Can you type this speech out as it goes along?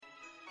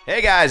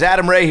Hey guys,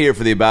 Adam Ray here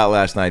for the About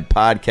Last Night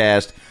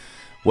podcast.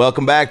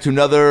 Welcome back to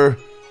another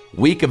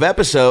week of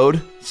episodes.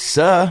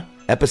 Got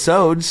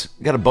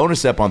a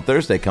bonus ep on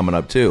Thursday coming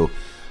up too,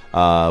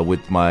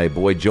 with my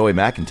boy Joey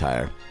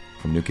McIntyre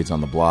from New Kids on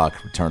the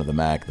Block, Return of the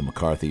Mac, the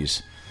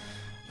McCarthys.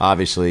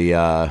 Obviously,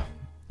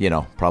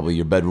 probably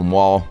your bedroom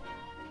wall,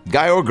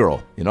 guy or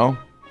girl,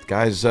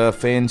 Guys,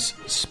 fans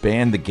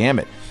span the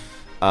gamut.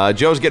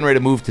 Joe's getting ready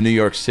to move to New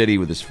York City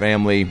with his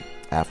family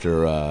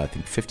after, I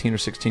think, 15 or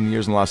 16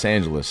 years in Los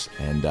Angeles.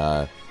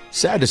 And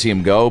sad to see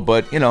him go,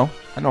 but, I know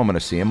I'm going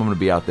to see him. I'm going to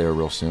be out there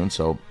real soon,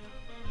 so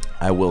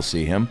I will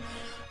see him.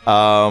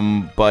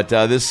 But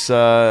this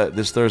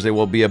Thursday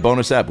will be a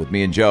bonus ep with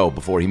me and Joe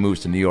before he moves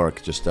to New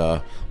York, just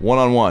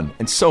one-on-one.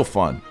 And so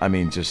fun. I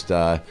mean, just,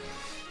 there's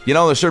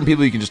certain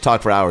people you can just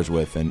talk for hours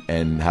with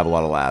and have a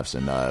lot of laughs.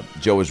 And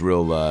Joe is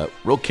real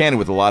candid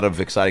with a lot of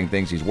exciting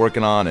things he's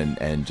working on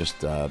and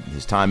just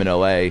his time in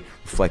L.A.,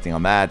 reflecting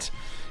on that.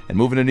 And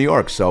moving to New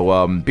York.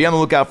 So be on the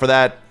lookout for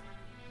that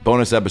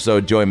bonus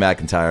episode, Joey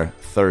McIntyre,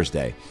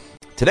 Thursday.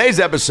 Today's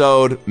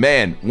episode,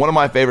 man, one of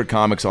my favorite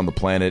comics on the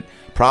planet.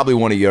 Probably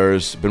one of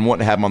yours. Been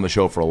wanting to have him on the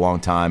show for a long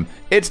time.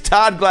 It's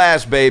Todd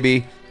Glass,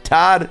 baby.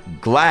 Todd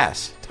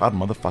Glass. Todd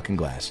motherfucking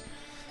Glass.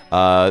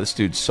 This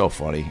dude's so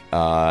funny.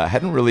 I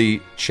hadn't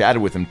really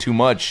chatted with him too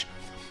much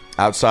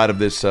outside of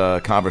this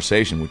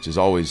conversation, which is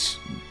always,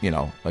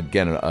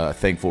 again, a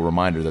thankful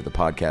reminder that the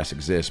podcast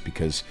exists,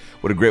 because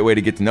what a great way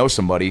to get to know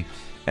somebody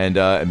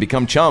and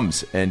become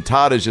chums. And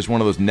Todd is just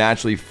one of those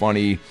naturally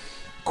funny,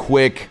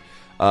 quick,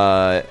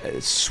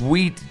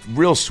 sweet,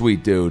 real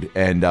sweet dude.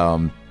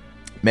 And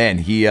man,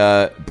 he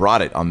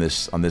brought it on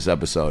this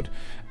episode.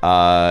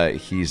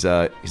 He's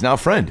now a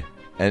friend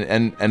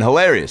and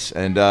hilarious,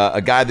 and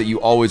a guy that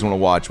you always want to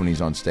watch when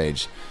he's on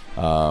stage.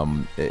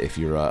 If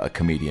you're a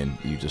comedian,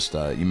 you just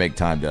you make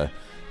time to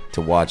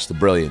watch the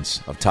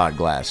brilliance of Todd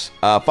Glass.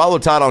 Follow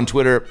Todd on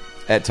Twitter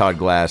at Todd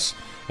Glass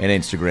and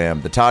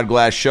Instagram. The Todd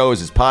Glass Show is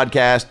his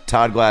podcast,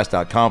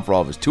 toddglass.com for all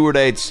of his tour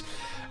dates.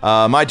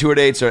 My tour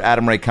dates are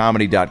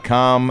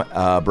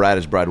adamraycomedy.com. Brad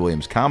is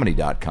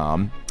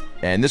bradwilliamscomedy.com.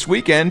 And this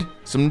weekend,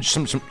 some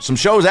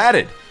shows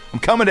added. I'm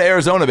coming to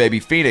Arizona, baby.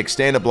 Phoenix,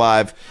 Stand Up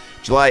Live,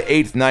 July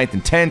 8th, 9th,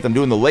 and 10th. I'm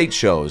doing the late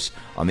shows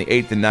on the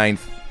 8th and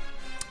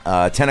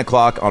 9th, 10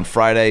 o'clock on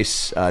Friday,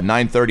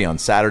 9:30 on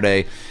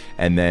Saturday,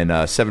 and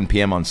then 7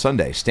 p.m. on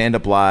Sunday. Stand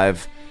Up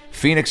Live,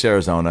 Phoenix,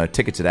 Arizona.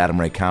 Tickets at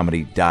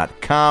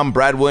adamraycomedy.com.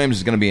 Brad Williams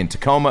is going to be in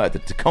Tacoma at the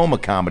Tacoma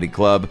Comedy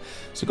Club.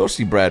 So go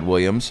see Brad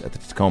Williams at the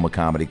Tacoma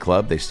Comedy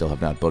Club. They still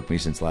have not booked me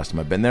since the last time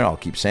I've been there. I'll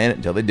keep saying it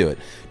until they do it.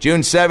 June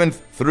 7th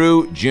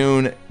through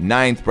June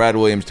 9th, Brad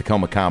Williams,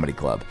 Tacoma Comedy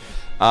Club.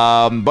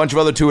 Bunch of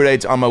other tour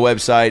dates on my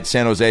website.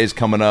 San Jose is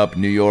coming up.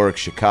 New York,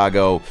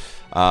 Chicago.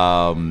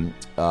 What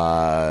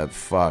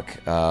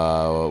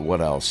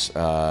else?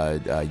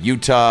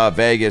 Utah,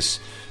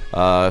 Vegas.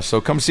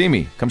 So come see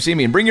me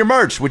and bring your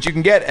merch, which you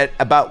can get at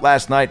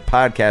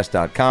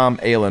aboutlastnightpodcast.com.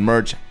 ALN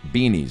merch,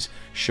 beanies,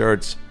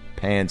 shirts,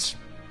 pants,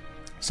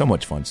 so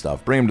much fun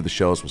stuff. Bring them to the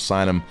shows. We'll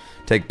sign them,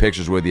 take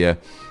pictures with you,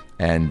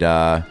 and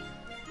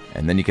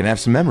then you can have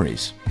some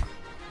memories.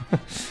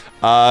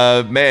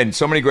 Man,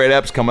 so many great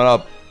eps coming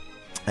up.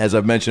 As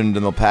I've mentioned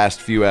in the past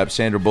few eps,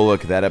 Sandra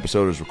Bullock, that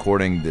episode is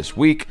recording this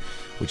week,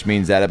 which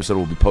means that episode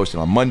will be posted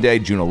on Monday,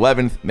 June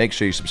 11th. Make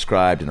sure you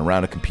subscribed and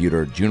around a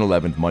computer. June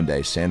 11th,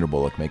 Monday, Sandra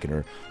Bullock making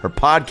her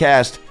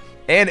podcast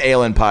and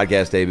ALN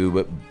podcast debut,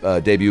 but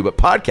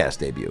podcast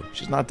debut.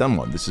 She's not done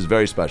one. This is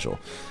very special.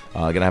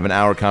 Going to have an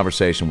hour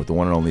conversation with the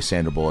one and only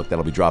Sandra Bullock.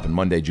 That'll be dropping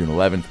Monday, June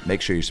 11th.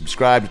 Make sure you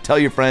subscribe. Tell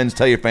your friends,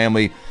 tell your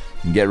family,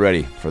 and get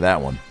ready for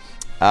that one.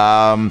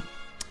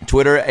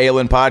 Twitter,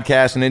 ALN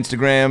Podcast, and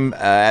Instagram,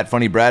 at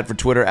Funny Brad for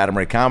Twitter, Adam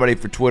Ray Comedy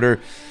for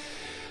Twitter.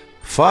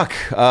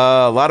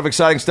 A lot of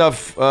exciting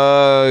stuff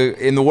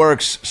in the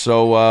works,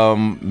 so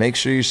make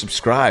sure you're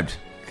subscribed,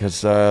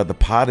 because the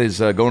pod is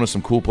going to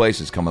some cool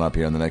places coming up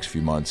here in the next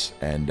few months,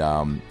 and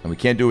we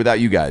can't do it without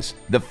you guys,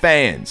 the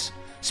fans.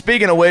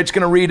 Speaking of which,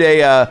 going to read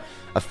a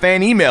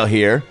fan email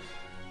here,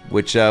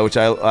 which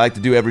I like to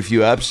do every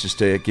few eps, just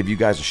to give you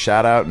guys a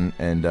shout out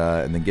and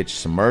then get you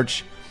some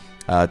merch.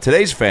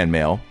 Today's fan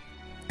mail,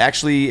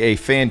 actually a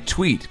fan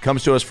tweet,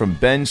 comes to us from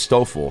Ben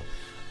Stoffel,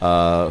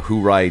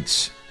 who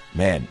writes,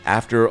 "Man,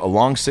 after a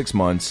long 6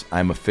 months,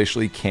 I'm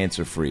officially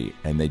cancer-free.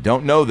 And they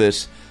don't know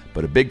this,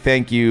 but a big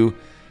thank you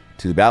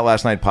to the About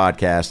Last Night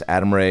podcast,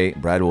 Adam Ray,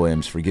 Brad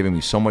Williams, for giving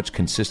me so much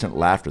consistent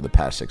laughter the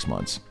past 6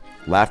 months.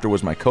 Laughter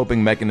was my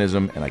coping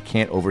mechanism, and I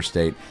can't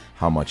overstate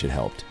how much it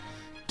helped."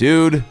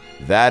 Dude,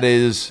 that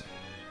is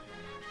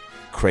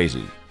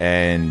crazy.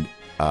 And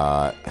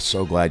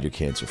so glad you're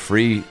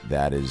cancer-free.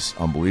 That is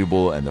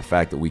unbelievable. And the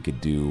fact that we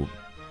could do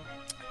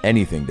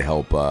anything to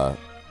help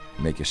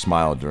make you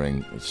smile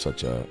during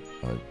such a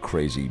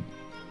crazy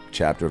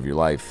chapter of your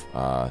life,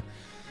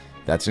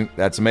 that's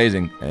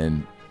amazing.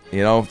 And,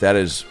 that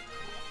is...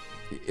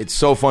 It's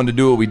so fun to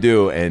do what we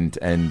do, and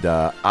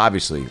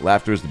obviously,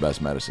 laughter is the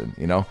best medicine,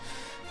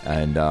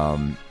 and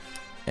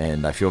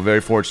I feel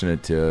very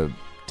fortunate to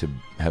to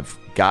have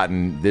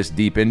gotten this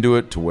deep into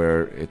it to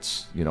where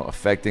it's, you know,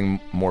 affecting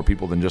more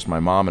people than just my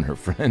mom and her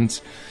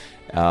friends.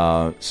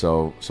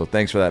 So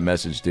thanks for that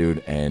message,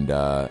 dude. And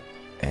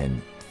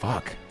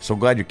fuck, so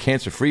glad you're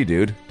cancer free,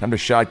 dude. Time to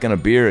shotgun a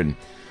beer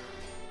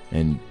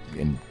and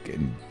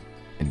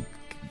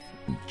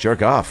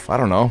jerk off. I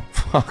don't know.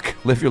 Fuck,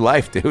 live your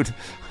life, dude.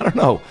 I don't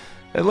know.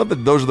 I love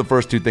that those are the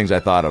first two things I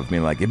thought of. I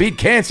mean, like, you beat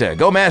cancer,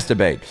 go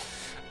masturbate.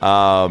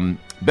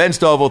 Ben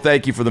Stovall,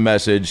 thank you for the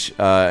message,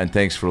 and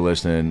thanks for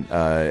listening.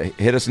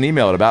 Hit us an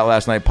email at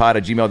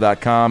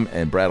aboutlastnightpod@gmail.com,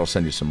 and Brad will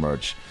send you some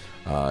merch.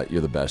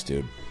 You're the best,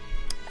 dude.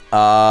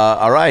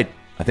 All right.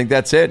 I think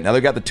that's it. Now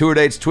they've got the tour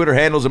dates, Twitter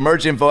handles, and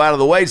merch info out of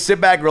the way. Sit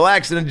back,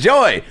 relax, and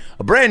enjoy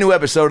a brand new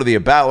episode of the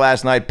About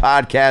Last Night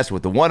podcast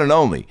with the one and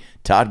only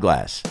Todd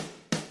Glass.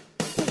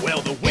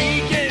 Well, the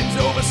weekend's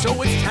over, so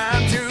it's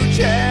time to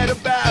chat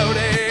about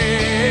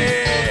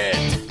it.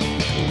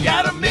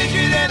 Got a midget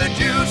and a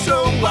Jew,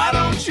 so why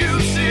don't you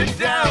sit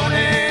down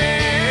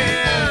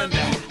and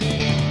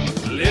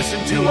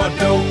listen to our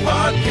dope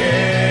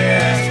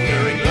podcast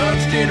during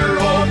lunch, dinner,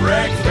 or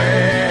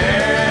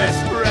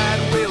breakfast. Brad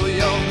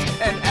Williams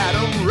and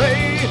Adam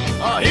Ray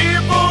are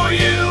here for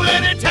you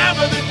any time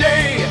of the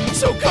day.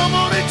 So come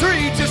on and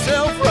treat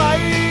yourself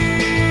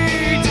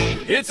right.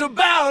 It's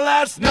about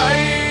last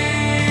night.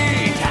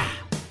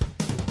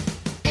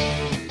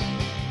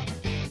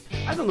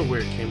 I don't know where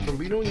it came from,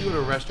 but you know when you go to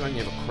a restaurant,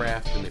 you have a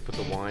craft and they put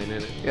the wine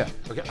in it? Yeah.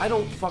 Okay, I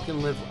don't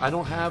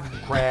have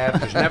craft.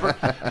 There's never,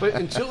 but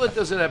until it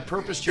doesn't have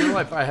purpose to your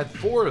life, I had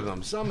 4 of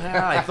them.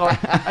 Somehow I thought,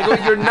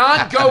 you're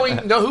not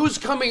going, no, who's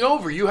coming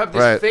over? You have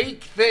this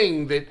fake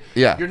thing that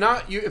you're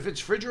not, if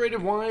it's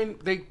refrigerated wine,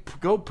 they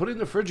go put it in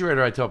the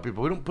refrigerator, I tell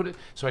people. We don't put it,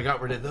 so I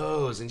got rid of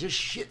those and just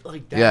shit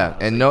like that. Yeah,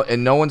 and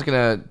no one's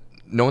gonna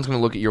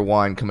look at your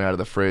wine coming out of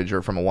the fridge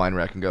or from a wine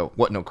rack and go,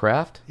 "What? No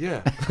craft?"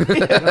 Yeah.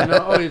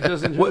 No, it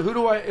doesn't. Who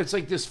do I? It's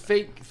like this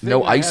fake thing.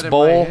 No I ice had in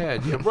bowl. my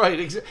head. Yeah,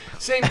 right.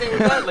 Same thing with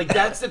that. Like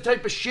that's the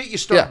type of shit you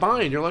start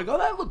buying. You're like, "Oh,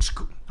 that looks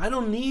cool. I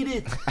don't need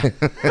it. I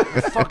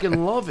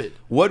fucking love it."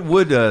 What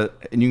would and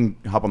you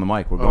can hop on the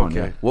mic. We're going.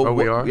 Okay. What,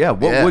 we are. Yeah.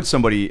 What would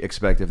somebody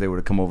expect if they were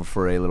to come over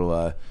for a little,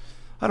 I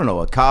don't know,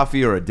 a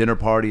coffee or a dinner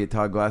party at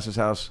Todd Glass's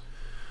house?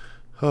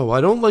 Oh,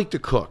 I don't like to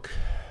cook.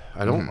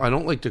 I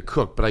don't like to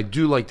cook, but I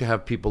do like to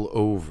have people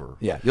over.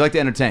 Yeah, you like to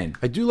entertain.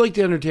 I do like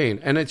to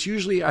entertain, and it's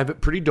usually I have it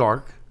pretty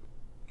dark.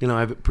 You know, I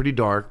have it pretty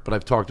dark, but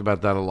I've talked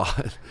about that a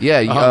lot.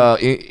 Yeah,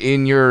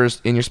 in your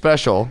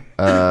special,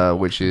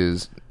 which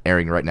is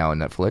airing right now on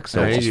Netflix,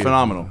 so it's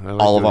phenomenal.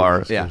 Like all of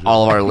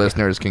our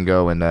listeners can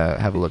go and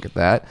have a look at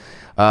that.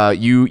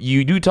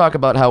 You do talk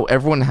about how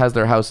everyone has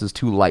their houses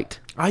too light.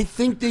 I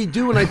think they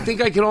do, and I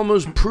think I can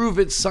almost prove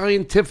it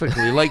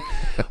scientifically. Like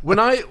when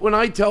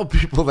I tell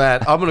people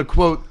that, I'm going to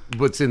quote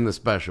what's in the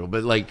special,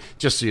 but like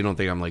just so you don't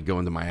think I'm like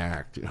going to my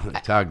act. You know,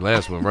 like Todd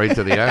Glass went right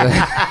to the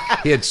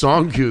act. He had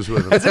song cues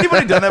with him. Has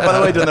anybody done that, by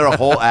the way? Done their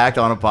whole act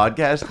on a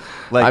podcast?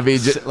 Like, I mean,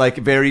 like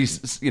very,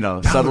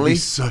 that subtly. Would be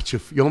such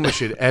a. You almost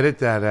should edit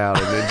that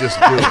out and then just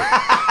do it.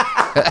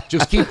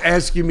 Just keep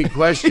asking me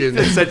questions.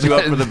 They set you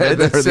up for the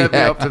bits. Set me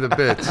up for the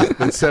bits.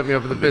 Then set me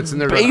up for the bits. And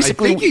they're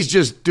basically, I think he's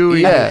just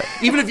doing.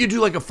 Even if you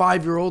do like a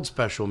 5-year-old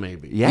special,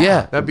 maybe.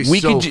 Yeah, that'd be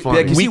so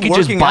funny. We could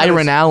just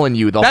Byron Allen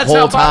you the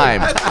whole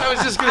time. I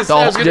was just going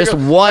to say, just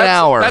 1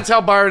 hour. That's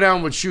how Byron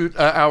Allen would shoot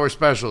our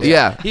specials.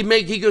 Yeah,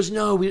 he goes,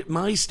 no,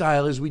 my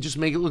style is we just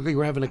make it look like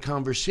we're having a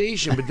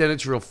conversation, but then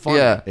it's real funny.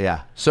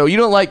 Yeah. So you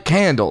don't like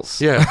candles?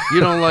 Yeah,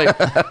 you don't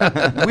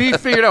like. We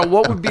figured out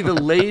what would be the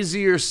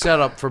lazier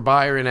setup for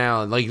Byron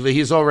Allen. Like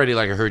he's already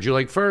like, I heard you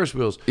like Ferris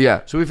wheels.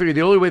 Yeah. So we figured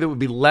the only way that would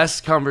be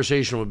less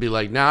conversation would be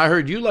like, now I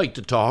heard you like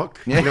to talk.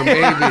 You know,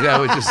 maybe that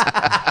would just.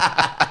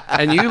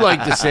 And you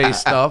like to say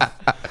stuff.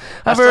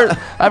 I've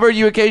heard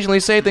you occasionally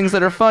say things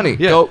that are funny.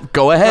 Yeah.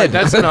 Go ahead.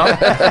 Right, that's enough.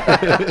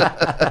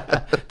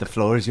 The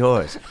floor is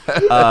yours.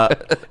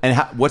 And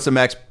what's the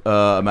max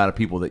amount of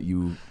people that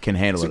you can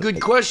handle? It's a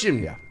good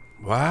question. Yeah.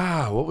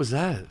 Wow, what was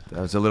that?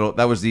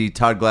 That was the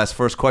Todd Glass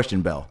first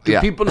question bell. Do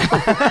people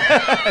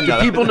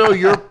know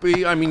you're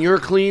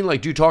clean?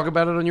 Like, do you talk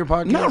about it on your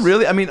podcast? Not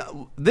really. I mean,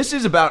 this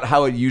is about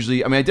how it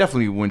usually. I mean, I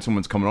definitely, when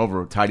someone's coming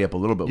over, tidy up a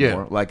little bit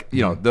more. Like,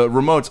 you know, the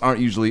remotes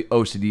aren't usually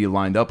OCD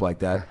lined up like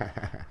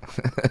that.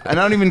 And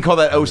I don't even call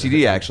that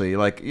OCD, actually.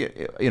 Like,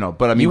 you know,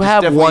 but I mean, you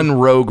have one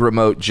rogue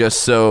remote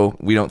just so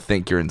we don't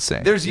think you're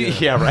insane. There's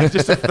right,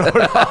 just to throw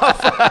it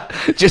off.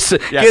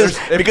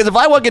 Because if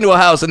I walk into a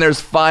house and there's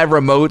 5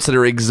 remotes that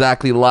are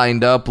exactly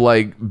lined up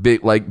like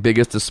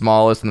biggest to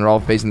smallest, and they're all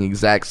facing the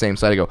exact same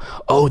side, I go,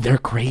 oh, they're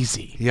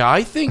crazy. Yeah,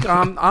 I think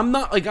I'm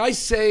not, like I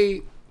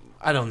say,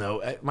 I don't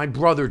know. My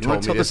brother told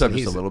me tell this. this up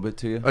just a little bit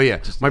to you. Oh yeah,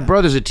 my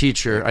brother's a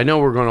teacher. I know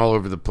we're going all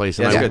over the place.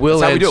 And I will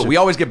That's how answer, we do it. We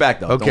always get back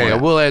though. Okay, I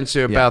will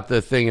answer about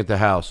the thing at the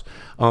house.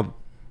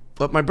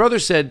 But my brother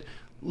said,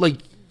 like,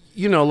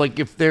 you know, like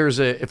if there's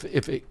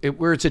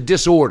where it's a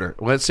disorder.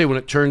 Let's say when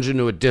it turns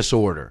into a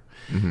disorder.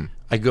 Mm-hmm.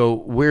 I go,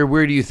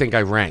 where do you think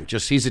I rank?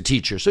 Just he's a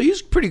teacher, so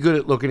he's pretty good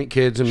at looking at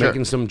kids and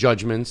making some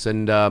judgments.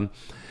 And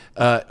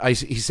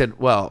he said,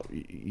 well,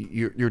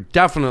 you're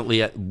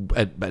definitely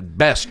at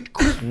best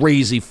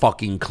crazy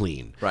fucking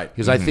clean. Right.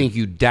 Because I think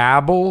you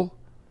dabble.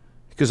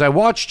 Because I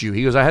watched you.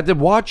 He goes, I had to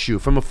watch you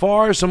from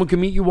afar. Someone can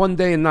meet you one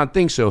day and not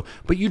think so,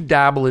 but you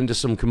dabble into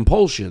some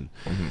compulsion.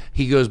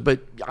 He goes, but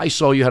I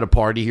saw you had a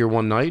party here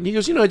one night. And he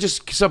goes, I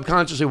just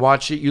subconsciously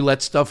watched it. You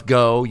let stuff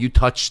go. You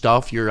touch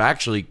stuff. You're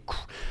actually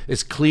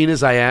as clean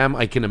as I am.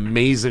 I can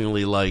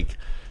amazingly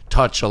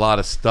touch a lot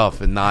of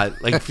stuff and not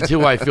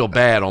till I feel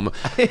bad. I'll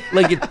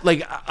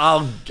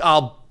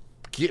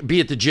be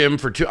at the gym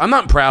for 2. I'm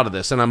not proud of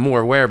this, and I'm more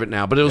aware of it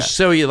now. But it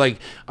was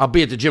I'll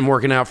be at the gym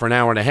working out for an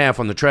hour and a half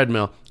on the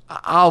treadmill.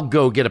 I'll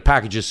go get a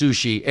package of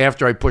sushi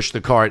after I push the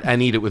cart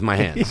and eat it with my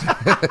hands.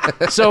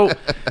 So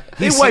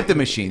they wipe the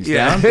machines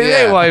down.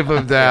 They wipe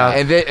them down,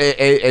 and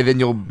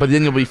then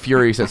you'll be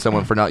furious at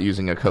someone for not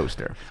using a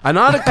coaster. I'm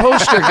not a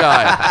coaster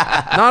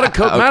guy.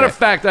 Matter of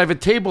fact, I have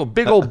a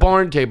big old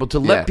barn table, to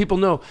let people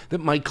know that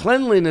my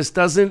cleanliness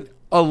doesn't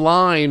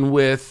align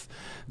with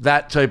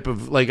that type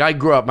of, I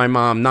grew up, my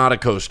mom, not a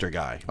coaster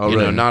guy.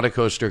 Not a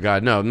coaster guy.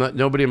 No,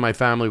 nobody in my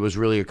family was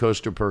really a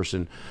coaster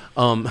person.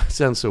 It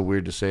sounds so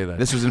weird to say that.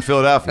 This was in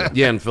Philadelphia.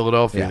 Yeah, in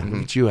Philadelphia.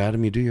 Yeah. It's you,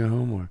 Adam. You do your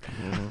homework.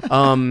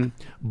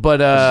 But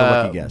this is a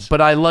lucky guess.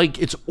 But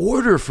it's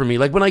order for me.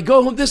 Like when I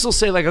go home, this will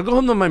say I go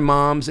home to my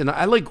mom's, and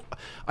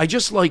I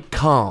just like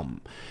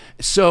calm.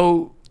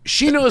 So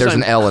she knows there's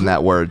an L in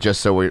that word, just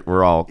so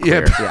we're all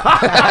clear.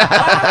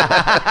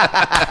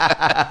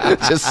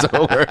 Just so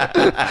we're.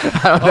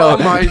 I don't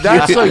know.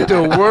 That's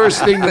the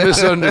worst thing to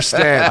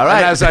misunderstand. All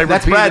right,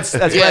 that's Brad's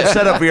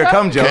setup for your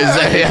cum joke.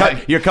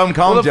 Your cum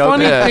joke. The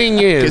funny thing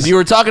is, because you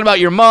were talking about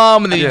your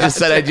mom, and then you just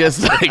said I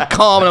just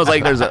calm, and I was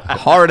like, "There's a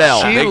hard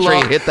L. Make sure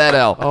you hit that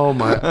L." Oh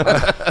my!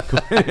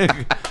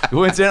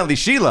 Coincidentally,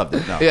 she loved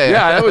it. No.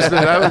 Yeah.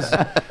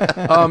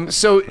 That was.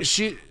 So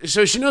she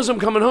knows I'm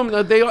coming home.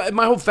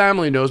 My whole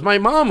family knows. My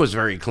mom was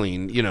very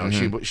clean,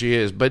 she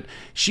is, but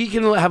she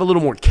can have a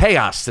little more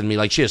chaos than me.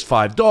 Like she has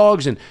 5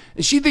 dogs, and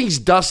she thinks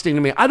dusting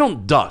to me. I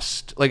don't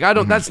dust. I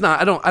don't. That's not.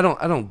 I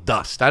don't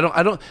dust. I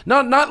don't.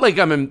 Not like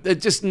I'm.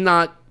 It's just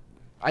not.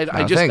 Not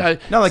like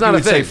you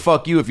would say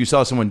 "fuck you" if you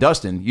saw someone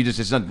dusting. You just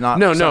it's not.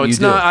 No, it's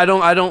not. I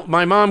don't.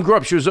 My mom grew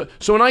up. She was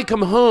so when I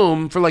come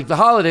home for the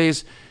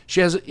holidays,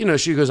 she has.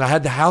 She goes. I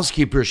had the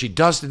housekeeper. She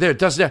dusted there,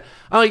 dusted there.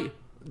 I'm like.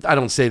 I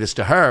don't say this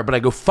to her, but I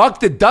go, fuck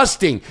the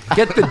dusting.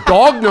 Get the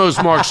dog nose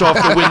marks off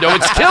the window.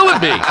 It's killing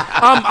me.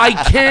 I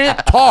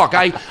can't talk.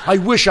 I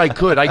wish I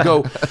could. I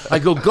go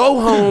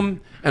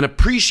home and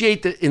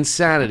appreciate the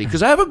insanity.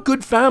 Because I have a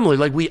good family.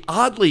 We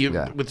oddly,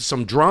 with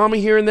some drama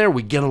here and there,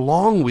 we get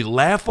along. We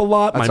laugh a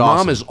lot. That's My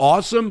mom awesome. is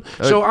awesome.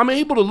 So I'm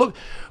able to look.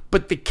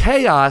 But the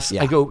chaos,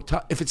 I go,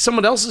 if it's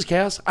someone else's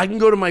chaos, I can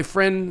go to my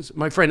friend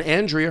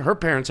Andrea, her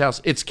parents' house.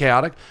 It's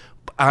chaotic.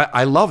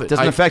 I love it.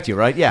 Doesn't affect you,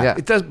 right? Yeah.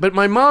 It does. But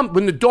my mom,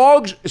 when the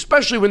dogs,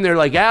 especially when they're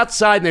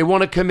outside and they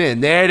want to come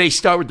in, there they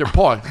start with their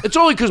paw. It's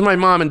only because my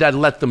mom and dad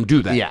let them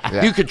do that.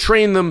 Yeah. You could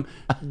train them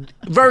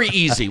very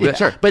easy.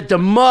 Sure. But the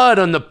mud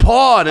on the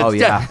paw, and it's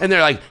yeah. and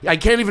they're like, I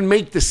can't even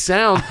make the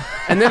sound.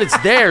 And then it's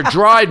there,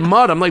 dried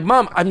mud. I'm like,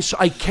 Mom,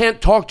 I can't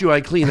talk to you.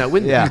 I clean that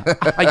window. Yeah.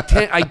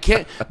 I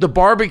can't. The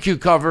barbecue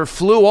cover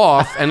flew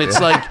off, and it's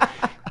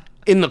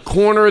in the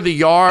corner of the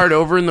yard,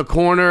 over in the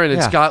corner, and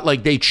it's got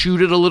they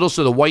chewed it a little,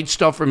 so the white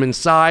stuff from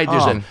inside.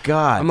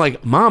 God! I'm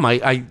like, Mom,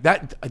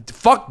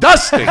 fuck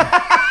dusting.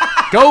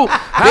 Go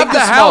have the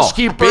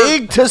housekeeper.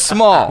 Big to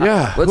small.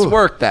 Yeah, let's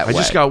work that way. I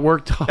just got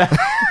worked up.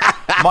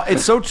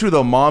 It's so true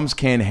though. Moms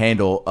can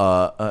handle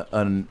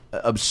an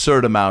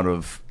absurd amount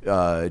of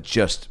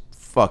just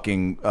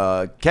fucking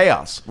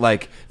chaos.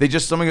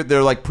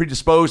 They're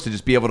predisposed to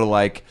just be able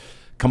to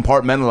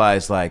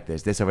compartmentalize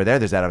there's this over there,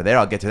 there's that over there.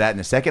 I'll get to that in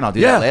a second. I'll do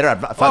that later.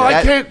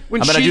 I can't. I'm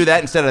gonna do that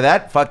instead of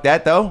that. Fuck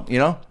that though.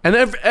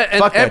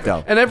 Fuck that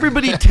though. And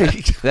everybody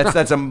takes.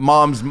 That's a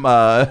mom's.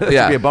 That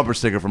should be a bumper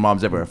sticker for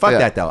moms everywhere. Fuck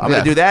that though. I'm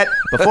gonna do that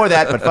before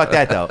that, but fuck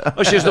that though.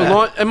 Oh, she has the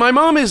lawn, and my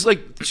mom is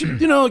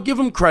give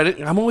them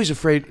credit. I'm always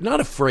afraid. Not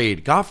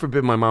afraid. God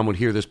forbid my mom would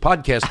hear this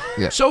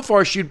podcast. So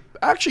far, she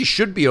actually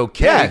should be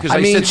okay because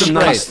I said some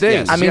nice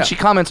things. I mean, she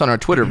comments on our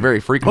Twitter very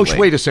frequently. Oh,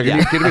 wait a second. Are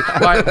you kidding me?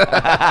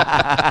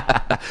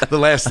 The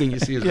last thing you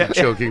see is me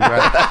choking,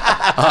 right?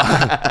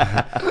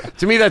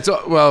 To me, that's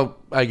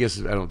I guess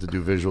I don't have to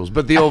do visuals,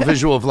 but the old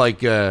visual of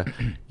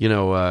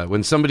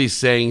when somebody's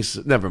saying,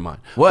 never mind.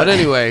 What? But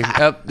anyway,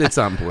 it's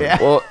on point.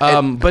 Yeah. Well,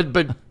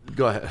 but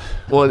go ahead.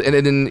 Well,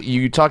 and then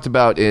you talked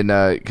about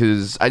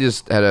because I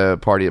just had a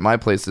party at my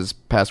place this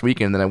past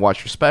weekend, and then I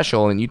watched your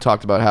special, and you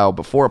talked about how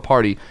before a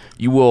party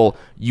you will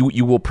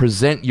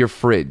present your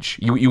fridge,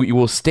 you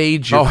will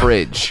stage your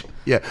fridge.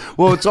 Yeah.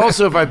 Well, it's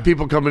also if I have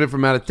people coming in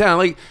from out of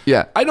town.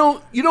 You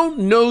don't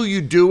know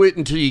you do it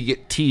until you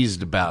get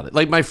teased about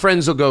it. My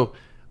friends will go,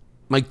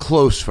 my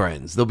close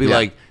friends, they'll be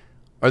like,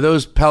 are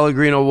those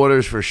Pellegrino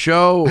waters for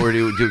show, or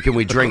can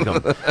we drink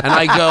them? And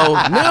I go,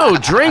 no,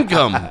 drink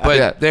them,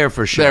 but they're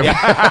for show.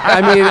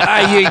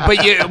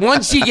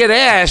 Once you get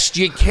asked,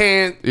 you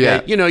can't.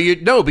 Yeah.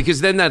 No,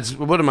 because then that's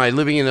what am I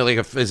living in?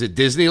 Is it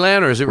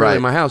Disneyland or is it really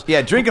my house?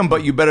 Yeah, drink them,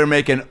 but you better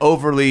make an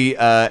overly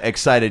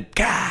excited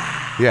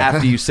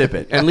after you sip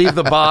it and leave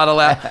the bottle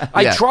out.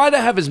 I try to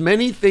have as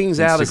many things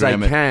out as I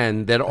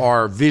can that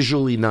are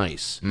visually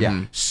nice.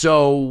 Yeah.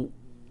 So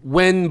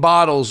when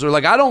bottles are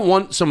I don't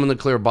want someone to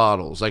clear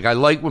bottles. I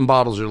like when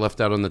bottles are left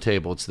out on the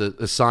table. It's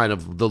the sign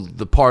of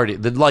the party,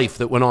 the life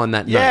that went on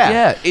that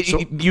night.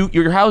 Yeah.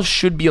 Your house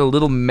should be a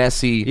little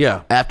messy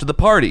after the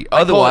party.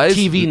 Otherwise,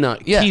 TV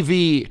night. Yeah.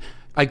 TV.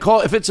 I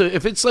call if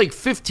it's like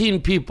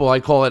 15 people, I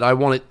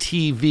want it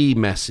TV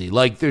messy.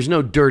 There's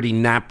no dirty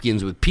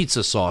napkins with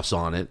pizza sauce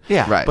on it.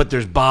 Yeah. Right. But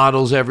there's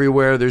bottles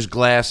everywhere. There's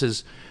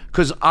glasses.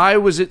 Because I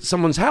was at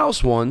someone's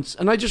house once,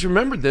 and I just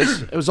remembered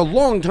this. It was a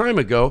long time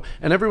ago,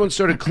 and everyone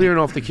started clearing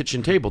off the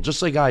kitchen table,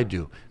 just like I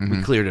do. Mm-hmm.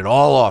 We cleared it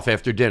all off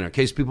after dinner, in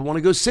case people want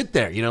to go sit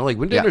there.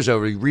 When dinner's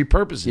over, you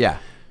repurpose it. Yeah.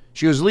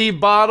 She goes, leave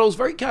bottles,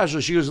 very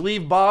casual. She goes,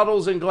 leave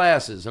bottles and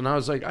glasses. And I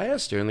was like, I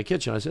asked her in the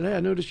kitchen. I said, hey,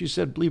 I noticed you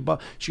said leave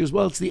bottles. She goes,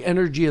 well, it's the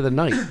energy of the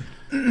night.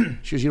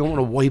 She goes, you don't want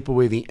to wipe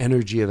away the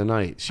energy of the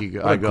night.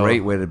 A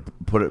great way to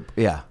put it.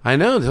 Yeah. I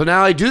know. So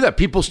now I do that.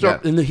 People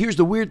start, and here's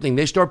the weird thing.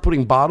 They start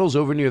putting bottles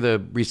over near the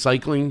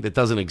recycling that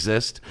doesn't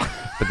exist.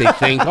 But they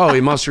think, oh,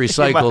 he must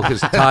recycle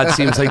because Todd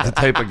seems like the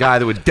type of guy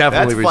that would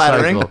definitely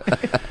recycle.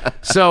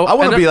 So I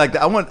want to be like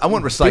that. I want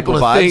recycle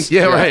vibes.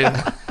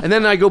 Right. And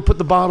then I go put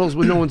the bottles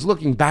when no one's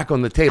looking back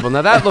on the table.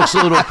 Now that looks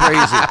a little crazy.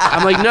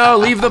 I'm like, no,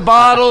 leave the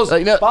bottles.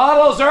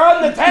 Bottles are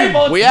on the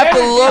table. We have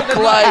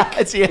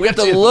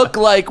to look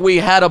like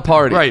we had a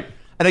party. Right.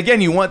 And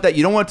again, you want that.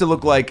 You don't want it to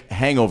look like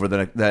Hangover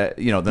the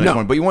next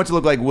one, but you want it to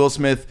look like Will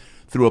Smith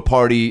threw a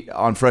party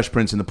on Fresh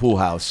Prince in the pool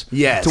house.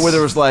 Yes. To where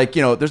there was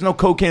there's no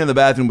cocaine in the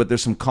bathroom, but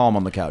there's some calm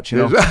on the couch.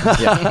 Yeah.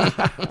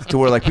 To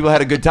where people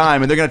had a good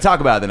time and they're going to talk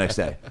about it the next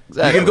day.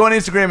 Exactly. You can go on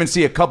Instagram and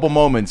see a couple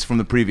moments from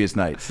the previous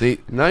night. See,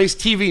 nice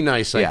TV,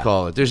 I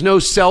call it. There's no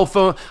cell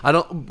phone.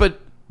 But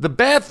the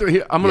bathroom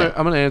here. I'm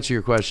gonna answer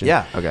your question.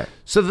 Yeah. Okay.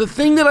 So the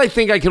thing that I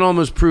think I can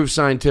almost prove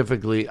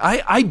scientifically,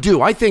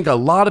 I think a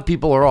lot of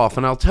people are off,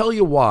 and I'll tell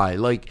you why.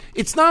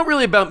 It's not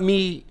really about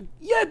me.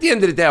 Yeah, at the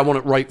end of the day, I want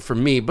it right for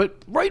me, but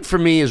right for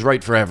me is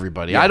right for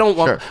everybody. Yeah,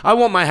 I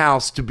want my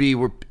house to be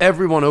where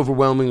everyone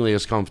overwhelmingly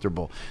is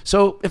comfortable.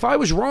 So if I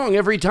was wrong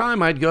every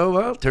time, I'd go,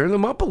 well, turn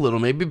them up a little.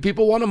 Maybe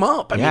people want them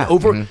up.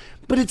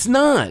 But it's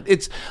not.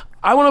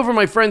 I went over to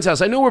my friend's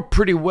house. I know her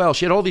pretty well.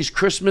 She had all these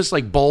Christmas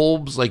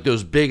bulbs,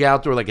 those big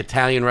outdoor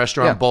Italian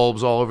restaurant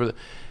bulbs all over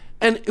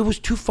and it was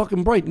too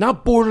fucking bright.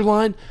 Not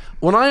borderline.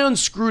 When I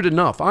unscrewed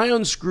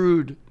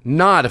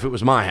not if it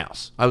was my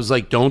house. I was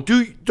like, don't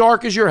do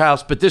dark as your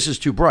house, but this is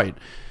too bright.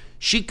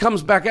 She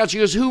comes back out. She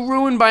goes, who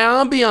ruined my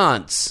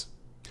ambiance?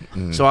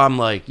 So I'm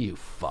like, you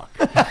fuck.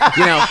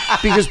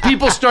 Because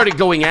people started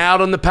going out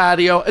on the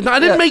patio. And I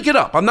didn't make it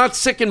up. I'm not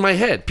sick in my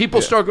head.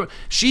 People start going.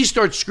 She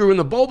starts screwing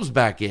the bulbs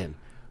back in.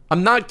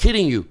 I'm not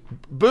kidding you.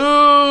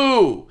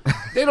 Boo!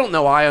 They don't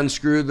know I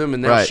unscrewed them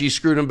and then she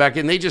screwed them back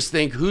in. They just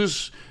think,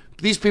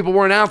 these people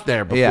weren't out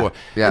there before.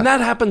 Yeah. And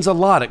that happens a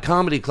lot at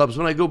comedy clubs.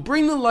 When I go,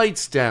 bring the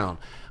lights down,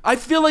 I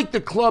feel like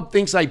the club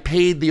thinks I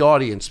paid the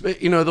audience.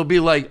 They'll be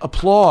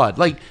applaud.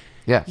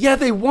 Yeah,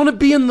 they want to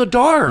be in the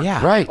dark.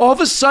 Yeah. Right. All of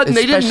a sudden,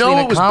 they didn't know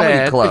it was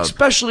bad,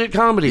 especially at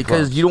comedy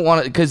clubs. Because you don't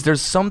want to. Because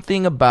there's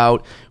something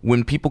about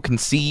when people can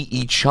see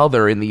each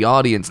other in the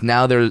audience.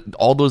 Now there's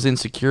all those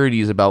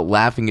insecurities about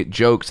laughing at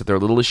jokes that they're a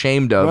little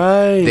ashamed of.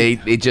 Right.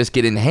 They just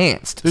get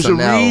enhanced. There's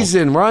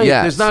reason, right?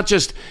 Yes. There's not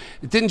just.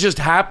 It didn't just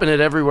happen at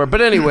everywhere.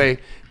 But anyway,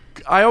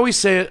 I always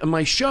say it on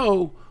my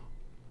show.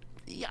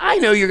 I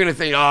know you're going to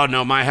think, oh,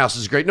 no, my house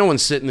is great. No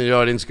one's sitting in the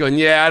audience going,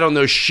 yeah, I don't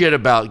know shit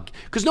about...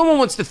 Because no one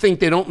wants to think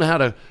they don't know how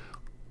to...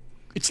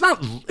 It's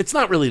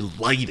not really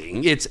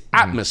lighting. It's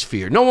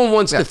atmosphere. No one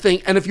wants to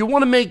think... And if you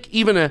want to make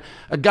even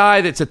a guy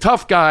that's a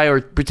tough guy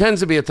or pretends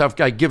to be a tough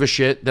guy give a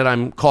shit that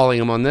I'm calling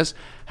him on this,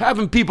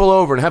 having people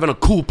over and having a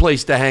cool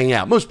place to hang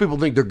out. Most people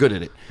think they're good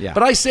at it. Yeah.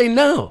 But I say,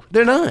 no,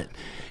 they're not.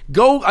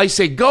 Go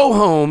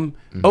home,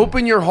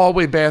 open your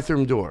hallway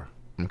bathroom door.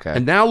 Okay.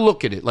 And now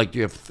look at it.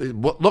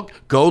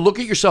 Go look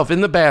at yourself in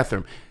the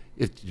bathroom.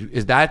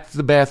 Is that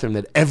the bathroom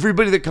that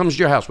everybody that comes to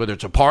your house, whether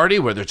it's a party,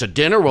 whether it's a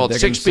dinner, well, it's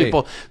 6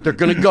 people, they're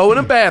going to go in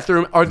a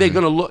bathroom. Are they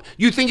going to look?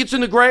 You think it's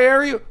in the gray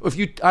area?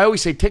 I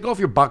always say, take off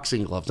your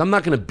boxing gloves. I'm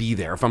not going to be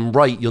there. If I'm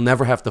right, you'll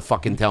never have to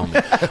fucking tell me.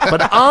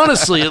 But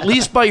honestly, at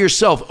least by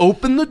yourself,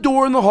 open the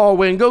door in the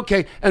hallway and go,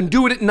 okay, and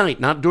do it at night,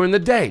 not during the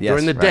day. Yes,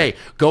 during the day.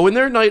 Go in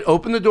there at night,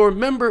 open the door.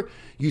 Remember,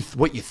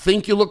 what you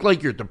think you look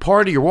like, you're at the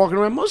party, you're walking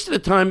around. Most of the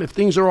time, if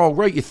things are all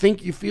right, you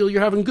feel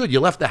you're having good. You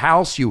left the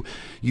house, you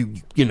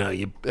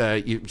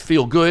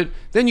feel good.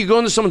 Then you go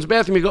into someone's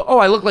bathroom, you go, oh,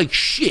 I look like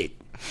shit.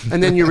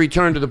 And then you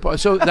return to the party.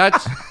 So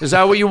is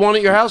that what you want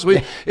at your house?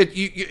 Would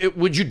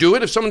you do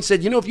it if someone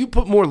said, if you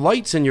put more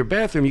lights in your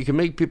bathroom, you can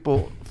make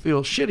people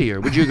feel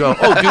shittier. Would you go,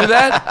 oh, do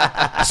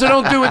that? So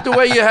don't do it the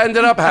way you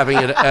ended up having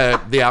it,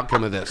 the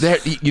outcome of this.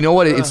 You know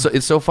what?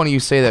 It's so funny you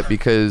say that,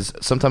 because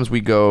sometimes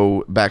we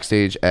go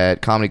backstage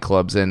at comedy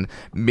clubs, and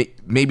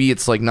maybe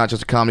it's like not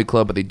just a comedy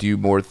club, but they do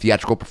more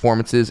theatrical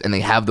performances, and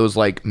they have those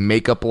like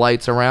makeup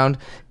lights around.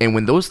 And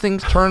when those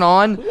things turn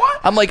on,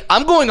 I'm like,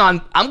 I'm going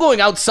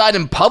outside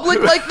in public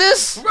like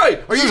this?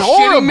 Right? Are you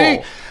horrible. shitting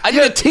me? I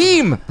need a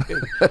team.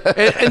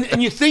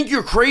 and you think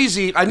you're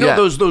crazy. I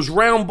know those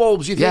round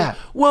bulbs. You think,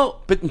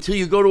 well, but until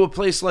you go to a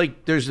place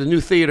like there's the new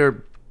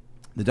theater,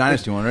 the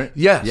Dynasty one, right?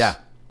 Yes. Yeah.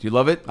 Do you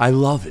love it? I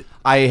love it.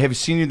 I have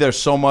seen you there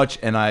so much,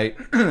 and I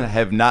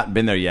have not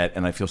been there yet,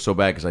 and I feel so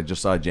bad because I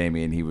just saw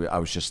Jamie, and I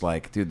was just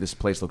like, dude, this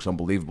place looks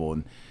unbelievable.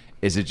 And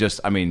is it just?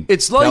 I mean,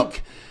 it's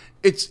like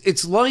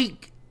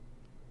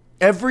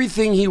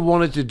everything he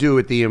wanted to do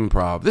at the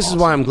Improv. This is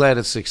why I'm glad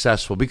it's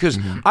successful, because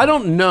I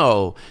don't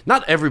know,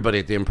 not everybody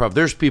at the Improv,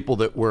 there's people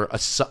that were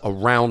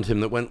around him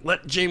that went,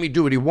 let Jamie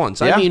do what he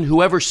wants. I mean,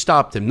 whoever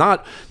stopped him,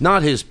 not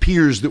his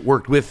peers that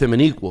worked with him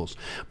and equals,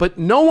 but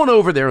no one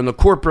over there on the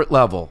corporate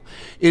level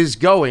is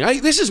going,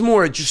 this is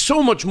more, just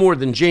so much more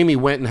than Jamie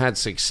went and had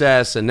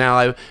success, and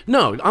now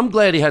I'm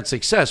glad he had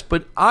success,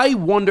 but I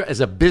wonder, as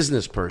a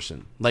business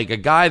person, like a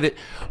guy that,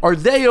 are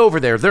they over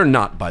there, they're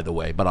not, by the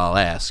way, but I'll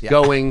ask,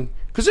 going...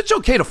 Because it's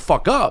okay to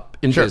fuck up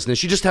in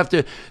business. You just have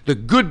to, the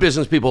good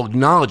business people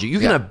acknowledge it. You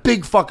can have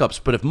big fuck ups,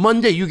 but if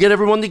Monday you get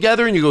everyone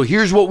together and you go,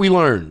 here's what we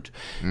learned.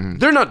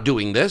 They're not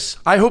doing this.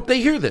 I hope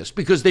they hear this,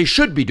 because they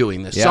should be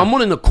doing this.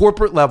 Someone in the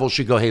corporate level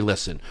should go, hey,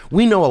 listen,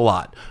 we know a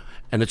lot.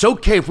 And it's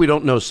okay if we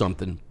don't know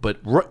something, but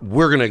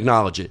we're going to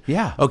acknowledge it.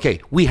 Yeah. Okay,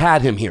 we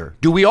had him here.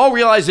 Do we all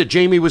realize that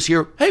Jamie was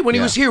here? Hey, when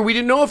he was here, we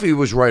didn't know if he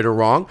was right or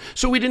wrong,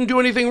 so we didn't do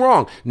anything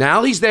wrong.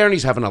 Now he's there and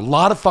he's having a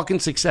lot of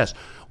fucking success.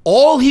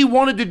 All he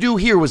wanted to do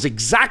here was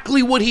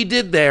exactly what he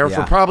did there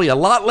for probably a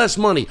lot less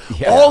money.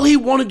 Yeah. All he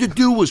wanted to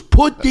do was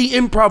put the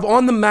Improv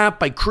on the map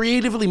by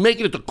creatively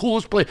making it the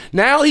coolest place.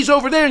 Now he's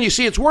over there and you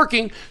see it's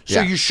working. So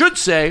you should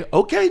say,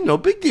 okay, no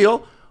big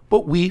deal,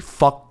 but we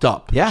fucked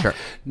up. Yeah. Sure.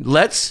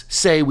 Let's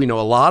say we know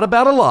a lot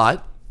about a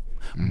lot.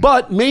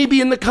 But maybe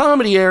in the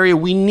comedy area,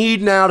 we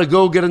need now to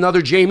go get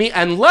another Jamie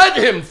and let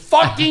him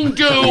fucking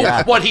do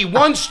what he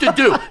wants to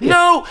do.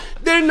 No,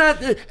 they're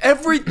not.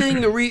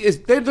 Everything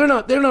they're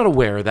not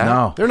aware of that.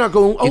 No. They're not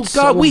going, oh, it's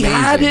God, we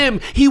had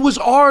him. He was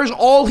ours.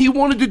 All he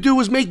wanted to do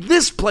was make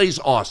this place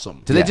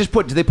awesome. Do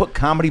they put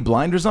comedy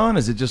blinders on?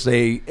 Is it just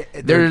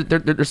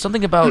there's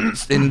something about,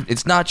 and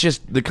it's not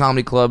just the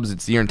comedy clubs,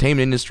 it's the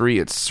entertainment industry,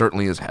 it's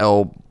certainly as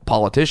hell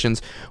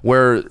politicians,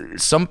 where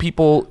some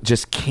people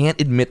just can't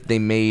admit they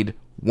made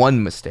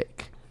one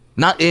mistake.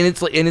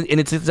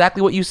 It's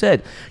exactly what you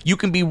said. You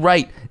can be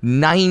right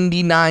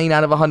 99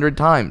 out of 100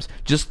 times.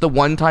 Just the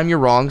one time you're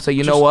wrong, say,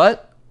 you know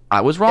what? I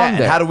was wrong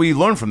there. And how do we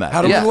learn from that?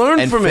 How do we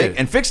learn from it?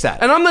 And fix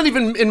that. And I'm not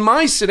even, in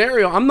my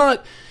scenario, I'm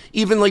not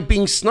even like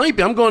being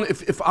snipey. I'm going,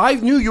 if I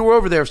knew you were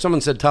over there, if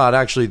someone said, Todd,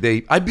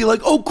 actually, I'd be like,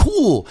 oh,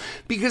 cool.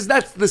 Because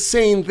that's the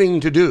same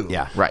thing to do.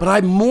 Yeah, right. But I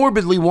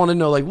morbidly want to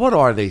know, like, what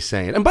are they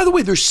saying? And by the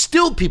way, there's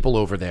still people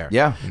over there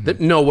that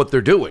know what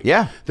they're doing.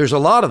 Yeah. There's a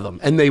lot of them.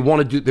 And they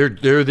want to do,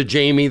 they're the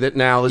Jamie that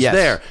now is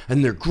there.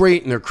 And they're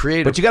great and they're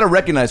creative. But you got to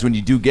recognize when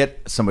you do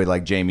get somebody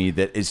like Jamie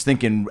that is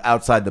thinking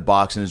outside the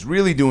box and is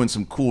really doing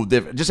some cool,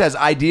 just has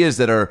ideas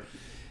that are,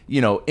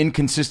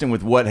 inconsistent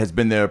with what has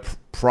been there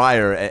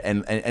prior,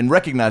 and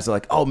recognize that,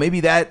 like, oh, maybe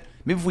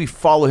if we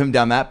follow him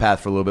down that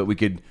path for a little bit, we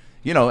could,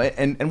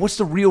 and what's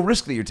the real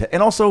risk that you're taking?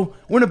 And also,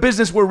 we're in a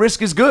business where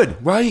risk is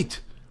good. Right.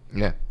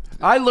 Yeah.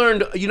 I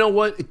learned, you know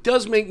what? It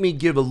does make me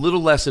give a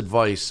little less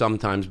advice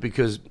sometimes,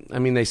 because, I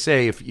mean, they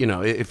say if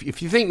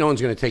you think no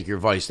one's going to take your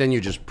advice, then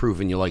you're just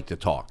proving you like to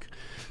talk.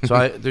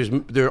 So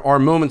there are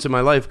moments in my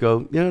life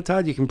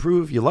Todd, you can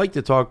prove you like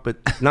to talk, but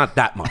not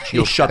that much.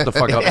 You'll shut the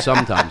fuck up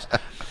sometimes.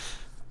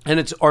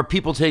 And are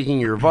people taking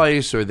your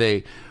advice, or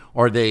can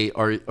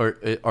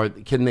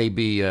they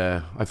be?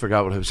 I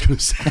forgot what I was going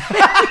to say.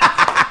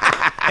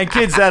 And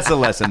kids, that's a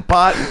lesson.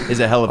 Pot is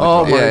a hell of a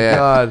drug. Oh my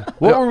God!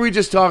 What were we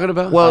just talking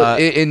about? Well,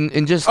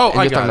 just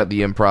talking about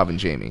the Improv and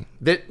Jamie.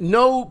 That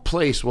no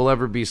place will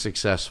ever be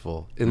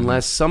successful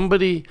unless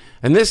somebody,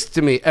 and this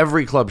to me,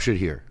 every club should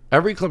hear.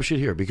 Every club should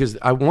hear, because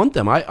I want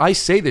them. I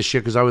say this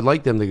shit because I would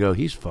like them to go,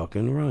 he's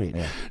fucking right.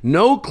 Yeah.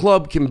 No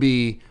club can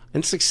be.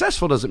 And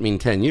successful doesn't mean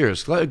 10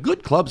 years.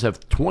 Good clubs have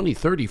 20,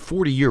 30,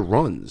 40-year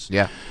runs.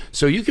 Yeah.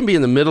 So you can be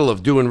in the middle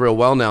of doing real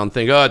well now and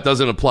think, oh, it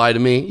doesn't apply to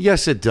me.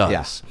 Yes, it does.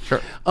 Yeah,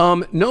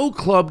 sure. No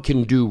club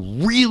can do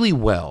really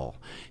well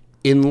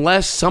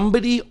unless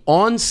somebody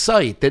on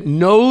site that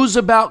knows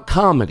about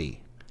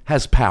comedy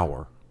has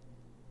power.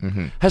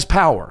 Has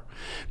power.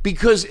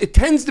 Because it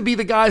tends to be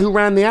the guy who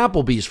ran the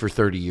Applebee's for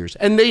 30 years.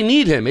 And they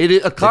need him.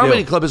 A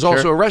comedy club is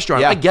also a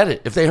restaurant. Yeah. I get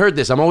it. If they heard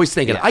this, I'm always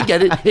thinking, I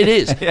get it. It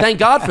is. Thank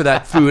God for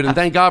that food, and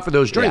thank God for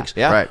those drinks.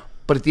 Yeah. Right.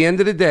 But at the end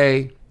of the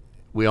day,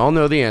 we all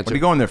know the answer. What are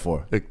you going there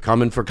for? They're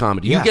coming for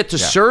comedy. You get to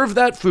serve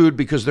that food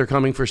because they're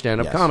coming for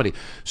stand-up comedy.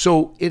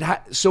 So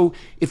so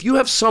if you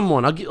have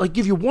someone, I'll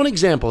give you one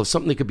example of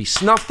something that could be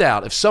snuffed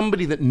out. If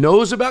somebody that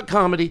knows about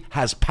comedy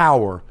has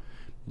power,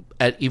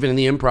 even in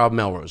the Improv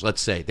Melrose,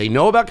 let's say. They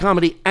know about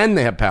comedy and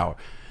they have power.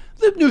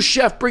 The new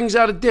chef brings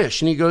out a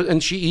dish and he goes,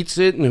 and she eats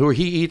it, or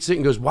he eats it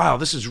and goes, wow,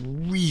 this is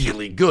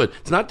really good.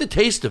 It's not the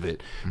taste of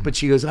it, but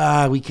she goes,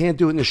 we can't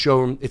do it in the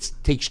showroom. It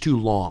takes too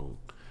long.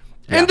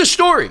 Yeah. End of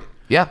story.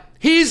 Yeah.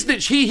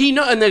 He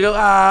know, and they go,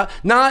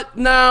 not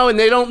now, and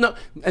they don't know.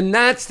 And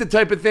that's the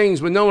type of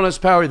things when no one has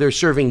power, they're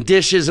serving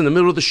dishes in the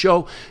middle of the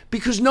show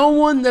because no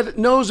one that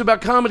knows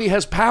about comedy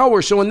has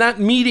power. So when that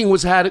meeting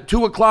was had at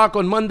 2:00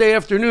 on Monday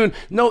afternoon,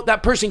 no,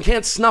 that person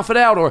can't snuff it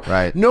out, or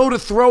no to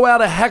throw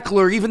out a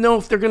heckler, even though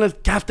if they're going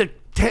to have to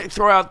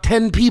throw out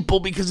 10 people,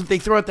 because if they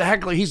throw out the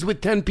heckler, he's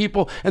with 10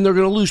 people and they're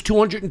going to lose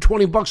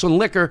 $220 on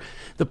liquor.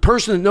 The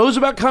person that knows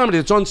about comedy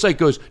that's on site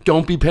goes,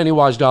 don't be penny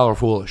wise, dollar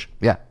foolish.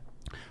 Yeah.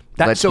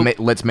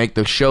 Let's make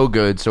the show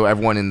good so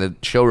everyone in the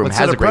showroom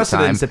has a great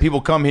time. That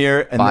people come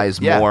here and buys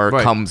more,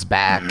 comes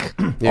back.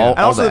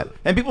 All that.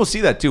 And people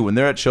see that too when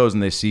they're at shows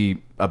and they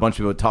see a bunch of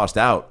people tossed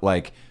out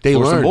like they for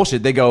learn some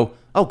bullshit. They go,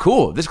 "Oh,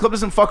 cool! This club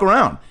doesn't fuck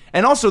around."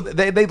 And also,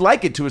 they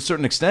like it to a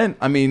certain extent.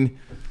 I mean,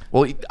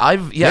 well, it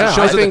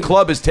shows that the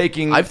club is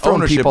taking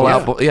ownership. People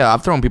out.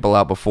 I've thrown people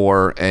out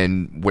before,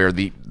 and where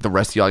the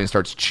rest of the audience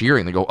starts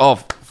cheering. They go, "Oh,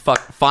 fuck!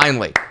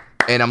 Finally!"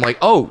 And I'm like,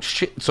 oh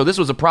shit! So this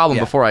was a problem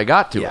before I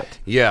got to it.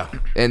 Yeah.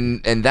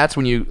 And that's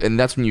when you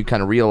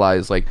kind of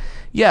realize, like,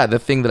 the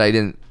thing that I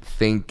didn't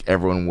think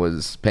everyone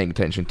was paying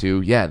attention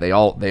to. Yeah, they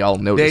all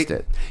noticed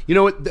it. You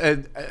know what?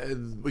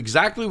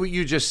 Exactly what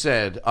you just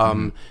said.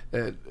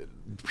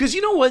 Because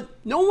you know what?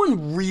 No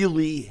one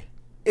really.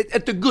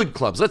 At the good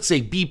clubs, let's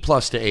say B+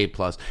 to A+,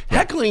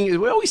 heckling.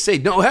 We always say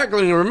no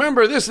heckling.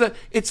 Remember this, that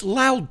it's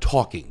loud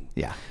talking.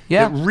 Yeah.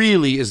 That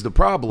really is the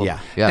problem.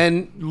 Yeah.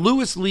 And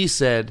Lewis Lee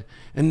said,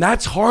 and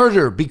that's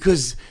harder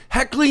because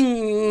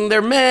heckling,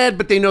 they're mad,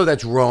 but they know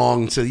that's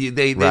wrong. So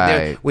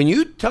when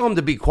you tell them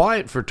to be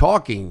quiet for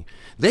talking,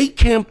 they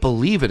can't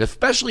believe it,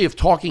 especially if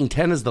talking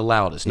 10 is the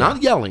loudest.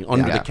 Not yelling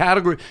on the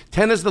category.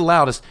 10 is the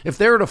loudest. If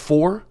they're at a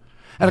 4.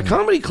 At a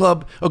comedy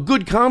club, a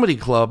good comedy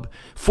club,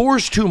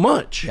 4's too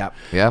much.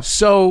 Yep.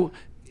 So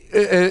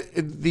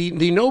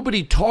the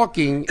nobody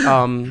talking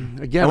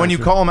again. And when you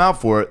call them out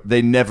for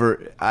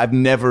it, I've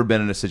never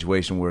been in a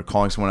situation where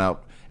calling someone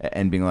out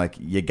and being like,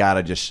 you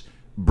gotta just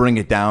bring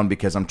it down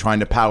because I'm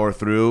trying to power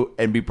through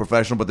and be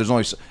professional. But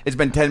it's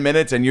been 10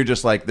 minutes and you're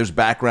just like, there's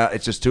background,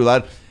 it's just too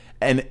loud.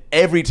 And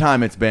every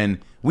time it's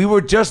been, we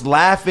were just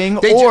laughing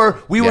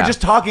we were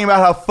just talking about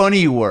how funny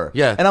you were.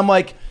 Yeah. And I'm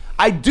like,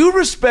 I do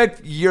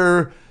respect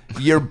your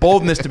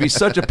boldness to be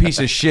such a piece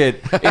of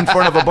shit in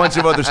front of a bunch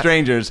of other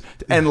strangers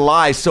and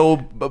lie so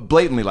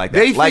blatantly like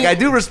that. I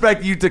do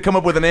respect you to come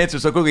up with an answer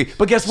so quickly.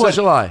 But guess what? Such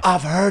a lie.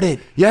 I've heard it.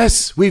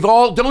 Yes, we've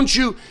all. Don't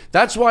you?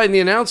 That's why in the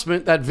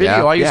announcement, that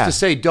video, I used to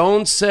say,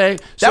 don't say.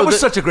 That was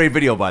such a great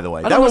video, by the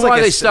way. I don't know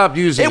why they stopped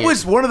using it. It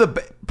was one of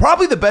the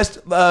probably the best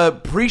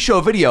pre-show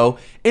video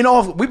in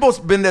all. We've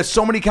both been to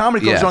so many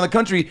comedy clubs around the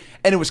country,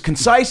 and it was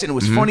concise and it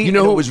was funny and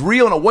it was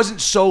real and it wasn't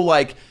so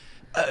like.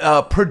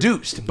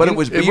 Produced, but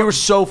you were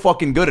so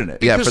fucking good in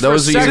it. Yeah, for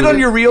those of you, is it on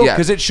your reel?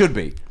 Because it should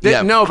be.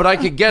 No, but I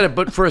could get it.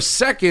 But for a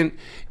second,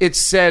 it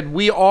said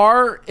we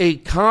are a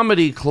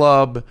comedy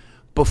club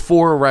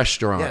before a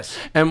restaurant. Yes.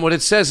 And what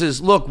it says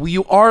is, look,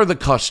 you are the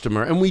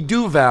customer, and we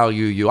do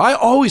value you. I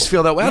always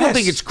feel that way. I don't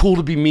think it's cool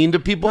to be mean to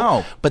people.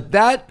 No. But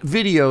that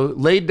video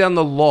laid down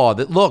the law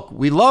that, look,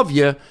 we love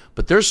you,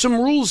 but there's some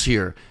rules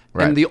here.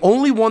 Right. And the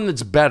only one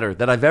that's better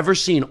that I've ever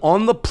seen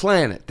on the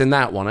planet than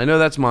that one, I know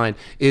that's mine,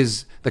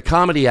 is the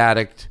comedy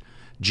addict,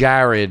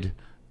 Jared.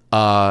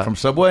 From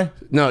Subway?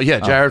 No,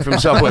 Jared from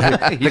Subway.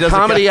 The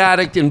comedy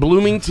addict in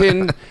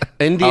Bloomington,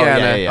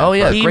 Indiana. Oh,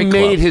 yeah. He Great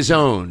made club. his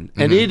own.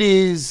 And it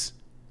is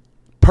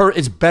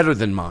it's better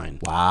than mine.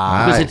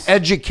 Wow. Because it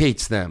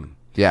educates them.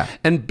 Yeah.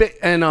 And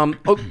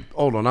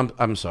hold on.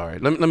 I'm sorry.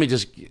 Let me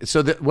just.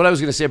 So what I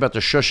was going to say about the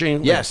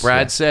shushing, like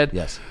Brad said.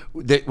 Yes.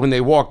 When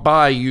they walk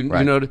by, you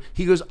know,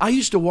 he goes, I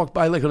used to walk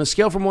by like on a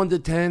scale from 1 to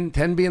 10,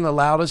 10 being the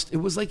loudest. It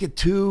was like a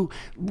 2,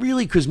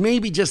 really, because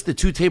maybe just the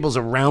 2 tables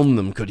around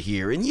them could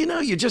hear. And you know,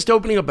 you're just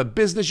opening up a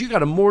business. You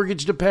got a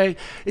mortgage to pay.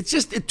 It's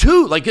just a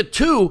 2, like a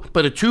 2,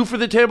 but a 2 for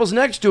the tables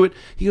next to it.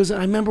 He goes,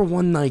 I remember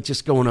one night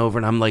just going over,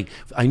 and I'm like,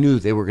 I knew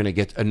they were going to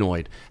get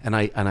annoyed, and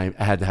I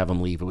had to have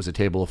them leave. It was a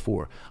table of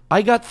 4.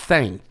 I got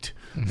thanked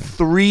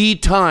 3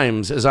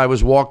 times as I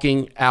was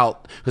walking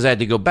out because I had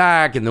to go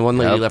back, and the one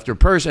lady left her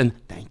purse, and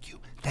thank you.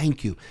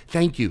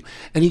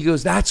 And he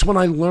goes, that's when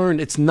I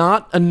learned it's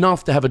not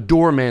enough to have a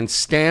doorman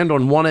stand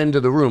on one end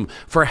of the room.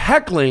 For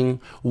heckling,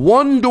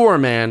 one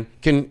doorman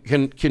can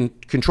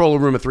control a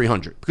room of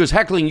 300. Because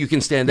heckling, you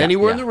can stand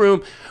anywhere in the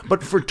room.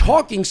 But for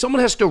talking,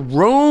 someone has to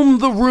roam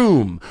the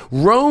room,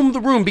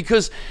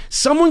 because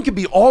someone could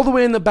be all the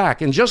way in the back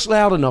and just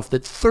loud enough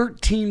that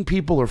 13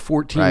 people or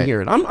 14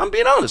 hear it. I'm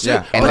being honest.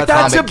 Yeah. But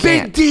that's a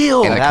big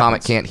deal. And the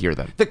comic can't hear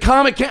them. The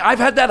comic can't. I've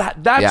had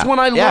that. That's when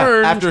I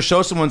learned. After a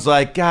show, someone's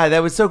like, God,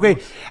 that was so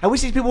great. I wish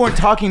these people weren't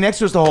talking next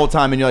to us the whole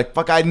time. And you're like,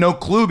 fuck, I had no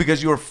clue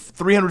because you were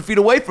 300 feet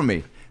away from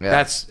me.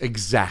 That's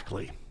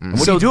exactly.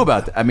 What do you do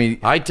about that? I mean,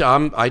 I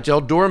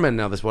tell doormen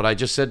now. That's what I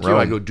just said to you.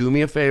 I go, do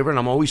me a favor, and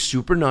I'm always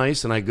super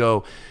nice. And I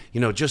go,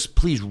 just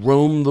please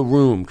roam the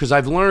room, because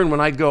I've learned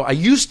when I go. I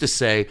used to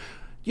say,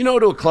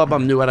 to a club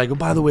I'm new at, I go,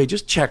 by the way,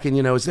 just checking,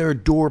 is there a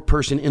door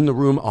person in the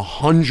room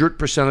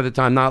 100% of the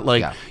time? Not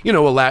like,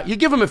 you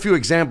give them a few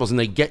examples and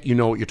they get,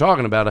 what you're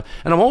talking about.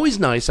 And I'm always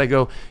nice. I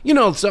go,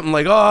 something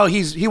like, oh,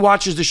 he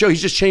watches the show.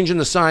 He's just changing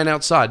the sign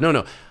outside.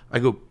 No. I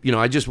go,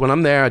 when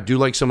I'm there, I do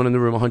like someone in the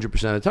room 100% of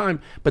the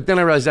time. But then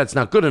I realized that's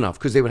not good enough,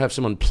 because they would have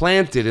someone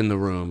planted in the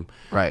room.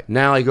 Right.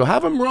 Now I go,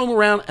 have them roam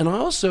around. And I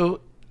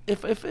also,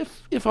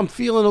 if I'm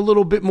feeling a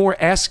little bit more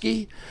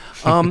asky,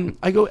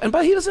 I go,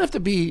 but he doesn't have to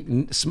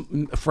be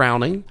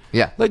frowning.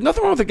 Yeah. Like,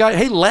 nothing wrong with the guy.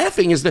 Hey,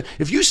 laughing is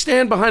if you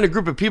stand behind a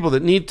group of people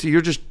that need to,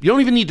 you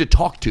don't even need to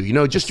talk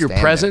to, just your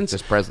presence.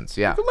 Just presence,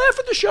 yeah. Laugh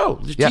at the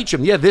show. Just teach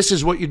them, this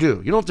is what you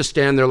do. You don't have to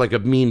stand there like a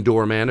mean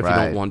doorman if you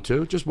don't want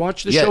to. Just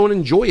watch the show and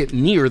enjoy it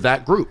near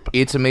that group.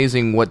 It's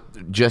amazing what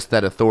just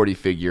that authority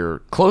figure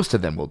close to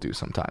them will do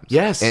sometimes.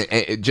 Yes. And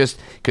it just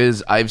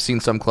because I've seen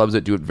some clubs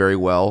that do it very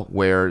well,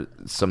 where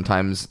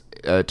sometimes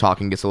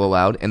talking gets a little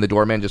loud, and the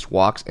doorman just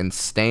walks and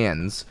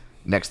stands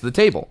next to the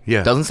table.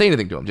 Yeah. Doesn't say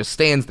anything to him, just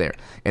stands there.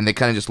 And they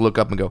kind of just look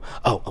up and go,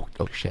 oh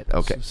shit,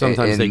 okay.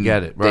 Sometimes they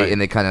get it, right.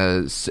 And they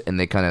kind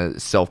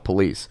of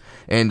self-police.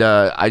 And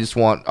I just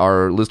want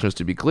our listeners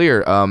to be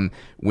clear,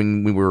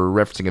 when we were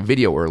referencing a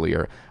video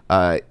earlier,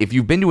 if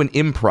you've been to an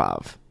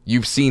improv,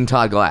 you've seen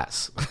Todd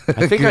Glass.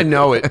 I think I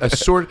know it.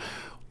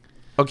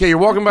 Okay, you're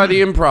walking by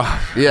the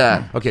improv.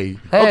 Yeah. Okay.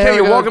 Hey,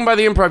 you're walking by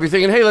the improv. You're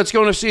thinking, hey, let's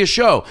go and see a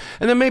show.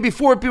 And then maybe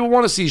 4 people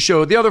want to see a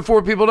show. The other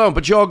 4 people don't,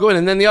 but you all go in.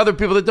 And then the other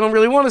people that don't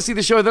really want to see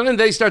the show, then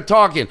they start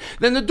talking.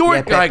 Then the door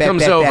guy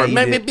comes over.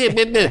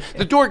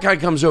 The door guy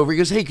comes over. He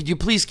goes, hey, could you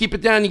please keep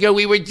it down? You go,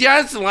 we were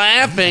just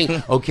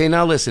laughing. Okay,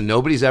 now listen.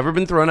 Nobody's ever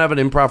been thrown out of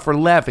an improv for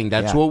laughing.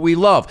 That's what we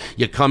love.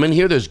 You come in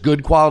here. There's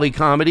good quality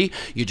comedy.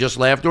 You just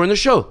laugh during the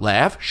show.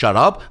 Laugh, shut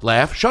up,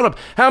 laugh, shut up.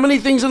 How many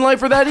things in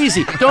life are that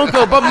easy? Don't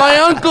go, but my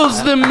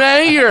uncle's the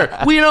mayor.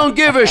 We don't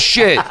give a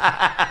shit.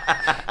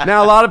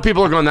 Now, a lot of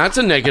people are going, that's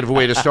a negative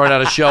way to start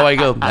out a show. I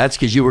go, that's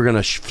because you were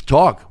going to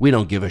talk. We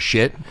don't give a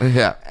shit.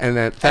 Yeah. And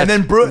then,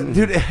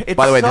 dude, it's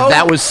by the way,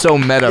 that was so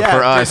meta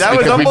for us. Dude, that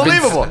was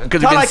unbelievable.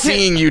 Because we've been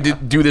seeing you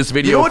do this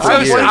video for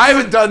years. I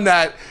haven't done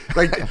that.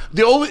 Like,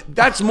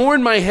 that's more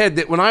in my head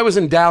that when I was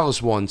in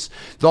Dallas once,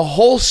 the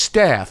whole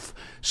staff.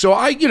 So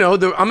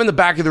I'm in the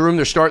back of the room.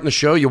 They're starting the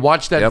show. You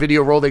watch that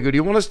video roll. They go, do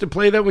you want us to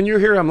play that when you're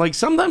here? I'm like,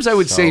 sometimes I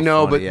would say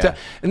no, funny, but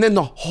and then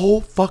the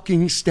whole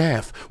fucking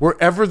staff,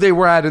 wherever they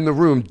were at in the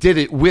room, did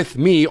it with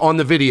me on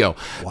the video.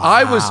 Wow.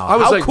 I was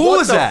How like, cool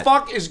what is the that?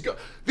 fuck is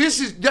this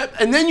is that?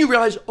 And then you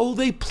realize, oh,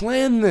 they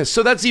planned this.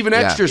 So that's even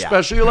extra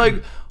special. You're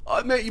like,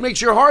 it makes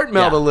your heart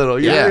melt a little.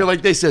 You're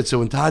like they said. So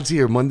when Todd's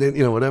here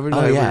Monday, whatever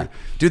night.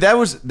 Dude,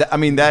 that's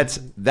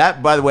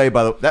by the way,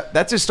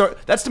 that's his start.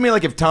 That's to me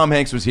like if Tom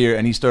Hanks was here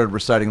and he started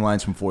reciting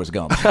lines from Forrest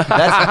Gump.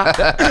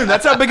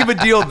 That's how big of a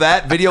deal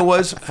that video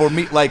was for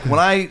me. Like when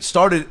I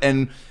started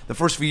and the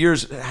first few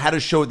years had a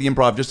show at the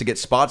Improv just to get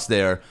spots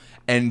there.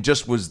 And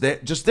just was there.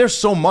 Just there's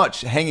so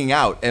much hanging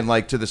out and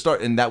like to the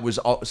start, and that was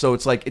all, so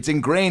it's like it's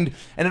ingrained,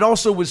 and it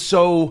also was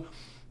so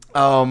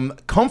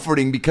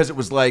comforting because it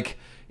was like.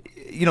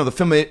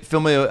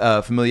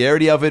 The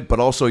familiarity of it, but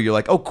also you're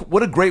like, oh,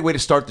 what a great way to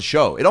start the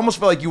show. It almost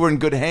felt like you were in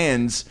good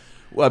hands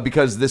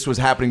because this was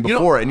happening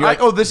before. And you're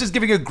like, oh, this is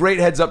giving a great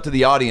heads up to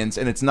the audience.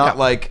 And it's not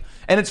like,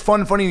 and it's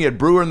funny. You had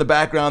Brewer in the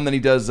background, then he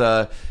does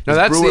that's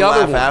Brewer the other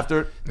laugh one.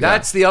 after.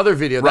 That's the other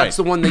video. That's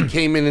the one they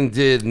came in and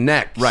did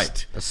next.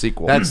 Right. A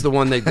sequel. That's the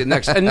one they did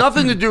next. And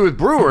nothing to do with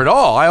Brewer at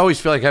all. I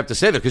always feel like I have to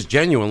say that because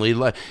genuinely,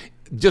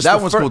 just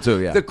that one's cool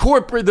too. Yeah,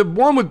 the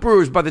one with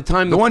Brewers. By the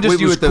time the one just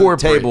you at the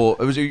corporate, table,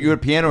 it was you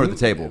at piano or at the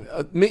table.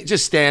 Me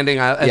just standing.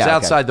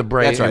 Outside the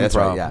Bray Improv. That's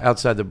right. Yeah.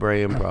 Outside the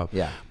Bray Improv.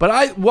 Yeah. But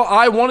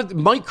I wanted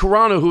Mike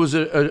Carano, who was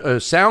a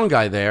sound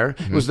guy there,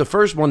 was the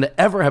first one to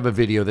ever have a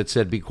video that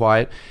said "Be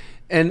quiet,"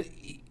 and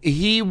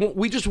I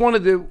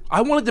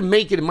wanted to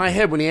make it in my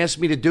head when he asked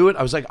me to do it.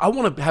 I was like, I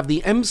want to have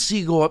the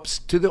MC go up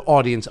to the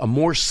audience, a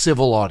more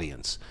civil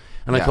audience.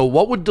 And I go,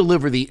 what would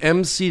deliver the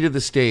MC to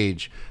the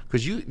stage?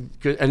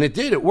 And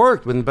it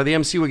worked. When by the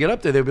MC would get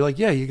up there, they'd be like,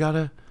 you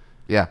gotta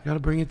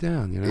bring it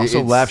down.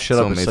 Also, laugh, shut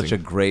up amazing. is such a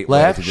great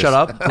laugh, way to shut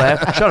up,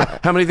 laugh, shut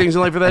up. How many things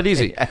in life are that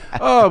easy?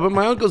 Oh, but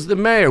my uncle's the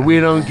mayor. We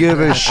don't give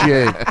a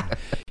shit.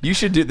 You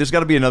should do. There's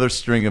got to be another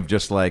string of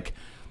just like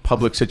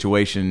public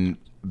situation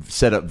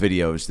setup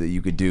videos that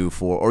you could do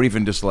for, or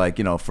even just like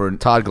for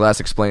Todd Glass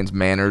explains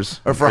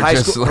manners, or for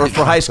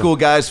high school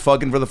guys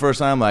fucking for the first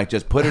time, like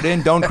just put it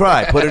in, don't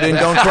cry, put it in,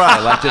 don't cry,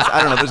 like just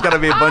I don't know. There's got to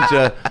be a bunch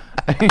of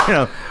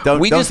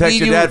don't text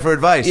your dad for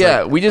advice.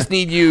 Yeah, we just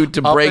need you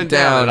to break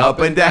down, up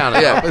and down.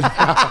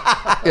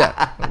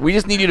 Yeah, we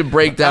just need you to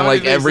break down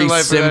like every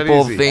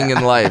simple thing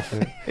in life.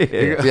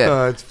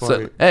 Yeah. It's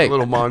funny. So, hey, a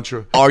little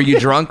mantra. Are you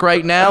drunk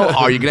right now?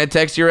 Are you gonna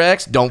text your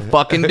ex? Don't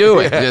fucking do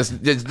it.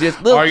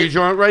 Just Are you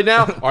drunk right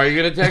now? Are you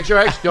going to text your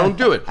ex? Don't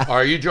do it.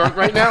 Are you drunk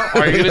right now?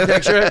 Are you going to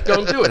text your ex?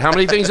 Don't do it. How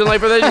many things in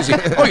life are that easy?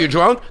 Oh, you're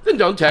drunk? Then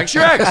don't text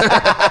your ex.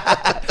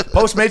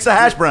 Postmates the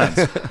hash browns.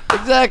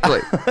 Exactly.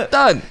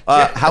 Done.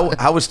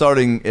 How was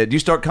starting? Do you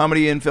start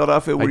comedy in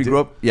Philadelphia where you grew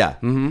up? Yeah.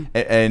 Mm-hmm.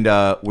 And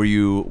were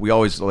you? We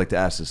always like to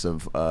ask this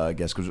of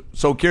guests because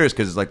so curious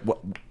because it's like,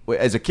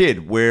 as a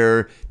kid,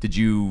 where did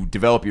you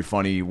develop your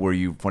funny? Were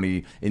you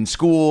funny in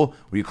school?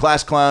 Were you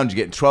class clown? Did you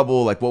get in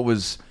trouble? Like, what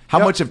was? How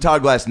much of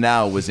Todd Glass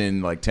now was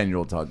in like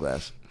 10-year-old Todd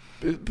Glass?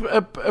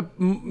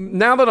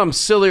 Now that I'm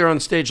sillier on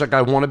stage, like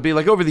I want to be,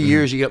 like over the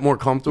years, you get more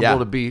comfortable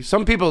to be.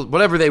 Some people,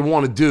 whatever they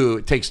want to do,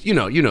 it takes. You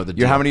know the. You're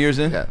deal. how many years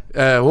in? Yeah.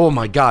 Oh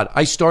my God!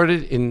 I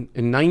started in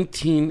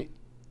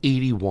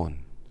 1981.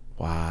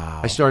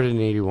 Wow. I started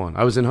in 81.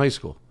 I was in high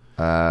school.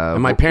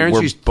 And my parents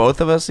were used.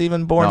 both of us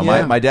even born No,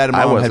 yet? my dad and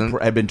I mom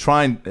wasn't. had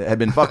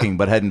been fucking,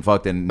 but hadn't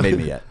fucked and made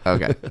me yet.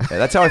 Okay. Yeah,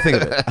 that's how I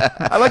think of it.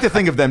 I like to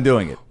think of them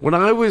doing it. When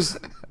I was.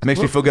 It makes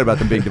me feel good about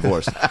them being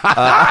divorced.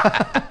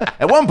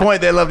 At one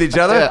point, they loved each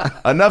other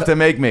enough to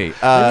make me.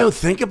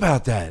 Think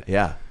about that.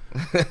 Yeah.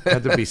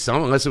 Had to be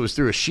some, unless it was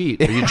through a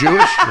sheet. Are you Jewish?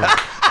 No.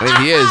 I mean,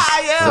 he is.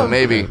 So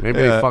maybe. Maybe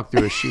they fucked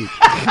through a sheet.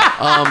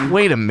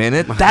 Wait a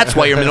minute. That's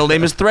why your middle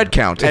name is Thread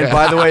Count. And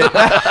by the way,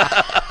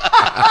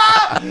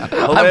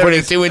 I'm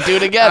putting two and two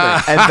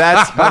together. and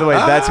that's, by the way,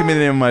 that's gonna be the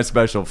name of my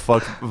special.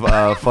 Fuck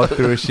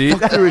through a sheet.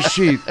 Through a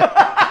sheet.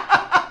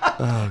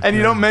 And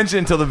you don't mention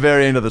it until the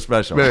very end of the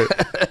special.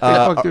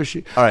 Fuck through a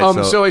sheet. All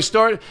right. So I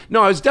started.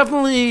 No, I was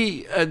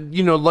definitely,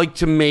 like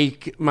to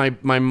make my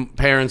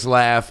parents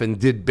laugh and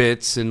did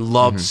bits and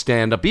loved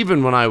stand up.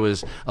 Even when I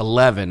was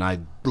 11, I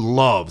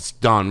loved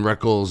Don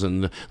Rickles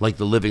and like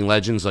the Living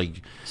Legends.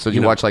 Like, So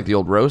you watch like the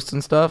old roasts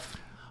and stuff?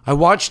 I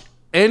watched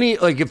any,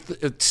 like, if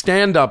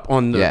stand up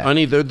on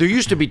either. There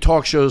used to be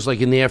talk shows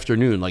like in the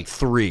afternoon, like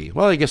 3.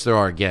 Well, I guess there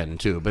are again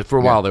too, but for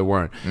a while there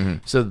weren't.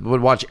 So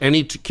would watch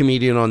any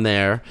comedian on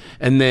there,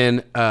 and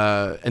then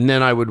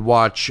I would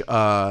watch.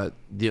 If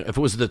it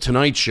was the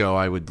Tonight Show,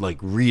 I would like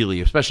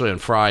really, especially on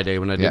Friday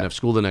when I didn't have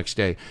school the next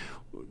day.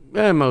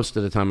 Most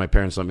of the time, my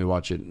parents let me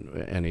watch it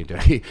any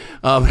day.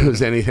 It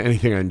was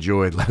anything I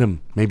enjoyed. Let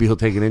him. Maybe he'll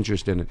take an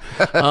interest in it.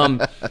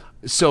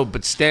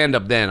 But stand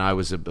up. Then I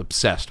was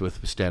obsessed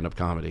with stand up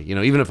comedy.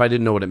 Even if I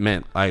didn't know what it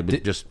meant, I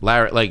would just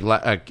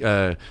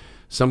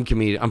some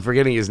comedian. I'm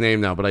forgetting his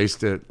name now, but I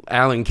used to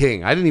ALN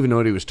King. I didn't even know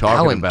what he was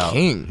talking about. ALN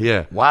King.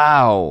 Yeah.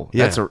 Wow.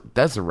 Yeah.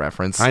 That's a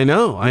reference. I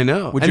know.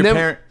 Would And your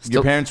then-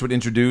 your parents would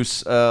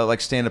introduce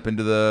like stand up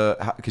into the,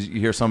 because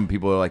you hear some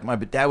people are like, my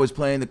dad was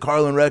playing the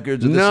Carlin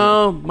records. Or this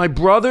No, my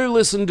brother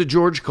listened to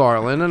George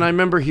Carlin, and I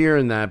remember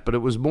hearing that, but it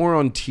was more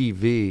on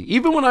TV.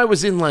 Even when I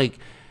was in like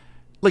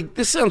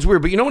this sounds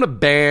weird, but when a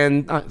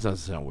band, it doesn't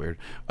sound weird.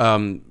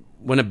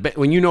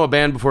 When you know a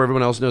band before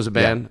everyone else knows a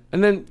band,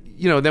 and then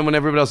then when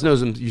everybody else knows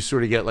them, you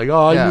sort of get like,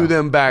 oh, I knew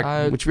them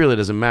back, which really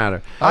doesn't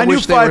matter. I knew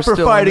wish they were Fight for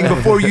still Fighting in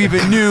before you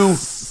even knew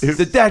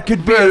that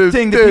could be a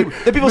thing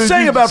that people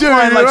say about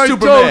flying like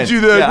Superman. I told you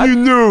that. You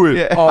knew it.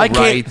 Yeah. All I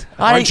can't- right.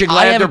 I- Aren't you I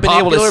glad they're haven't been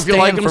able to popular if you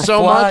like stand them for so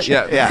fly. much?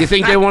 Yeah. You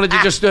think they wanted to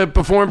just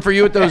perform for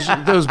you at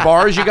those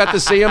bars you got to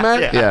see them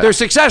at? Yeah. They're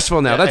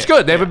successful now. That's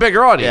good. They have a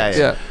bigger audience.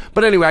 Yeah.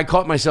 But anyway, I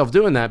caught myself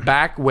doing that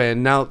back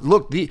when. Now,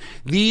 look,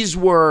 these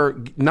were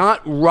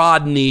not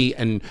Rodney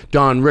and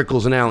Don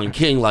Rickles and ALN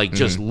King, like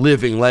just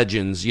living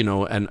legends,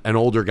 and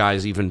older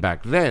guys even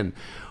back then.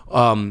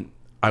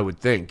 I would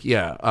think,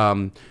 yeah.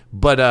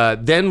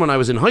 But then when I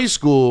was in high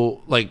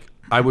school, like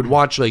I would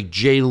watch like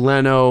Jay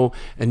Leno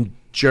and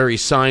Jerry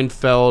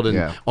Seinfeld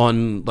and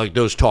on like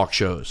those talk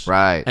shows,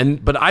 Right.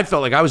 But I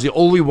felt like I was the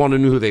only one who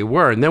knew who they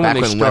were. And then Back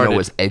when they when started, Leno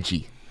was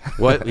edgy.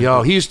 what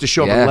he used to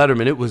show up Yeah. on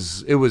Letterman.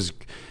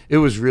 It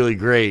was really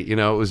great. It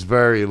was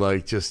very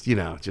like just.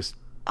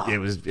 It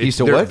was. He used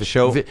to what? The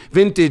show?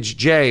 Vintage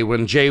Jay,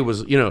 when Jay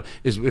was,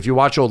 if you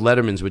watch old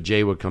Lettermans, when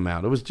Jay would come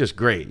out, it was just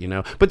great,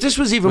 But this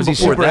was even Was he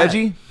before super that.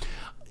 edgy?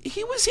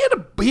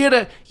 He had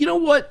a, you know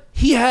what?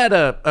 He had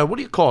a what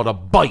do you call it? A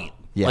bite,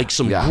 like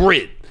some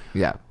grit.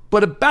 Yeah.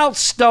 But about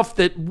stuff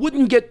that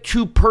wouldn't get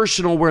too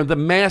personal where the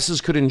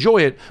masses could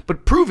enjoy it,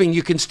 but proving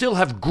you can still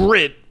have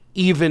grit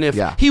even if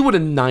he would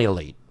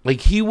annihilate.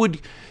 Like he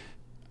would.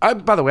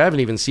 By the way, I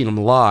haven't even seen him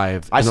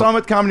live. I saw him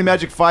at Comedy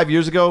Magic 5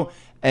 years ago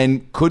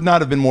and could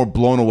not have been more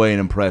blown away and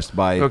impressed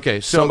by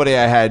somebody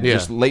I had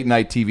just late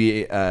night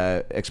TV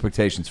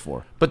expectations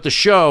for. But the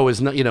show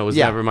is not,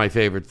 never my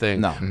favorite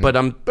thing. No. But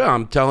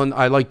I'm telling,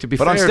 I like to be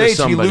fair But on to stage, he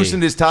somebody.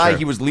 loosened his tie. Sure.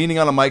 He was leaning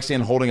on a mic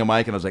stand, holding a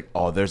mic, and I was like,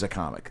 "Oh, there's a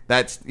comic."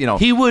 That's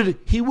He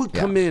would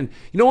come in.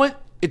 You know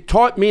what? It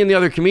taught me and the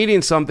other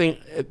comedians something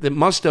that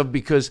must have,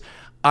 because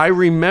I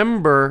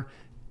remember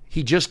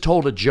he just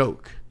told a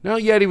joke. Now,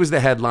 yet he was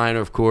the headliner,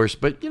 of course,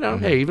 but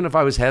hey, even if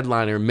I was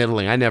headliner,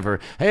 middling, I never.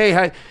 Hey,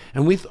 hi,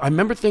 and I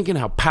remember thinking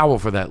how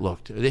powerful that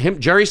looked.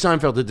 Jerry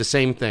Seinfeld did the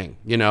same thing.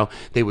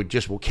 They would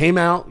just came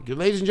out,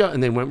 ladies and gentlemen,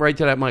 and they went right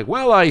to that mic.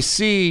 Well, I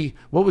see.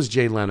 What was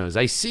Jay Leno's?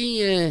 I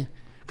see.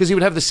 because he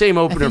would have the same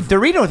opener.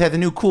 Doritos had the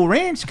new Cool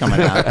Ranch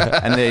coming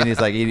out, and then he's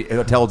like, he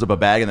tells up a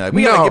bag, and they're like,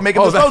 we gotta make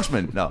him the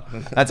spokesman. No,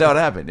 that's how it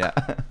happened. Yeah.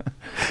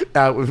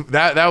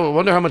 That I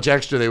wonder how much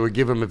extra they would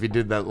give him if he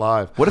did that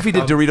live. What if he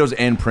did Doritos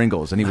and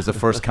Pringles, and he was the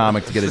first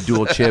comic to get a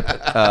dual chip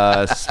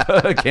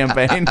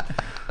campaign?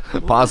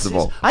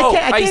 Possible.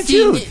 I can't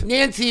choose.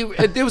 Nancy.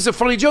 There was a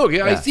funny joke.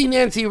 I see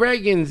Nancy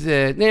Reagan's.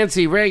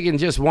 Nancy Reagan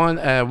just won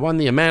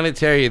the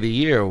Humanitarian of the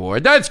Year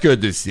award. That's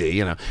good to see.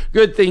 You know,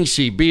 good thing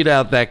she beat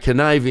out that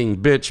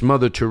conniving bitch,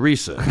 Mother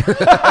Teresa.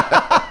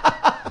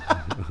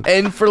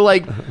 And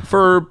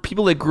for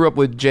people that grew up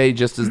with Jay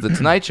just as the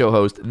Tonight Show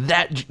host,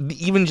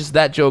 even just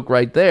that joke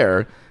right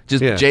there.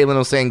 Just Jay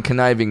Leno saying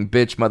 "conniving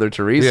bitch, Mother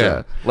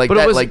Teresa,"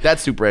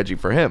 that's super edgy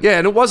for him. Yeah,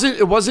 and it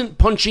wasn't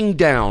punching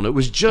down. It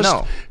was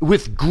just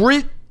with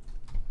grit,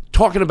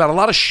 talking about a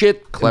lot of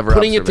shit, clever,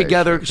 putting it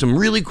together, some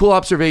really cool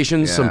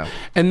observations,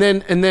 and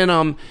then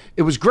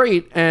it was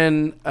great,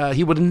 and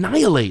he would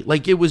annihilate.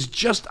 Like it was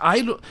just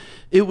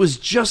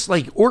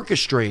like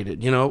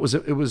orchestrated. You know,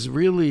 it was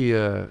really.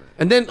 And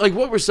then like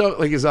what were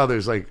his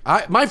others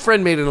my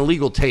friend made an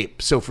illegal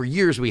tape, so for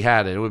years we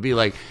had it. It would be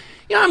like.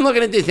 Yeah, I'm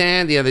looking at this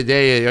ad the other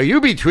day. Are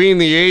you between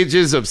the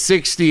ages of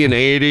 60 and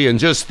 80 and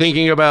just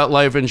thinking about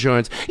life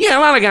insurance? Yeah,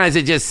 a lot of guys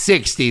are just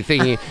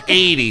 60,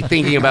 80,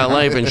 thinking about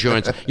life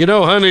insurance. You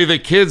know, honey, the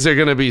kids are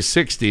going to be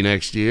 60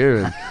 next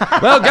year. And,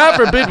 well, God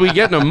forbid we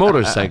get in a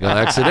motorcycle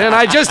accident.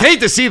 I just hate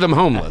to see them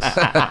homeless.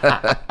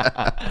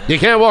 You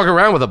can't walk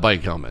around with a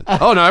bike helmet.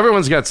 Oh, no,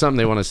 everyone's got something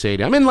they want to say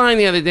to you. I'm in line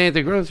the other day at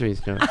the grocery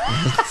store.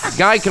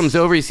 Guy comes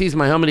over, he sees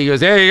my helmet, he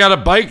goes, hey, you got a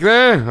bike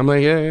there? I'm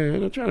like, yeah,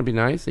 I'm trying to be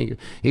nice. He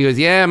goes,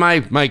 yeah,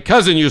 my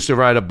cousin used to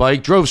ride a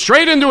bike, drove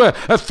straight into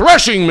a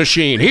threshing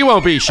machine. He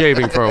won't be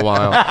shaving for a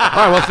while. All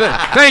right, well,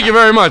 thank you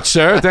very much,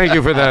 sir. Thank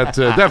you for that.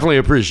 Definitely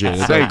appreciate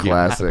it. Thank you.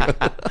 Classic.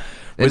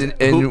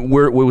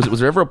 Was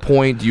there ever a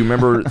point, do you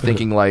remember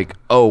thinking like,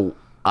 oh,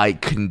 I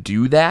can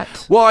do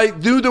that? Well, I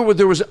knew there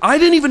was. I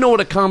didn't even know what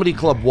a comedy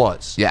club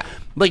was. Yeah.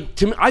 Like,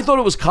 to me, I thought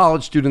it was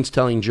college students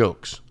telling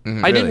jokes.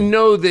 I didn't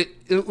know that,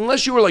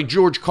 unless you were like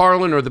George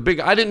Carlin or the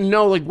big, I didn't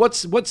know, like,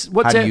 what's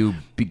how do you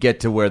get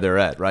to where they're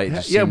at, right?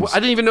 I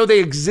didn't even know they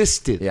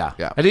existed. Yeah.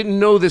 I didn't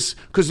know this,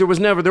 because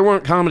there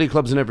weren't comedy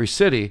clubs in every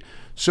city.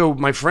 So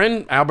my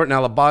friend Albert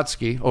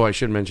Nalabatsky, I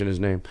should mention his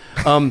name.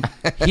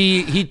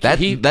 That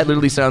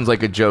literally sounds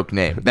like a joke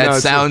name.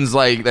 That sounds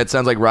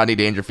like Rodney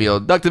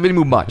Dangerfield. Dr. Vinny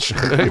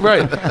Moonbach.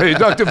 Right. Hey,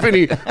 Dr.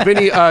 Vinny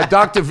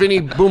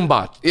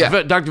Boombat.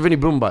 Yeah. Dr. Vinny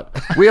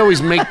Boombat. We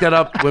always make that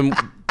up when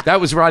that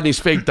was Rodney's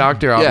fake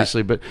doctor,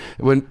 obviously. Yeah. But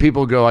when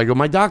people go, I go,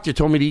 my doctor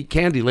told me to eat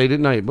candy late at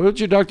night. What's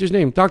your doctor's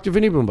name? Dr.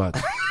 Vinny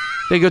Boombat.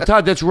 They go,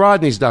 Todd, that's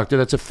Rodney's doctor.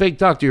 That's a fake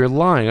doctor. You're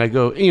lying. I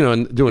go,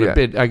 and doing a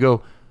bit. I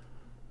go,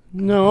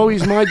 no,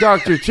 he's my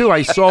doctor too.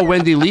 I saw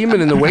Wendy Lehman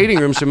in the waiting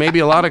room, so maybe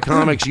a lot of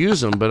comics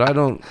use him, but I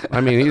don't.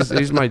 I mean,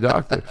 he's my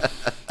doctor.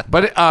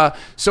 But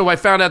so I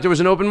found out there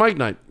was an open mic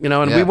night,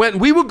 and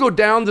we would go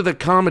down to the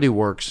Comedy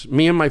Works,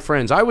 me and my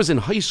friends. I was in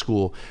high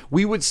school.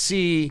 We would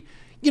see,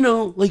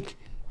 like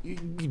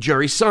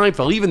Jerry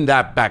Seinfeld, even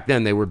that back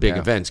then they were big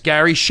events.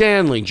 Gary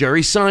Shandling,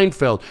 Jerry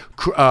Seinfeld,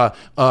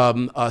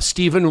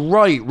 Stephen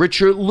Wright,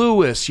 Richard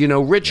Lewis,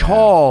 Rich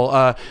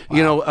Hall,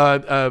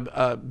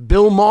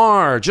 Bill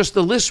Maher. Just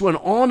the list went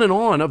on and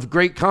on of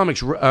great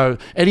comics.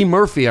 Eddie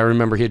Murphy, I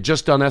remember, he had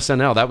just done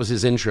SNL. That was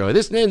his intro.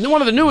 This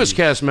one of the newest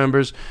cast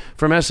members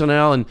from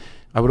SNL, and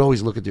I would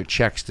always look at their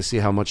checks to see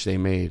how much they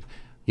made.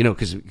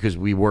 Because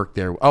we worked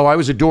there. Oh, I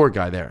was a door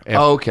guy there.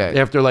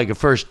 After like a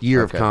first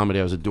year of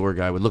comedy, I was a door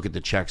guy. I would look at the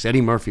checks.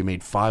 Eddie Murphy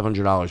made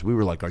 $500. We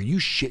were like, are you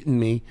shitting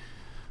me?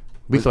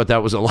 We thought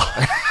that was a lot.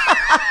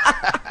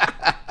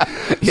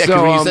 Yeah, because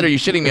when you said, are you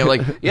shitting me? I'm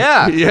like,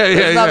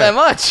 it's not that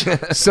much.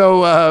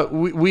 So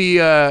we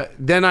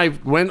then I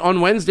went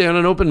on Wednesday on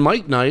an open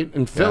mic night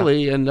in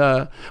Philly. And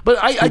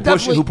but I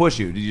definitely... Who pushed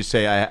you? Did you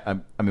say, I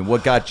mean,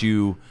 what got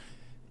you...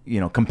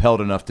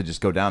 compelled enough to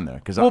just go down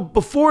there?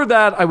 Before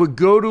that, I would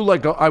go to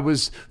I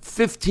was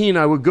 15.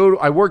 I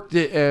worked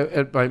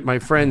at my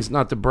friend's,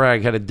 not to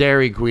brag, had a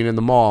Dairy Queen in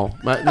the mall.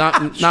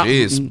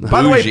 Jeez,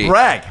 by the way,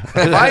 brag.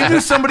 If I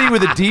knew somebody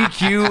with a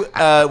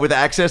DQ, with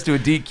access to a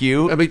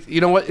DQ. I mean, you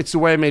know what? It's the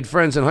way I made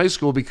friends in high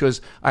school,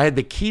 because I had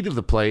the key to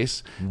the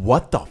place.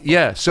 What the fuck?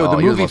 Yeah, so the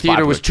movie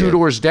theater was two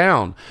doors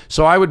down.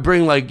 So I would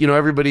bring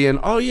everybody in.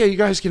 Oh yeah, you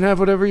guys can have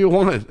whatever you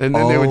want. And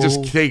then they would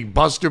just take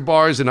Buster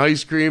bars and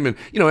ice cream, and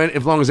and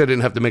as long as I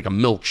didn't have to make a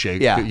milkshake,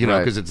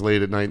 because it's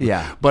late at night.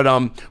 Yeah.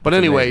 But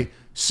anyway,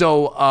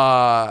 so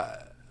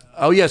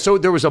so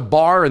there was a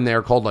bar in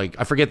there called,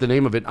 I forget the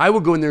name of it. I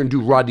would go in there and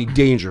do Rodney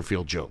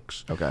Dangerfield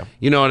jokes. Okay.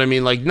 You know what I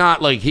mean? Like,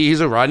 not like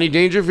he's a Rodney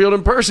Dangerfield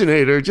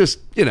impersonator. Just,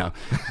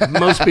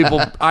 most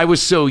people, I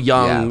was so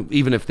young,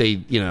 even if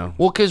they,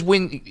 Well, because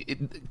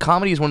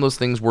comedy is one of those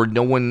things where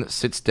no one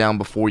sits down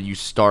before you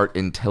start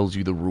and tells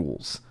you the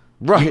rules.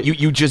 Right.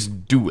 You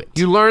just do it.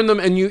 You learn them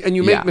and you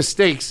Yeah. make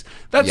mistakes.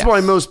 That's Yes.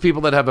 why most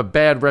people that have a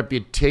bad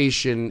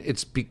reputation,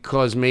 it's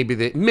because maybe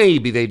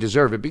they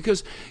deserve it,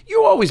 because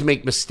you always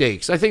make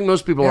mistakes. I think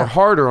most people are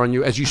harder on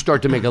you as you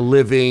start to make a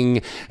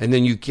living, and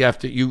then you have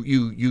to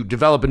you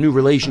develop a new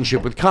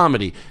relationship with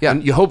comedy. Yeah.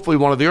 And you hopefully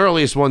one of the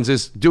earliest ones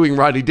is doing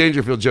Rodney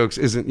Dangerfield jokes,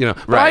 isn't, you know.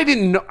 But Right. I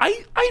didn't know, I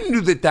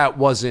knew that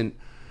wasn't.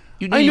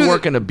 You I knew you knew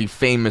weren't that- going to be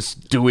famous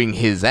doing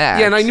his act.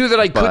 Yeah, and I knew that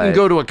I couldn't but-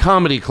 go to a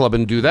comedy club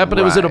and do that, but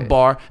it was at a Right.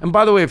 bar. And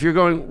by the way, if you're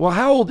going, well,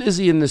 how old is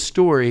he in this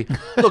story?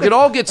 Look, it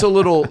all gets a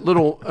little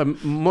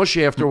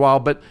mushy after a while,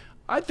 but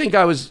I think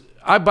I was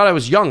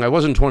young. I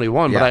wasn't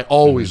 21, but Yeah. I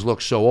always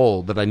looked so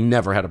old that I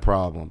never had a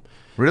problem.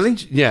 Really?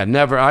 Yeah,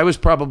 never. I was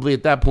probably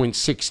at that point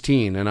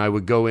 16, and I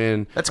would go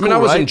in. That's I mean, cool,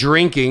 I wasn't right?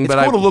 drinking, It's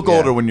but cool to look yeah.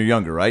 older when you're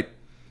younger, right?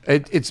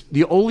 It's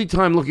the only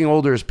time looking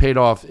older is paid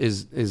off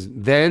is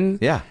then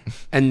Yeah.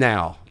 and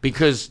now,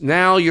 because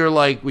now you're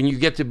like, when you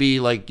get to be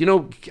like, you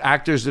know,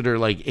 actors that are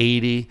like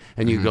 80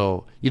 and you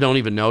go, you don't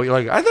even know, you're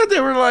like, I thought they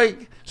were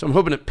like, so I'm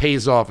hoping it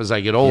pays off as I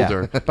get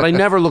older. But I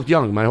never looked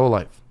young my whole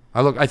life.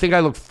 I think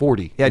I looked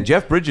 40. Yeah,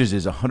 Jeff Bridges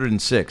is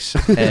 106,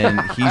 and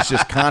he's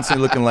just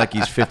constantly looking like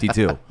he's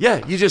 52.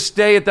 Yeah, you just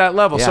stay at that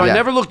level. So I Yeah.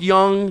 never looked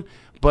young,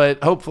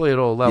 but hopefully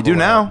it'll level. You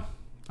do out. now.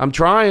 I'm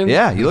trying.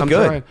 Yeah, you look I'm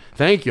good. trying.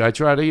 Thank you. I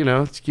try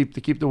to,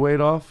 to keep the weight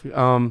off.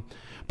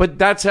 But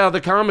that's how the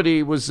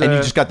comedy was. And you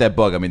just got that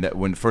bug. I mean, that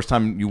when first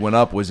time you went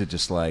up, was it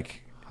just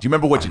like, do you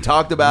remember what you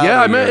talked about? yeah,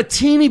 Or I mean, you're- a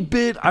teeny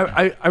bit.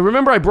 I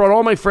remember I brought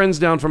all my friends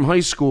down from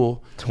high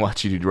school. To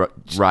watch you do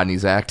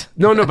Rodney's act.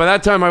 No, by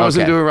that time I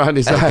wasn't Okay. doing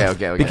Rodney's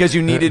act. Okay. because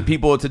you needed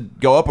people to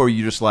go up, or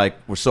you just like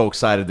were so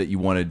excited that you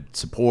wanted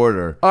support,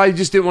 or I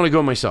just didn't want to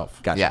go myself.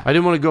 Gotcha. Yeah. I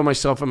didn't want to go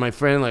myself and my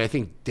friend. Like I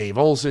think Dave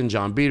Olson,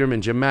 John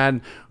Biederman, Jim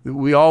Madden.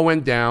 We all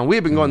went down. We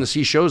had been going to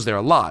see shows there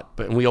a lot,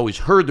 and we always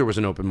heard there was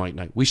an open mic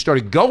night. We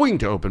started going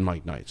to open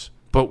mic nights,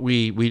 but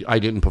I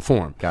didn't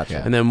perform.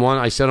 Gotcha. And then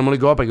I said I'm going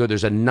to go up. I go,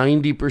 there's a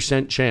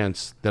 90%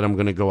 chance that I'm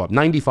going to go up.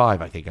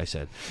 95, I think I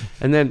said.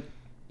 And then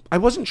I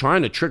wasn't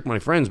trying to trick my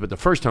friends, but the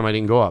first time I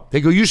didn't go up. They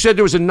go, you said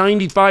there was a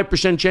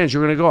 95% chance you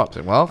were going to go up.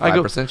 Well, I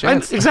go, 5%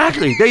 chance.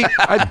 Exactly. They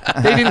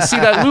didn't see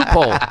that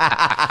loophole.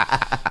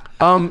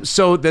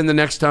 So then the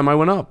next time I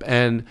went up,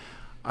 and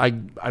I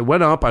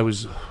went up. I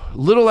was a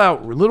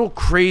little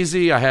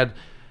crazy. I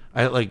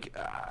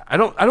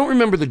don't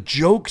remember the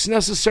jokes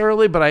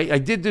necessarily, but I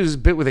did this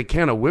bit with a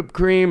can of whipped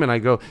cream, and I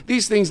go,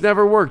 these things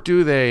never work,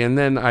 do they? And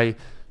then I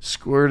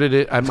squirted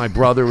it. My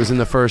brother was in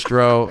the first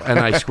row, and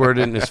I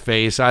squirted it in his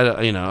face.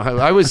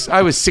 I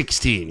was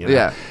 16.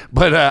 Yeah.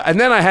 But and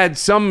then I had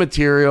some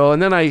material,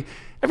 and then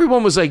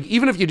everyone was like,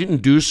 even if you didn't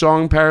do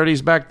song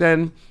parodies back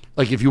then,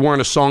 like if you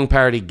weren't a song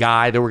parody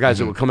guy, there were guys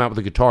that would come out with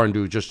a guitar and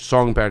do just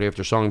song parody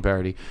after song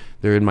parody.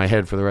 They're in my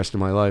head for the rest of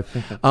my life.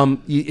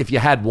 If you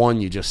had one,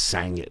 you just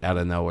sang it out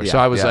of nowhere. So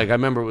I was like, I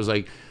remember it was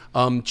like,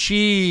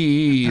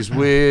 cheese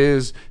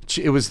whiz.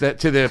 It was that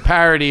to the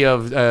parody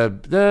of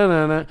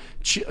the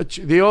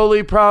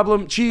only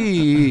problem,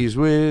 cheese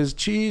whiz,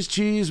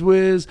 cheese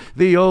whiz.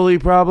 The only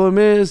problem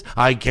is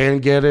I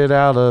can't get it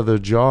out of the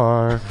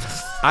jar.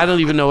 I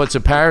don't even know what's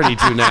a parody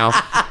to now,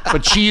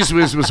 but cheese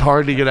whiz was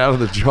hard to get out of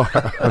the jar.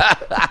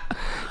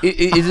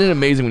 Isn't it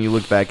amazing when you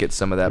look back at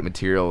some of that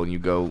material and you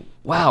go,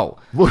 wow,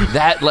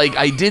 that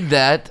I did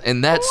that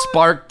and that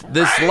sparked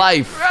this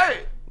life.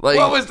 Right. Like,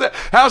 what was that?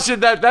 How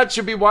should that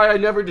should be why I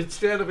never did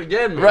stand up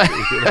again. Maybe,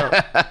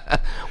 Right.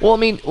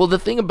 Well, the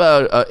thing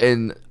about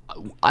and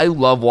I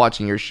love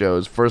watching your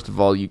shows. First of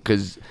all,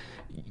 because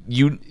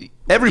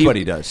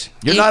everybody does.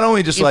 You're not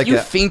only just if like you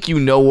that. think you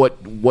know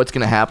what's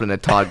going to happen in a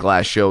Todd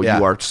Glass show, Yeah.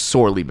 you are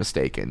sorely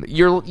mistaken.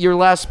 Your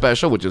last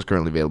special, which is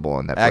currently available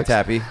on Netflix, Act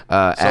Happy.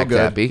 Act good.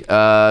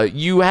 Happy.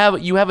 You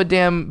have a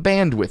damn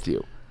band with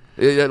you,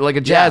 like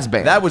a jazz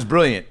band. That was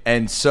brilliant,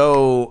 and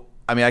so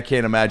I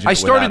can't imagine. I it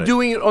started without it.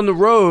 doing it on the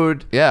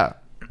road. yeah.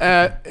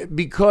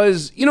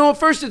 Because at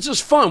first it's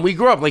just fun. We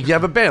grew up like you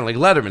have a band, like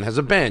Letterman has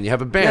a band. You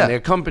have a band, Yeah. they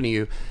accompany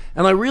you,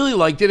 and I really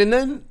liked it. And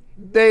then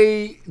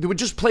they would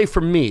just play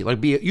for me, like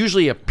be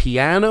usually a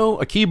piano,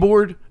 a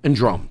keyboard, and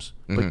drums.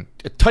 Like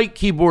a tight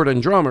keyboard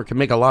and drummer can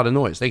make a lot of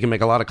noise. They can make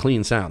a lot of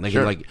clean sound. They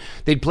can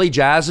they'd play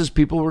jazz as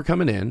people were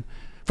coming in.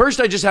 First,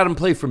 I just had them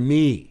play for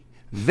me.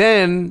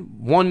 Then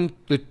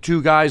the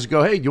two guys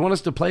go, "Hey, do you want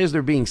us to play as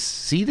they're being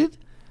seated?"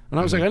 And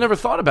I was like, I never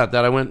thought about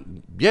that. I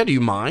went, yeah, do you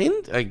mind?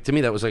 To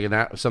me, that was like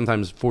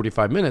sometimes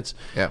 45 minutes.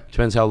 Yeah.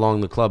 Depends how long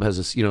the club has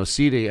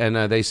seating.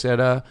 And they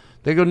said,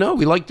 they go, no,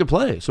 we like to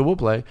play, so we'll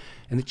play.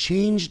 And it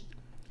changed.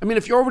 I mean,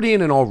 if you're already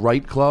in an all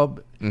right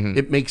club,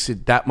 it makes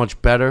it that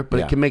much better, but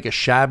Yeah. it can make a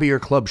shabbier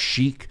club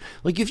chic.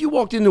 Like if you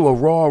walked into a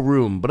raw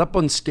room, but up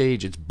on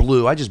stage it's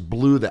blue. I just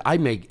blew the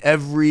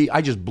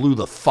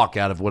fuck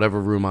out of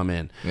whatever room I'm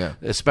in. Yeah.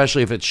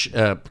 Especially if it's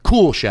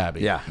cool shabby.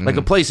 Yeah. Like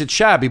a place it's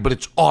shabby, but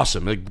it's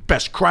awesome. Like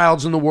best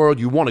crowds in the world.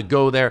 You want to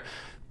go there.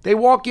 They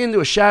walk into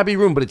a shabby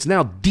room, but it's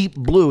now deep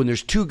blue, and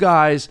there's two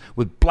guys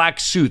with black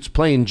suits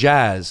playing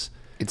jazz.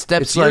 It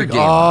steps It's your like,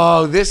 game.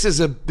 oh, this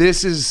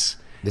is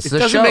This It is a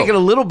doesn't show. make it a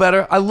little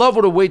better. I love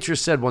what a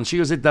waitress said once. She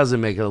goes, it doesn't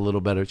make it a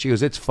little better. She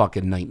goes, it's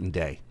fucking night and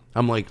day.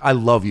 I'm like, I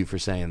love you for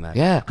saying that.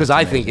 Yeah, because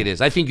I think it is.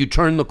 I think you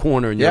turn the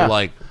corner and you're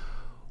like,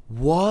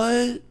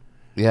 what?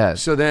 Yeah.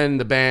 So then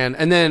the band,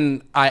 and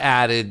then I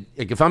added,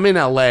 like, if I'm in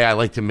LA, I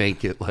like to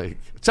make it like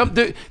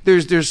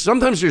there's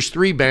sometimes there's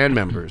 3 band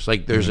members.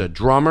 Like there's a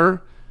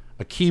drummer,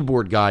 a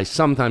keyboard guy.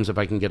 Sometimes if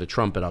I can get a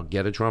trumpet, I'll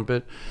get a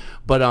trumpet.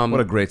 But what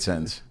a great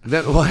sentence.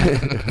 If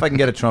I can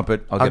get a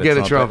trumpet, I'll get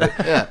a trumpet.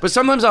 Yeah. But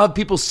sometimes I'll have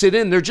people sit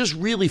in. They're just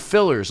really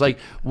fillers. Like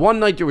one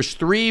night there was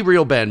 3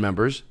 real band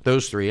members,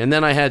 those 3, and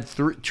then I had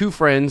 2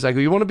 friends. I go,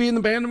 you want to be in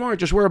the band tomorrow?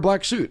 Just wear a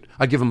black suit.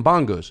 I give them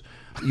bongos.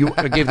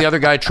 I gave the other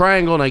guy a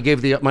triangle, and I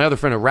gave my other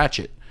friend a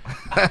ratchet.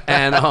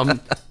 And I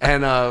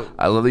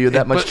love that you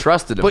that much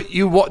trusted him.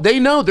 But they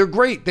know, they're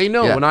great. They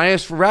know Yeah. when I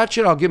ask for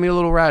ratchet, I'll give me a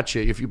little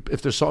ratchet.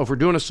 If we're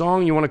doing a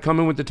song, you want to come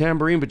in with the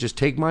tambourine, but just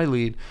take my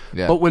lead.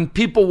 Yeah. But when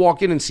people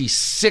walk in and see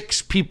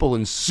 6 people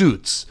in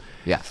suits,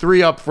 Yeah.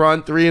 3 up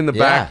front, 3 in the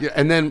back, Yeah.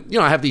 and then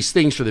I have these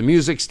things for the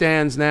music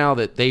stands now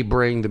that the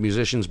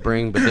musicians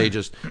bring, but they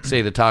just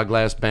say the Todd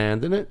Glass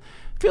band, and it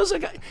feels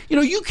like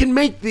you can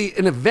make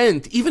an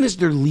event even as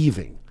they're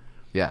leaving.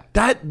 Yeah.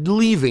 That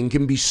leaving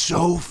can be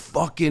so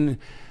fucking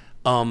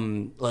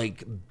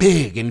like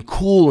big and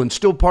cool and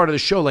still part of the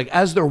show. Like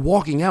as they're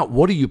walking out,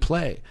 what do you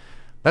play?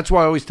 That's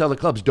why I always tell the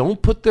clubs,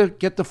 don't put the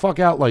get the fuck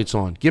out lights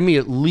on. Give me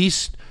at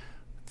least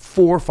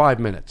 4 or 5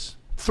 minutes.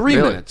 3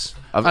 Really? minutes.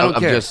 I don't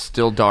care. Just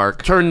still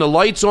dark. Turn the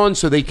lights on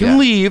so they can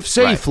leave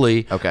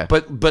safely. Right. Okay.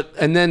 But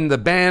and then the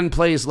band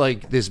plays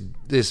like this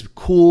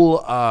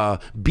cool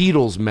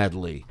Beatles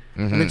medley.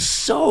 Mm-hmm. And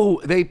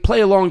it's they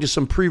play along to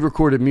some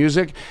pre-recorded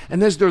music,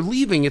 and as they're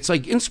leaving, it's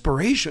like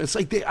inspiration. It's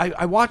like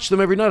I watch them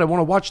every night. I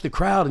want to watch the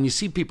crowd, and you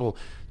see people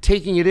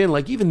taking it in.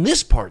 Like even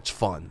this part's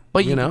fun.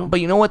 But you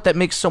know what? That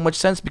makes so much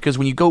sense because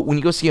when you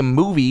go see a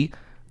movie,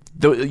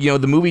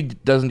 the movie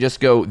doesn't just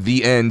go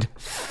the end,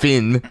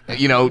 Finn,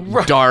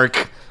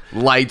 dark,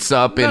 lights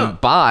up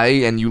and bye,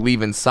 and you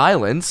leave in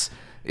silence.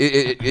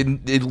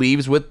 It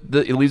leaves with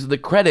the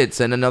credits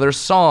and another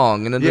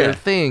song and another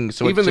thing.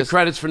 So even the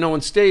credits for No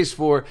One Stays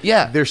For,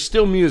 there's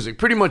still music.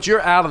 Pretty much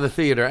you're out of the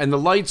theater and the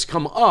lights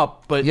come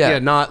up, but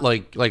not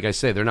like I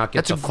say, they're not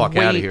get the fuck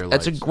out of here.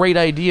 That's a great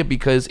idea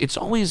because it's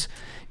always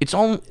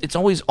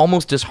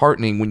almost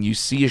disheartening when you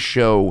see a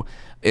show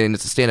and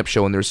it's a stand-up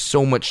show and there's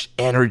so much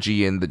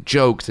energy and the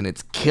jokes and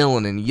it's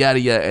killing and yada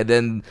yada, and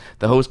then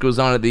the host goes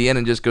on at the end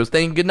and just goes,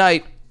 "Thank you, good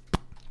night."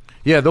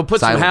 Yeah, they'll put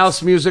some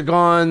house music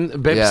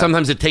on. Yeah.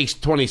 Sometimes it takes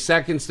 20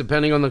 seconds,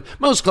 depending on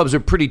most clubs are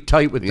pretty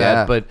tight with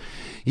that. But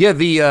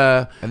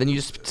and then you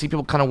just see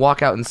people kind of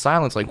walk out in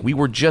silence, like we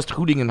were just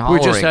hooting and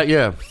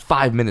hollering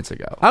 5 minutes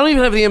ago. I don't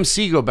even have the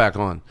MC go back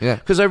on. Yeah,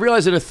 because I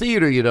realize at a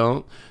theater you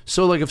don't.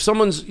 So like if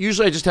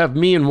usually I just have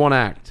me in one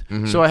act.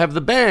 Mm-hmm. So I have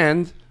the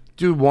band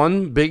do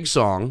one big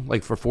song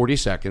like for 40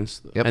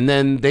 seconds, and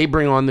then they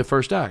bring on the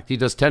first act. He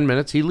does 10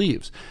 minutes, he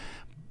leaves.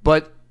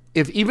 But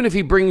even if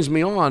he brings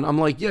me on, I'm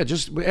like,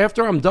 just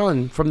after I'm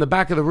done, from the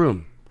back of the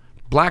room,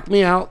 black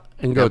me out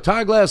and go,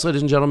 Todd Glass,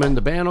 ladies and gentlemen,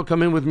 the band will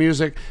come in with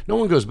music. No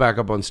one goes back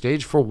up on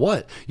stage. For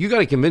what? You got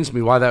to convince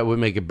me why that would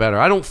make it better.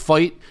 I don't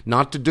fight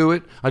not to do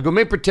it. I go,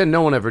 maybe pretend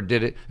no one ever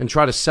did it and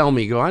try to sell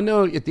me. Go, I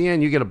know at the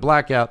end you get a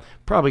blackout.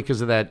 Probably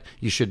because of that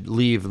you should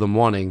leave them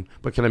wanting.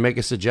 But can I make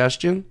a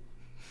suggestion?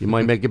 You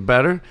might make it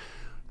better.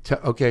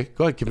 Okay,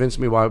 go ahead. Convince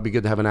me why it would be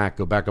good to have an act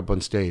go back up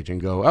on stage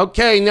and go,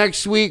 okay,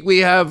 next week we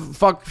have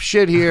fuck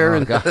shit here.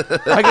 And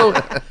I go,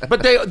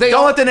 but they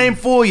don't let the name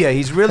fool you.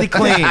 He's really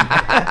clean.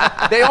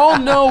 They all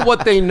know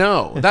what they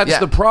know. That's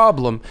the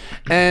problem.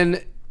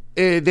 And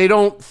they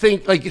don't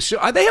think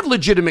they have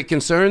legitimate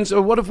concerns.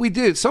 Or what if we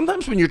did?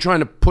 Sometimes when you're trying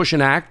to push an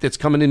act that's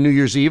coming in New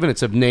Year's Eve and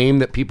it's a name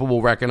that people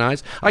will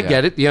recognize, I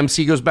get it. The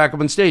MC goes back up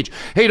on stage.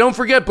 Hey, don't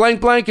forget, blank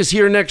blank is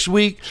here next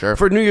week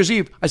for New Year's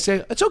Eve. I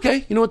say, it's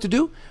okay. You know what to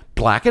do?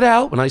 Black it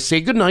out. When I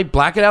say goodnight,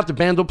 black it out. The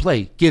band will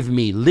play. Give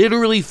me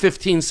literally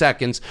 15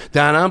 seconds.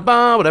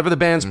 Da-da-ba, whatever the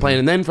band's playing.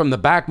 And then from the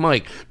back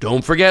mic,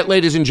 don't forget,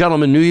 ladies and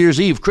gentlemen, New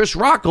Year's Eve, Chris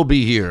Rock will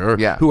be here. Or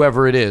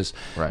whoever it is.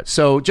 Right.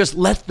 So just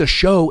let the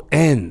show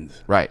end.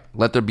 Right.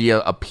 Let there be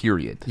a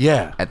period.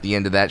 Yeah. At the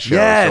end of that show.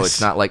 Yes. So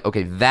it's not like,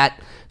 okay, that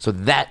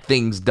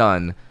thing's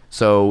done.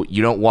 So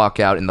you don't walk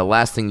out. And the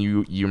last thing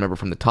you remember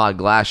from the Todd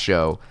Glass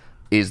show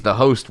is the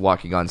host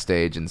walking on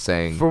stage and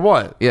saying, for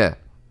what? Yeah.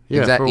 Yeah,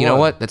 exactly. You know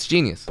what? That's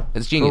genius.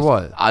 It's genius. For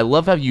what? I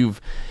love how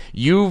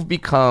you've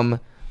become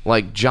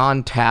like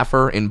John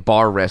Taffer in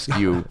Bar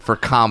Rescue for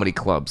comedy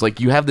clubs. Like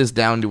you have this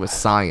down to a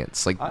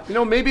science. Like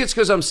maybe it's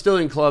because I'm still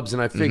in clubs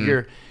and I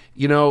figure,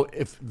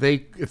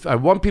 if I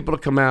want people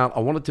to come out, I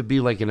want it to be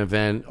like an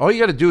event. All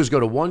you got to do is go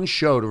to one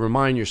show to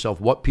remind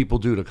yourself what people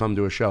do to come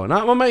to a show. And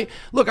I've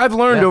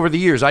learned over the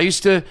years. I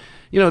used to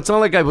it's not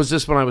like I was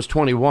this when I was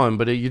 21,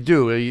 but you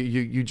do.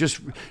 You just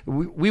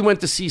we went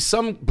to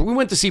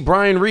see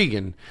Brian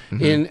Regan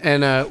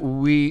and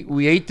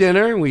we ate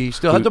dinner and we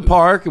still had to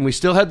park and we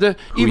still had to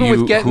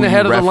with getting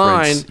ahead of the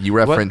line. You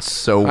reference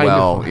so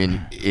well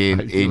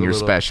in your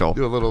special.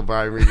 Do a little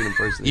Brian Regan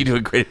impersonation. You do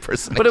a great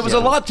impersonation. But it was a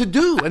lot to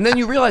do, and then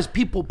you realize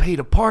people pay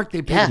to park.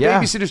 They pay the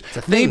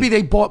babysitters. Maybe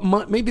they bought.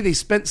 Maybe they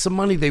spent some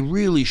money they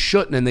really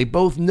shouldn't, and they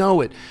both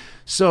know it.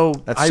 So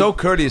that's so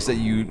courteous that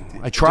you.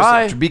 I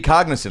try to be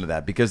cognizant of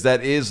that because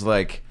that is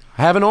like.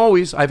 I haven't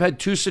always. I've had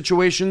 2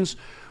 situations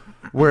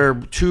where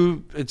it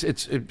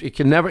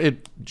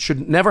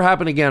should never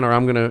happen again, or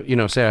I'm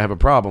gonna say I have a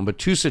problem. But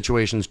 2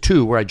 situations,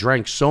 where I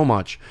drank so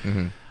much,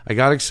 I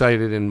got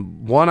excited,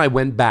 and one I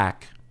went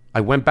back.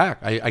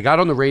 I got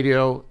on the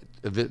radio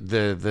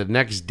the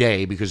next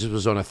day because it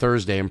was on a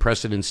Thursday, and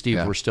Preston and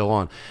Steve were still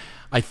on.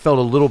 I felt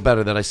a little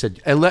better that I said,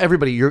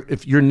 everybody,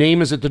 if your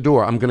name is at the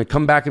door, I'm going to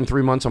come back in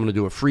 3 months. I'm going to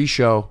do a free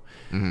show.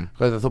 I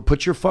thought,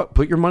 put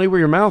your money where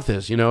your mouth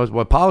is.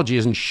 Apology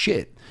isn't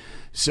shit.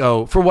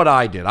 So for what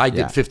I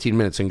did 15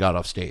 minutes and got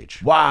off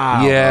stage.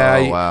 Wow.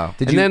 Yeah. Oh, wow.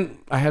 Then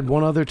I had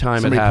one other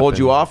time. Somebody pulled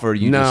you off, or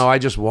you? No, I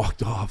just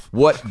walked off.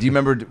 What do you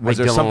remember? Was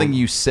there something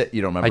you said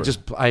you don't remember? It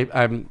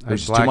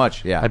was too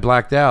much. Yeah. I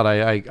blacked out.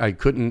 I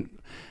couldn't.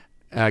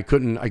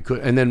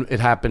 And then it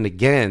happened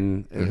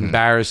again,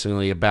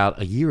 embarrassingly,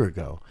 about a year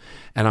ago.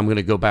 And I'm going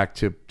to go back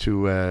to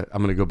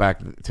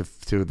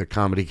the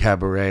Comedy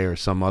Cabaret or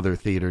some other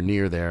theater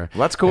near there.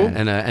 Well, that's cool.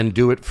 And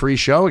do it free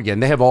show again.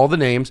 They have all the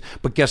names,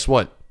 but guess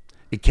what?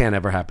 It can't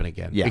ever happen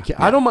again. Yeah.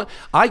 I don't mind.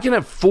 I can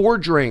have 4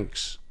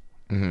 drinks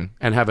and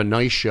have a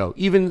nice show.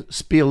 Even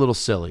be a little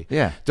silly.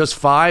 Yeah. Does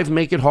 5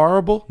 make it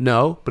horrible?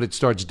 No, but it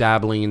starts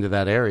dabbling into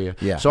that area.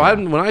 Yeah. So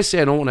when I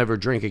say I don't want to ever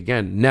drink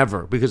again,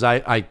 never, because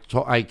I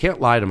can't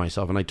lie to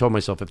myself, and I told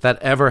myself if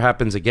that ever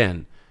happens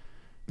again,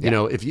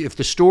 if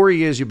the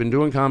story is you've been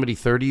doing comedy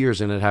 30 years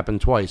and it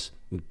happened twice,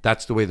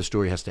 that's the way the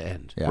story has to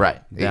end. Yeah.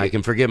 Right. Yeah, I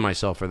can forgive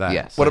myself for that.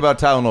 Yes. What about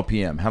Tylenol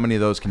PM? How many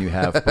of those can you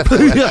have before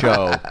a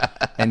show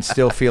and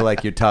still feel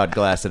like you're Todd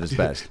Glass at his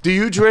best? Do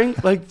you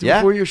drink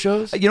before your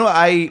shows?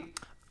 I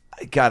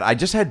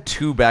just had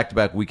 2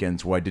 back-to-back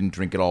weekends where I didn't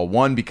drink at all.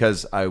 One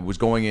because I was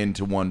going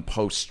into one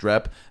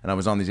post-strep and I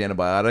was on these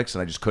antibiotics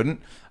and I just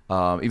couldn't.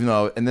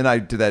 And then I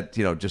did that,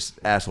 just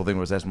asshole thing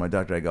where I was asking my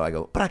doctor, I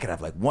go, but I could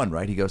have like 1,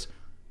 right? He goes,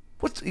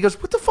 what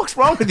the fuck's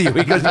wrong with you?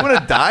 He goes, you want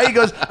to die? He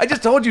goes, I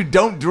just told you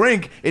don't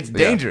drink. It's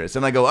dangerous.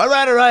 And I go, all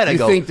right. I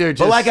think they're just...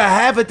 But like I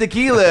have a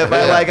tequila if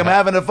I'm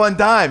having a fun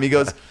time. He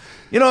goes,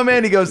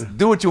 man, he goes,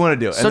 do what you want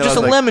to do. So just a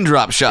lemon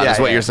drop shot is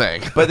what you're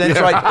saying. But then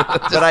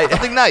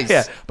something nice.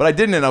 Yeah, but I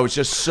didn't, and I was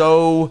just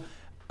so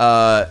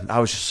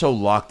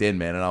locked in,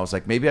 man. And I was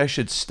like, maybe I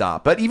should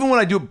stop. But even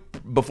when I do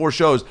it before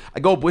shows,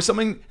 I go up with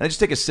something and I just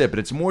take a sip. But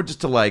it's more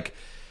just to like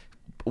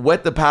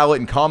wet the palate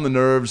and calm the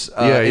nerves.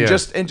 And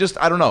just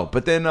I don't know.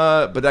 But then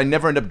but I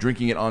never end up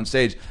drinking it on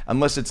stage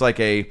unless it's like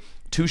a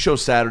 2-show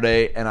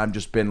Saturday and I've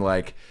just been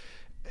like,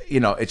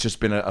 it's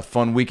just been a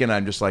fun weekend.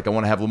 I'm just like, I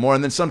want to have a little more.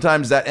 And then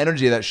sometimes that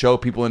energy of that show,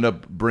 people end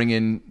up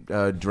bringing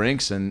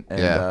drinks and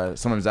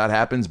sometimes that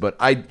happens. But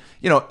I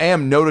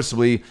am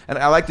noticeably, and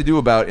I like to do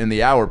about in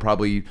the hour,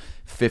 probably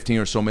 15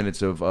 or so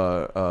minutes of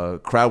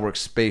crowd work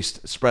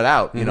spaced, spread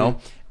out,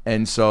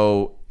 And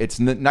so it's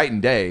night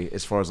and day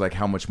as far as like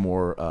how much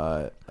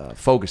more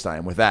focused I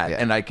am with that.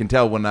 And I can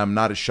tell when I'm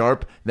not as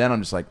sharp, then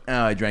I'm just like,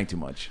 I drank too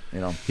much,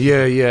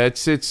 Yeah.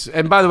 It's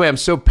and by the way, I'm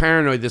so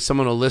paranoid that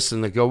someone will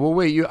listen that go, well,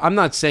 wait, I'm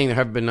not saying there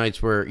have been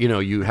nights where,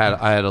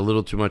 I had a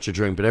little too much to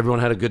drink, but everyone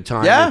had a good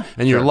time. Yeah.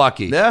 And you're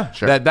lucky. Yeah.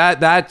 Sure.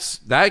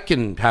 That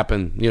can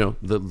happen,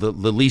 the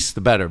least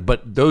the better.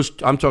 But those,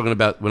 I'm talking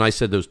about when I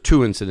said those 2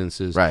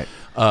 incidences, right.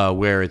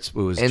 Where it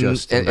was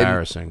just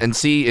embarrassing. And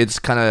see, it's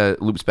kind of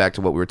loops back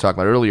to what we were talking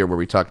about earlier, where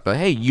we talked about,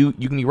 hey, you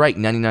can be right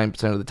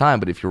 99% of the time,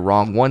 but if you're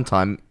wrong one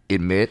time,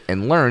 admit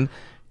and learn.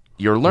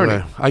 You're learning.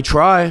 Right. I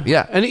try.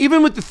 Yeah. And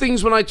even with the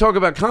things when I talk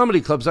about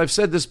comedy clubs, I've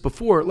said this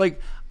before, like,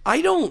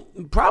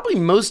 probably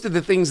most of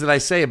the things that I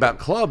say about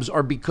clubs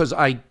are because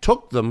I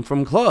took them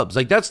from clubs.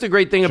 Like, that's the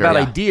great thing about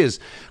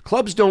ideas.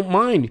 Clubs don't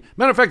mind.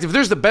 Matter of fact, if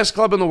there's the best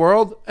club in the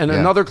world and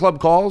another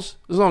club calls,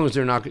 as long as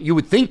they're not, you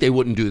would think they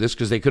wouldn't do this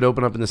because they could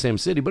open up in the same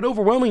city, but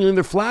overwhelmingly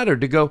they're flattered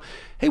to go,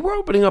 hey, we're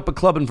opening up a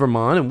club in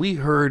Vermont and we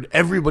heard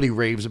everybody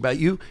raves about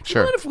you.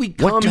 Sure. You mind if we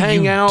come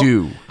hang out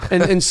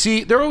and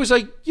see? They're always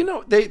like,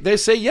 they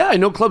say, yeah, I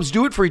know clubs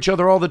do it for each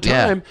other all the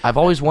time. Yeah. I've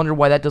always wondered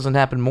why that doesn't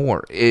happen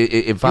more.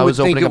 If I was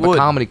opening up a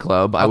comedy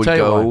club, I would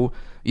go.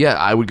 Yeah,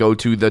 I would go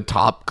to the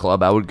top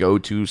club. I would go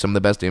to some of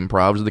the best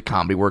improvs, the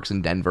Comedy Works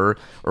in Denver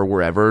or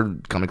wherever,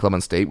 Comedy Club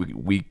on State.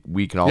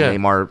 We can all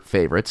name our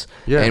favorites,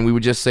 and we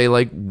would just say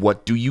like,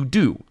 "What do you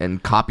do?"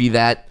 and copy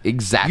that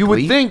exactly.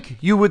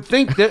 You would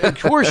think that, of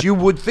course, you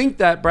would think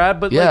that, Brad.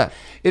 But like,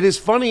 it is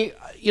funny.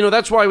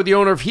 that's why with the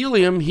owner of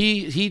Helium,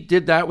 he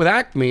did that with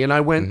Acme, and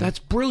I went, that's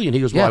brilliant.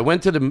 He goes, well, I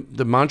went to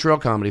the Montreal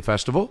Comedy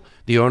Festival,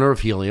 the owner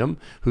of Helium,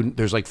 who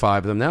there's like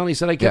 5 of them now, and he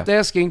said, I kept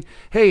asking,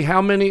 hey,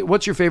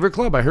 what's your favorite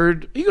club? I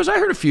heard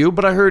a few,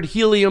 but I heard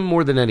Helium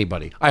more than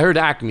anybody. I heard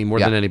Acme more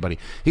than anybody.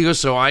 He goes,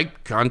 so I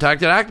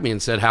contacted Acme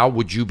and said, how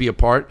would you be a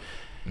part?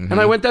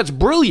 And I went, that's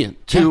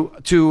brilliant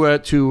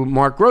to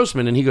Mark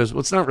Grossman. And he goes, well,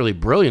 it's not really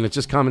brilliant. It's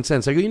just common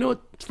sense. I go, you know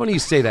what? It's funny you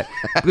say that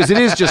because it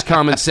is just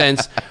common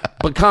sense,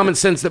 but common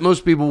sense that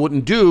most people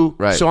wouldn't do.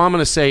 Right. So I'm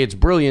going to say it's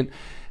brilliant.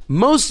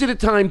 Most of the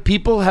time,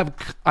 people have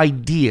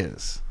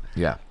ideas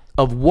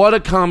of what a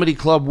comedy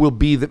club will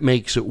be that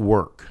makes it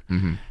work.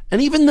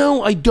 And even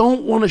though I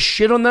don't want to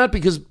shit on that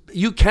because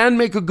you can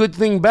make a good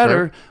thing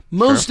better,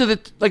 most of the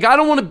I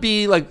don't want to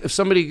be like if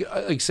somebody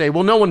say,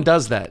 well, no one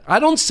does that. I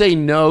don't say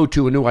no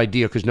to a new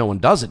idea because no one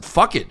does it.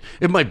 Fuck it.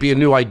 It might be a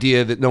new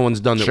idea that no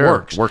one's done that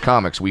works. We're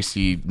comics. We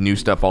see new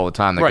stuff all the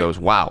time that goes,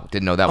 wow,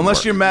 didn't know that.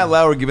 Unless you're Matt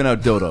Lauer giving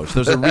out dodos,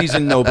 there's a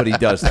reason nobody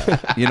does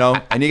that,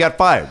 and you got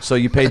fired, so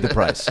you paid the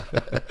price.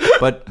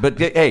 But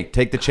hey,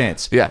 take the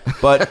chance. Yeah.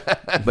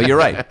 But you're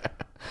right.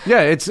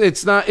 Yeah,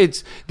 it's not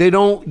they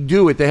don't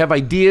do it. They have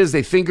ideas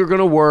they think are going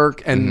to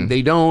work and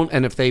they don't,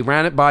 and if they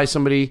ran it by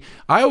somebody,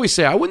 I always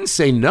say I wouldn't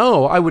say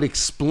no, I would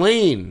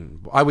explain.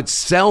 I would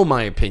sell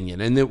my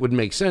opinion and it would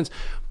make sense.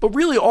 But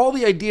really all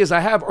the ideas I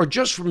have are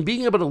just from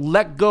being able to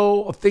let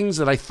go of things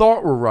that I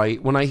thought were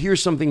right when I hear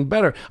something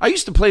better. I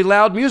used to play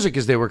loud music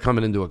as they were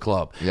coming into a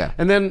club. Yeah.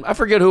 And then I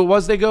forget who it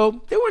was, they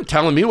weren't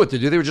telling me what to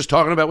do. They were just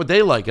talking about what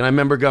they like. And I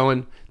remember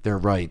going, they're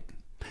right.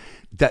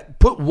 That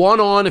put one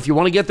on if you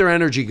want to get their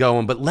energy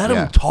going, but let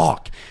them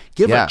talk.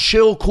 Give a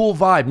chill, cool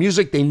vibe.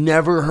 Music they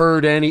never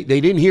heard they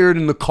didn't hear it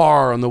in the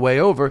car on the way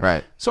over.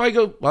 Right. So I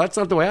go, well, that's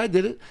not the way I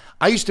did it.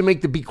 I used to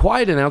make the Be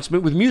Quiet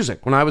announcement with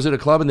music. When I was at a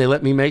club and they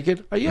let me make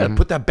it,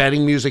 put that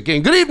betting music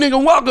in. Good evening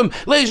and welcome,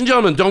 ladies and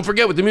gentlemen. Don't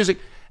forget with the music.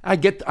 I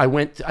did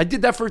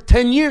that for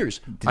 10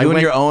 years. Doing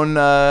your own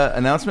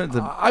announcement?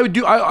 I would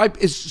do,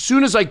 as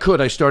soon as I could,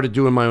 I started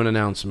doing my own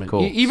announcement.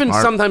 Cool. Even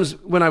Smart. sometimes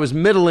when I was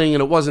middling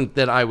and it wasn't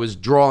that I was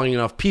drawing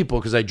enough people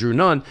because I drew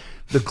none,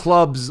 the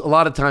clubs, a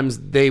lot of times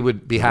they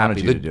would be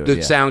happy.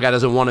 The sound guy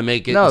doesn't want to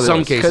make it. In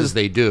some cases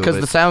they do. Because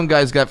the sound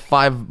guy's got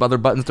 5 other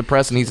buttons to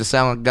press and he's a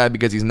sound guy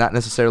because he's not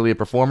necessarily a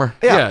performer.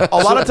 Yeah. A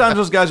lot of times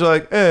those guys are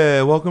like,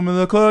 hey, welcome to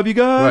the club, you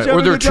guys. Right.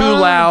 Or they're too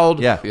loud.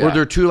 Yeah. Or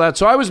they're too loud.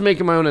 So I was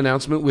making my own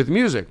announcement with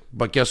music.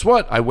 But guess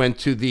what? I went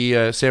to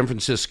the San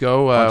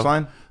Francisco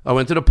Punchline? I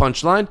went to the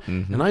Punchline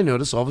and I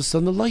noticed all of a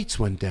sudden the lights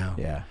went down.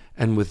 Yeah.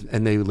 And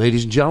they,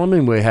 ladies and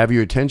gentlemen, we have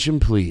your attention,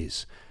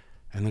 please.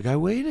 And the guy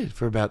waited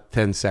for about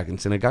 10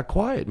 seconds and it got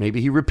quiet. Maybe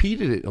he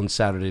repeated it on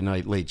Saturday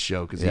night late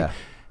show.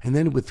 And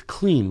then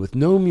with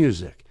no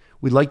music,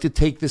 we'd like to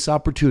take this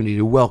opportunity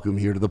to welcome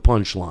here to the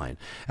Punchline.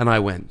 And I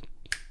went,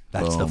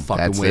 that's the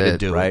fucking way to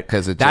do it.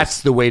 Because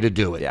that's the way to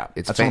do it. Yeah.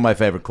 That's one of my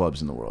favorite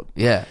clubs in the world.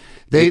 Yeah.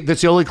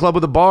 That's the only club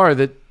with a bar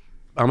that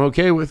I'm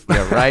okay with.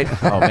 Yeah,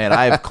 right? Oh, man,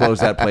 I've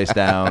closed that place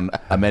down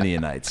many a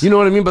nights. You know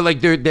what I mean? But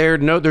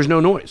there's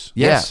no noise.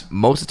 Yes. Yeah.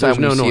 Most of the time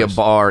when you see a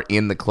bar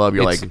in the club,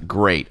 you're like,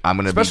 great, I'm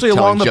going to be telling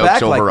along the jokes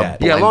back over like a that.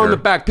 blender. Yeah, along the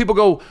back. People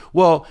go,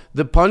 well,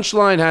 the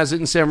Punchline has it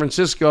in San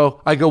Francisco.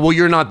 I go, well,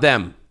 you're not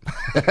them.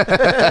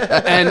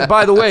 And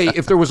by the way,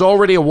 if there was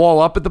already a wall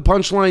up at the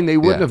Punchline, they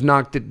wouldn't have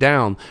knocked it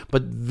down.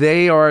 But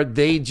they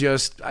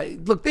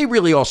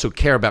really also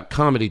care about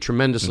comedy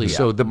tremendously. Yeah,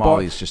 so the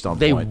Molly's just on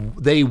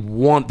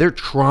point. They're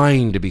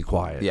trying to be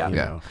quiet. Yeah. You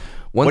know?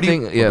 One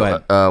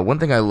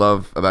thing I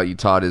love about you,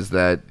 Todd, is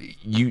that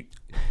you.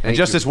 And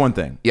just this one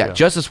thing. Yeah,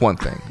 just this one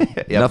thing.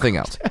 Nothing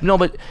else. No,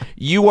 but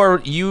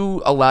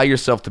you allow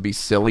yourself to be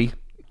silly.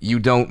 You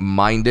don't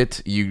mind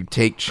it. You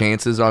take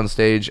chances on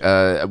stage.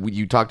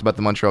 You talked about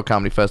the Montreal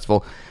Comedy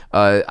Festival.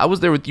 I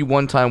was there with you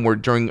one time where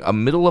during a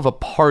middle of a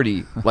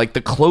party, like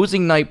the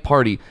closing night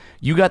party,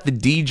 you got the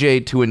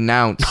DJ to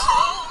announce.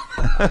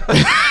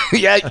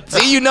 Yeah,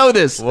 see, you know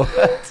this.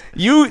 What?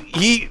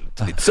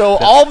 So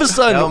all of a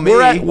sudden,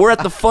 we're at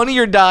the Funny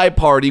or Die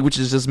party, which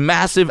is this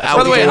massive outdoor.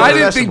 By the way, I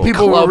didn't think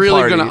people were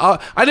really party. gonna.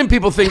 I didn't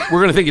think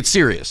we're gonna think it's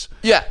serious.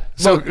 Yeah.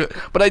 So,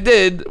 but I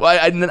did.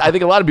 I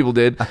think a lot of people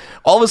did.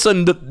 All of a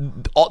sudden,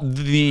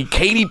 the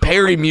Katy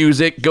Perry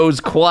music goes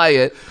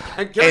quiet.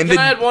 Can I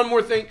add one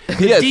more thing? The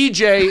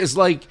DJ is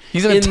like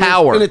he's in a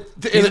tower.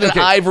 He's in an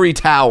ivory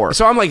tower.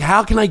 So I'm like,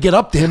 how can I get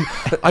up to him?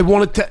 I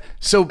wanted to.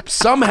 So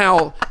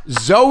somehow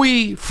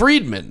Zoe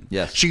Friedman.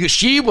 Yes.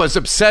 She was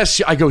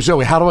obsessed. I go,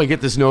 Zoe, how do I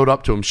get this note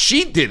up to him?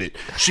 She did it.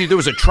 There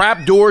was a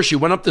trap door. She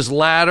went up this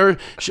ladder.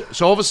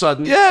 So all of a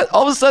sudden,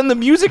 the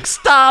music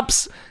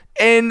stops.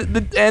 And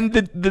the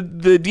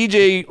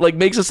DJ like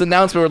makes this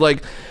announcement. We're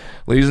like,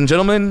 ladies and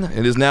gentlemen,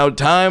 it is now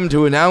time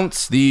to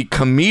announce the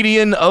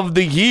Comedian of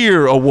the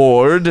Year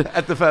award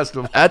at the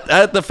festival.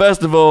 At the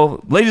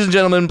festival, ladies and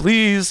gentlemen,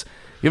 please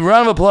give a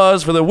round of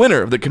applause for the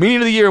winner of the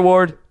Comedian of the Year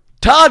award,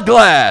 Todd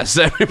Glass.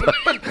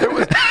 Everybody.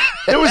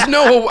 There was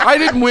no. I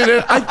didn't win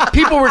it.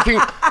 People were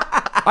thinking.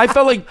 I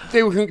felt like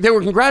they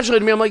were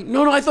congratulating me. I'm like,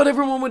 no, I thought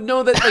everyone would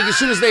know that. Like as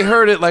soon as they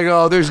heard it, like,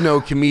 oh, there's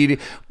no comedian.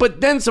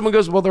 But then someone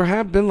goes, well, there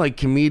have been like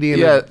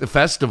comedian at the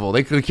festival.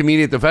 They could have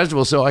comedian at the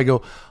festival. So I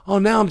go, oh,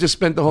 now I'm just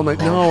spent the whole night.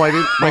 No, I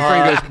didn't. My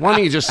friend goes, why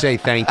don't you just say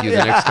thank you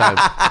the next time?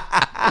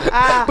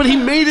 But he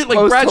made it like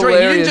graduate.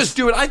 He didn't just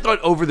do it. I thought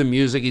over the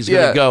music he's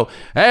gonna go,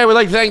 hey, we'd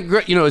like to thank,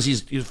 as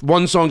he's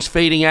one song's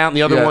fading out and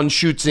the other one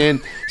shoots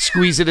in,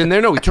 squeeze it in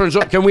there. No, he turns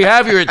on. Can we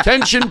have your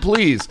attention,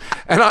 please?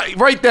 And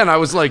right then I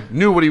was like,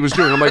 knew what he was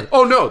doing. I'm like,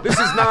 oh no, this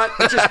is not.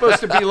 It's just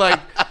supposed to be like.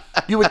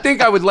 You would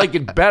think I would like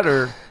it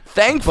better.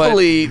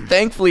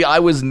 Thankfully, I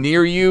was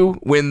near you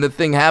when the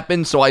thing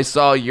happened, so I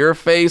saw your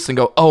face and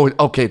go, "Oh,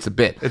 okay, it's a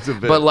bit."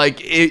 But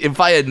like, if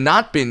I had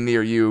not been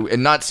near you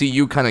and not see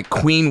you kind of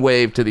queen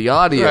wave to the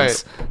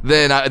audience,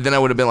 then I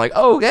would have been like,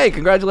 "Oh, hey,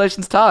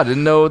 congratulations, Todd!"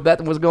 Didn't know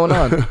that was going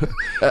on.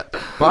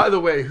 By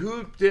the way,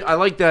 who did? I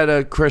like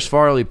that Chris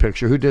Farley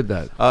picture. Who did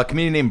that? A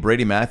comedian named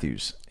Brady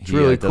Matthews. He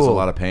really does a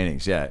lot of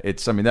paintings. Yeah,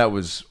 that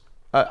was.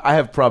 I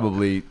have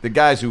probably the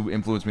guys who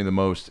influenced me the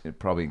most,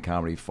 probably in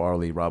comedy: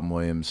 Farley, Robin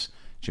Williams,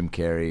 Jim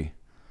Carrey.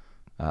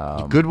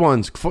 Good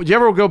ones. Do you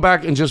ever go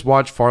back and just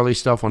watch Farley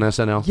stuff on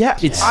SNL? Yeah.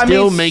 It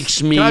still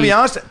makes me... Can I be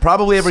honest?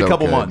 Probably every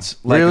couple months.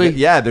 Like, really?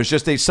 Yeah, there's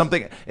just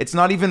something... It's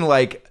not even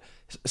like...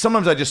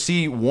 Sometimes I just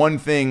see one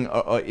thing,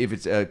 if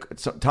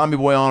it's Tommy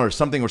Boy on or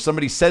something, or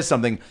somebody says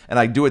something, and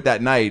I do it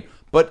that night.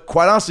 But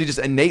quite honestly, just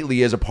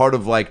innately as a part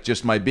of like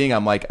just my being,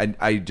 I'm like,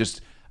 I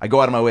go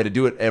out of my way to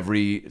do it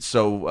every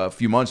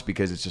few months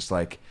because it's just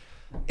like...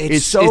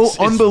 It's so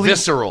unbelievable,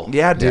 visceral.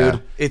 Yeah, dude. Yeah.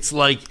 It's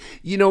like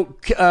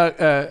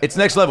it's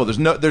next level.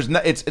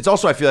 It's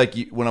also I feel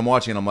like when I'm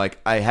watching, I'm like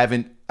I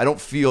don't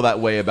feel that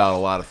way about a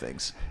lot of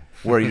things.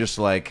 Where you're just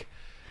like,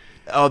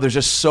 oh, there's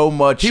just so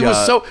much. He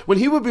was when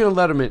he would be on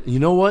Letterman. You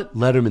know what?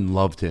 Letterman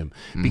loved him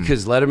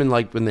because Letterman,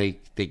 like when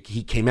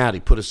he came out, he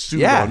put a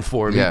suit on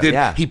for him.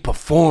 Yeah. He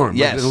performed.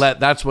 Yes.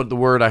 That's what the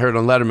word I heard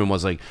on Letterman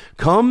was like.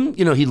 Come,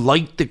 he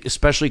liked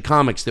especially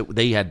comics that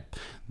they had.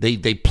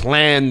 They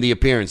planned the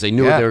appearance. They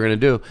knew what they were going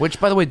to do.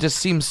 Which, by the way,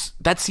 seems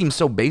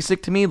so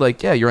basic to me.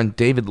 Like, yeah, you're on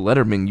David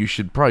Letterman. You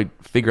should probably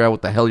figure out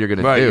what the hell you're going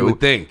to do. You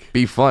would think.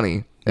 Be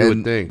funny. You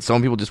would think.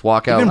 Some people just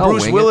walk out. Even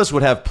Bruce Willis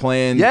would have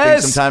planned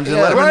things sometimes in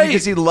Letterman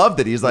because he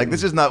loved it. He's like,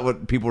 this is not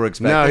what people were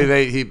expecting. No,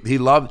 he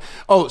loved.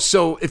 Oh,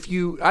 so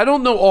I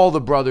don't know all the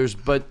brothers,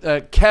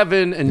 but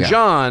Kevin and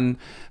John,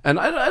 and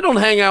I don't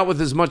hang out with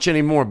as much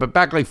anymore. But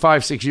back like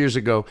 5-6 years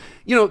ago,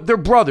 they're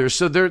brothers,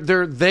 so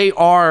they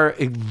are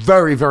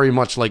very very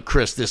much like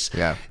Chris.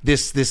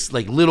 This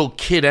like little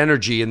kid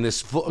energy in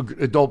this full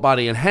adult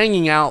body, and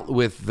hanging out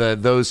with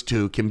those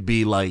two can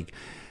be like.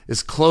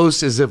 As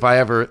close as if I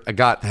ever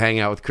got to hang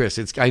out with Chris.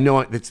 I know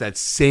it's that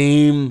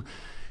same.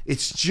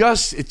 It's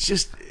just.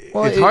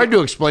 Well, it's hard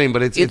to explain,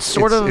 but it's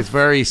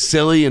very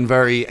silly and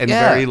very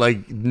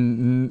like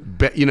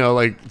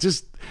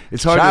just.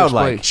 It's hard to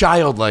explain.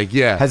 Childlike,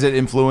 yeah. Has it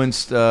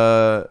influenced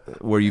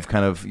where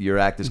you've your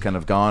act is kind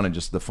of gone and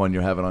just the fun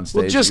you're having on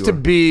stage? Well, just to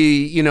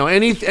be,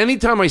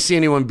 anytime I see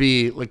anyone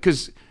be like,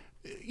 because,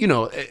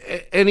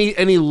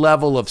 any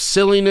level of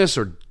silliness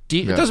or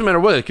deep. It doesn't matter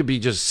what it could be,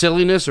 just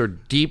silliness or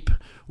deep.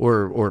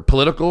 Or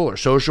political or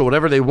social,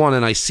 whatever they want,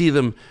 and I see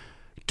them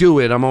do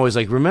it, I'm always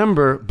like,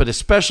 remember, but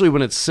especially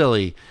when it's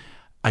silly,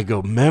 I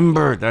go,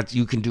 remember that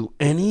you can do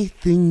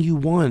anything you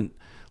want.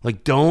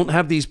 Like, don't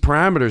have these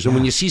parameters. And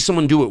when you see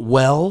someone do it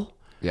well,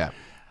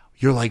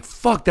 you're like,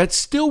 fuck, that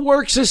still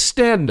works as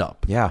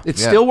stand-up. Yeah. It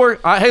still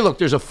works. Hey, look,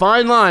 there's a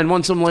fine line.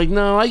 Once I'm like,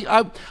 no,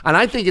 and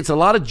I think it's a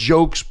lot of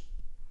jokes.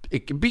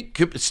 It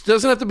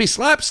doesn't have to be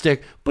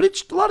slapstick, but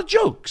it's a lot of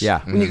jokes.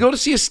 Yeah. When you go to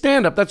see a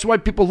stand-up, that's why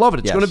people love it.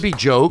 It's going to be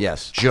joke,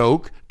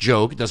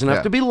 joke. It doesn't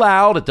have to be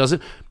loud. It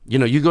doesn't,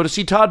 you go to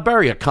see Todd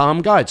Berry, a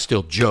calm guy. It's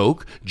still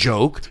joke.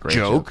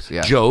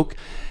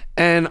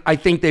 And I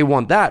think they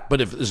want that. But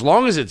as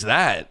long as it's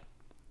that,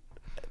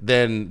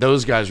 then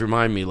those guys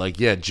remind me, like,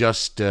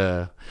 just,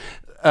 what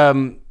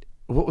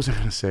was I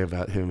going to say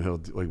about him?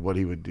 What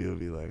he would do, he'd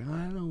be like,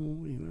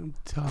 I'm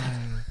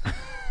tired.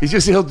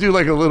 He'll do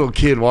like a little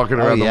kid walking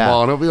around the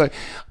mall, and he'll be like,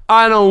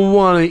 I don't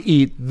want to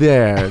eat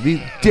there.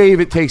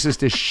 David takes us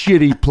to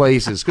shitty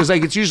places. Because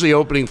it's usually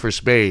opening for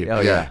Spade. Oh,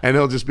 yeah. And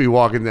he'll just be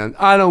walking down.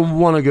 I don't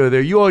want to go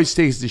there. You always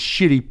take us to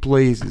shitty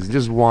places.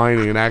 Just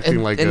whining and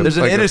acting like and there's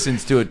an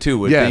innocence to it, too,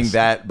 with being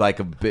that like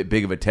a bit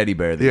big of a teddy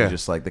bear that you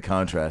just like the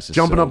contrast is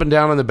jumping up and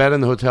down on the bed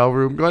in the hotel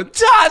room, going,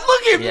 Todd,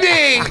 look at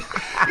me.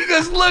 He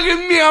goes, look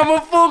at me. I'm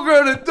a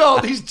full-grown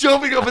adult. He's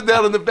jumping up and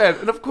down on the bed.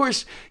 And, of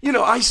course,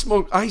 I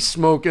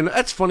smoke. And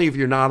that's funny if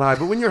you're not high.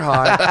 But when you're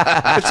high,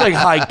 it's like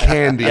high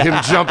candy. Him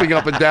jumping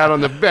up and down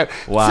on the bed.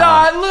 Wow.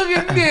 Todd, look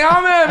at me.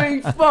 I'm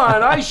having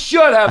fun. I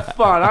should have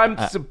fun.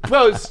 I'm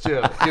supposed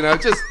to.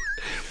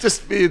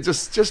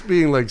 Just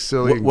being like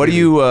silly. What do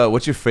you?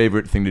 What's your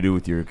favorite thing to do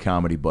with your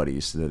comedy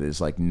buddies that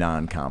is like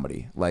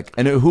non-comedy? Like,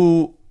 and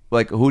who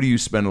do you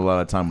spend a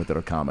lot of time with that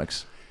are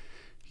comics?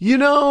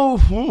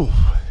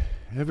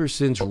 Ever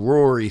since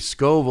Rory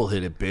Scovel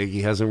hit it big,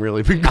 he hasn't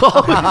really been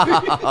calling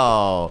me.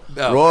 Oh,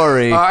 no.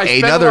 Rory.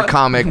 Another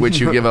comic which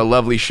you give a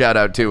lovely shout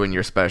out to in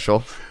your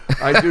special.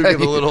 I do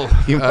give a little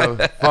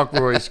fuck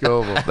Roy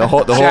Scovel. The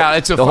whole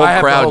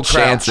crowd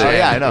chants it. Oh,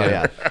 yeah, I know.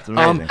 Yeah, it's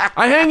amazing.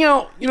 I hang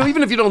out,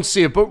 even if you don't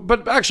see it,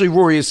 but actually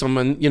Rory is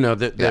someone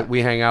that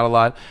we hang out a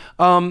lot.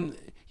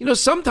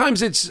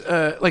 Sometimes it's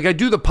like I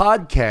do the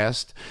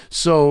podcast.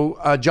 So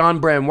John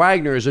Brand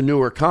Wagner is a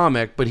newer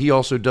comic, but he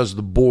also does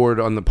the board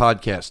on the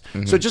podcast.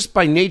 Mm-hmm. So just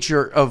by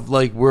nature of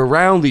like we're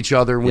around each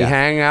other and we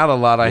hang out a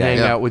lot. I hang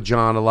out with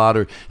John a lot,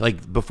 or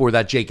like before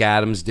that Jake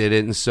Adams did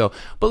it, and so.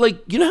 But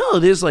like how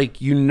it is,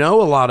 like a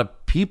lot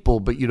of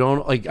people, but you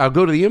don't like. I'll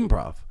go to the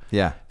Improv.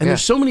 Yeah. And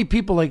there's so many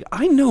people like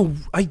I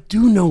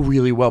do know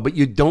really well, but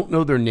you don't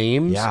know their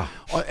names. Yeah.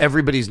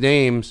 Everybody's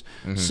names.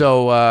 Mm-hmm.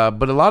 So,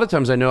 but a lot of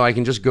times I know I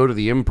can just go to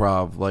the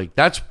Improv. Like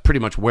that's pretty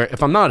much where,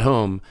 if I'm not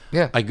home,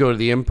 I go to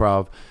the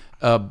Improv.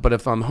 But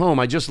if I'm home,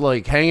 I just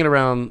like hanging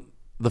around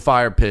the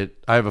fire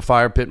pit. I have a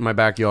fire pit in my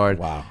backyard.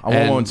 Wow. I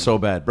want one so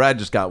bad. Brad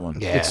just got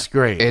one. Yeah. It's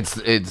great. It's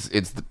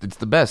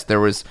the best.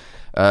 There was,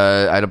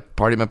 I had a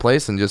party at my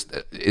place and just,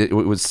 it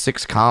was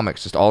 6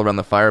 comics just all around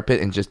the fire pit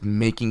and just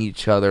making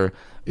each other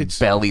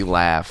belly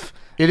laugh.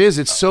 It is.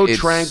 It's so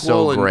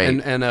tranquil so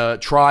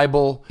and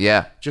tribal.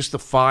 Yeah. Just the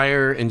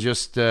fire and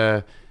just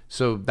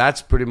so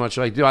that's pretty much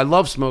what I do. I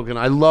love smoking.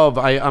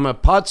 I'm a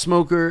pot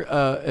smoker.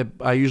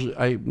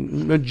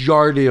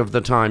 Majority of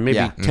the time,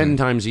 maybe 10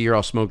 times a year,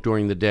 I'll smoke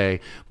during the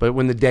day. But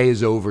when the day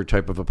is over,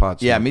 type of a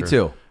pot smoker. Yeah, me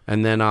too.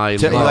 And then you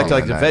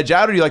like to veg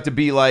out, or you like to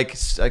be like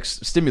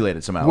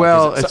stimulated somehow?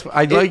 Well,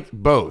 I like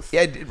both.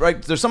 Yeah,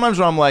 right. There's sometimes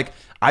where I'm like,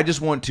 I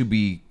just want to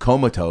be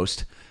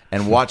comatose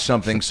and watch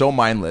something so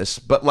mindless,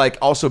 but like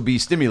also be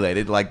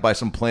stimulated like by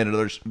some Planet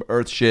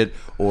Earth shit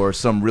or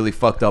some really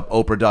fucked up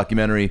Oprah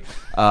documentary,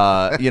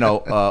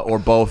 or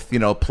both.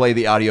 Play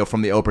the audio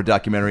from the Oprah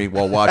documentary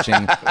while watching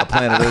a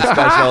Planet Earth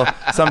special.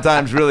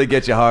 Sometimes really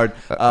get you hard.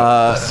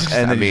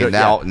 And then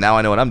now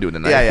I know what I'm doing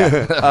tonight.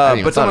 Yeah.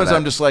 But sometimes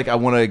I'm just like, I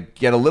want to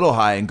get a little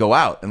high and go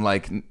out and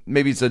like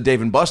maybe it's a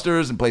Dave and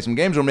Buster's and play some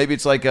games, or maybe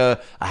it's like a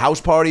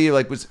house party.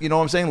 Like, you know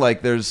what I'm saying?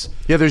 Like there's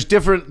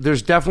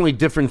definitely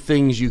different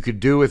things you could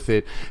do with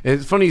it. And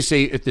it's funny you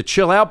say at the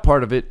chill out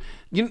part of it.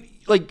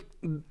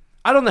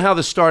 I don't know how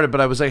this started,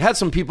 but I had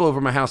some people over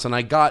my house, and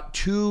I got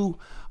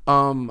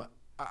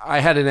I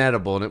had an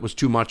edible, and it was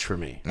too much for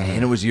me.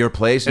 And it was your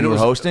place, and you were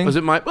hosting? Was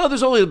it my? Well,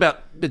 there's only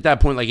about at that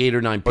point like 8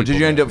 or 9 people. Or did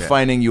you end up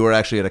finding you were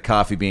actually at a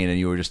Coffee Bean, and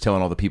you were just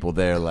telling all the people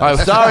there, like,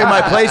 sorry,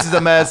 my place is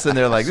a mess, and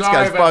they're like, this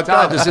guy's fucked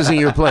up. This isn't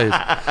your place.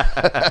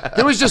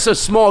 There was just a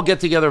small get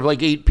together of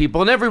like 8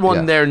 people, and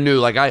everyone there knew.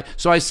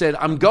 So I said,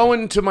 I'm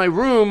going to my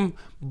room,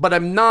 but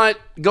I'm not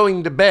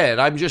going to bed.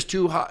 I'm just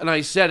too hot. And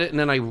I said it, and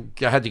then I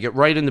had to get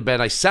right into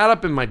bed. I sat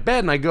up in my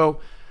bed, and I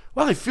go,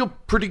 well, I feel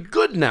pretty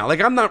good now.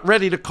 Like, I'm not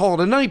ready to call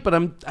it a night, but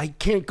I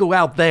can't go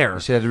out there.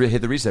 So you had to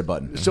hit the reset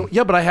button. So,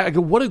 yeah, but I go,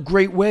 what a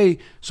great way.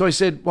 So I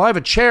said, well, I have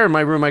a chair in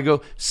my room. I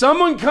go,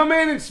 someone come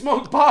in and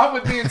smoke pot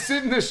with me and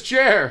sit in this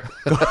chair.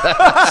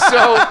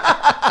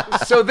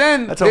 so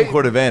then... That's home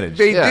court advantage.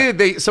 They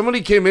did.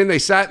 Somebody came in, they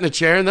sat in the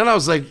chair, and then I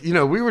was like,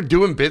 we were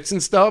doing bits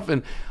and stuff,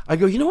 and I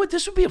go, you know what?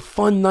 This would be a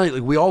fun night.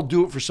 Like, we all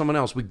do it for someone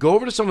else. We go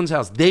over to someone's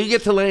house. They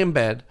get to lay in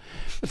bed.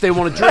 If they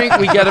want to drink,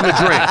 we get them a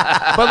drink.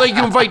 But like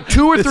you invite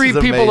 2 or 3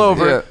 people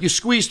over. Yeah. You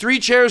squeeze 3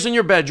 chairs in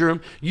your bedroom.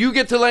 You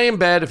get to lay in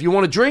bed. If you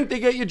want to drink, they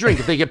get you a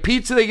drink. If they get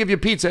pizza, they give you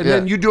pizza. And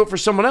then you do it for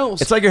someone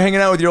else. It's like you're hanging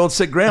out with your old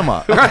sick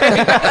grandma.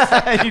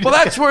 Right? Well,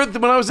 that's where,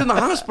 when I was in the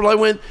hospital, I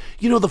went,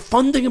 the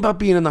fun thing about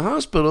being in the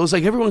hospital is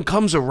like everyone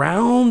comes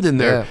around and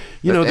they're,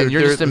 and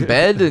you're just in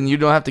bed and you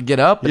don't have to get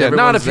up. Yeah,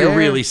 not if you're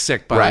really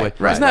sick, by the way.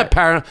 Right, Isn't that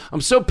paranoid?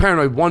 I'm so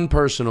paranoid. One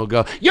person will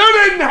go, you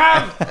didn't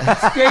have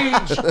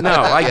stage.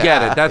 No, I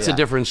get it. That's a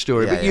different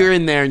story. But you're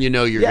in there and you're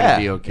going to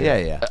be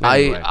okay. Yeah.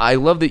 Anyway. I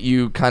love that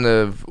you kind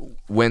of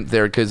went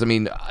there because,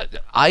 one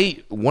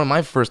of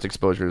my first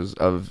exposures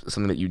of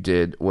something that you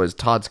did was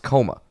Todd's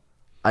Coma,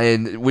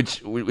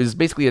 which was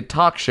basically a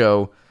talk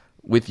show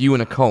with you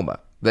in a coma.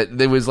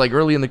 That was like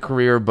early in the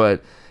career,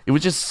 but it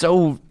was just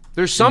so...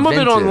 There's some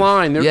inventive. Of it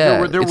online.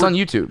 It's on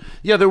YouTube.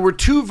 Yeah, there were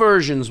 2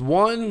 versions.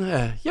 One,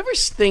 you ever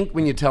think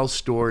when you tell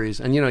stories,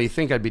 and you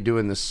think I'd be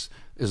doing this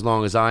as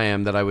long as I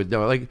am, that I would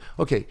know. Like,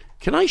 okay,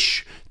 can I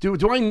do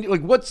I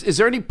like is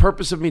there any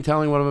purpose of me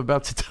telling what I'm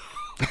about to tell?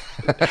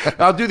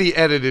 I'll do the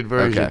edited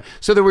version. Okay.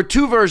 So there were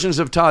 2 versions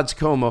of Todd's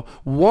Coma.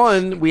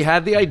 One, we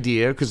had the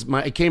idea because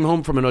I came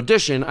home from an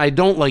audition. I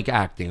don't like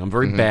acting. I'm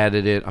very bad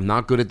at it. I'm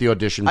not good at the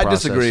audition process. I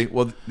disagree.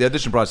 Well, the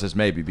audition process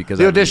maybe because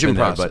the audition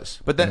process,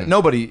 but then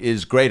nobody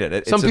is great at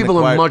it. Some people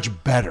are much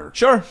better.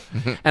 Sure.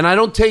 And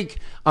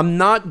I'm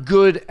not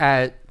good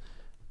at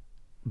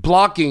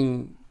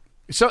blocking.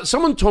 So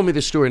someone told me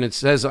this story, and it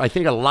says, I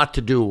think, a lot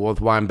to do with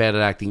why I'm bad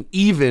at acting,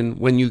 even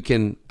when you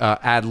can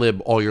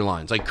ad-lib all your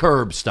lines, like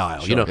Curb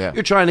style. Sure,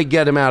 You're trying to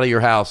get him out of your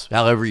house,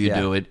 however you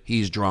do it.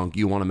 He's drunk.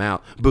 You want him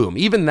out. Boom.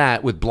 Even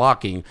that with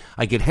blocking,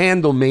 I could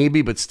handle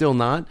maybe, but still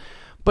not.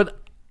 But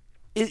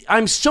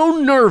I'm so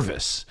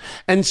nervous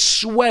and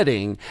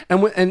sweating.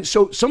 And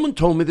so someone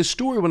told me this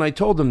story when I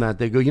told them that.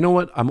 They go, you know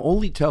what? I'm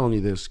only telling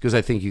you this because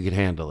I think you can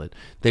handle it.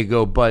 They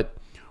go, but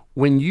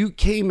when you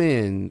came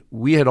in,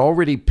 we had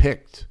already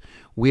picked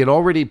we had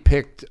already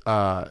picked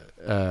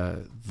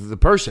the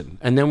person,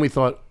 and then we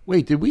thought,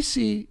 wait, did we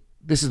see?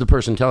 This is the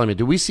person telling me,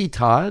 did we see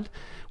Todd?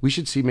 We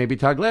should see maybe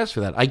Todd Glass for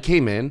that. I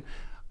came in.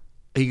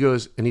 He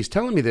goes, and he's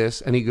telling me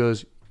this, and he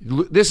goes,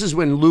 this is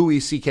when Louis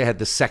C.K. had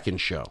the second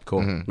show.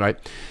 Cool. Right?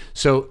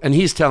 So, and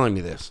he's telling me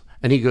this.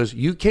 And he goes,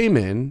 you came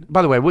in.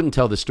 By the way, I wouldn't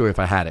tell this story if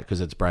I had it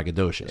because it's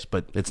braggadocious,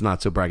 but it's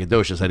not so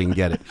braggadocious. I didn't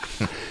get it.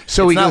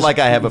 So It's he not goes, like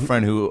I have a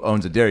friend who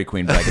owns a Dairy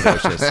Queen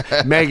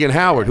braggadocious. Megan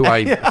Howard, who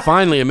I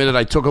finally admitted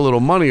I took a little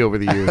money over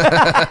the years.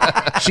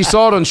 She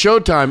saw it on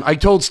Showtime. I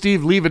told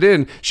Steve, leave it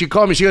in. She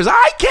called me. She goes,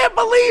 I can't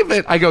believe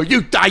it. I go,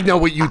 I know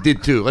what you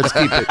did too. Let's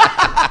keep it.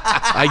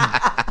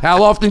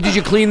 How often did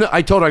you clean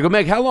I told her, I go,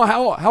 Meg, how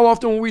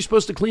often were we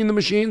supposed to clean the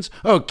machines?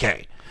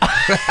 Okay.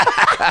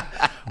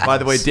 By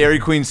the way, Dairy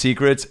Queen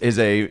Secrets is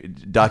a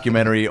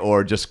documentary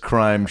or just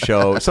crime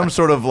show. Some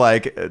sort of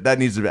like that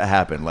needs to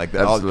happen. Like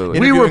Absolutely.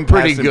 We were interviewing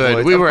pretty past good.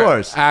 employees. We Of were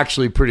course.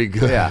 actually pretty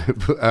good.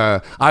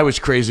 Yeah. I was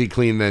crazy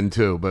clean then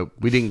too, but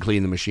we didn't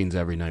clean the machines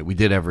every night. We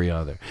did every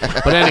other.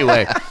 But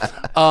anyway,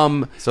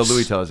 So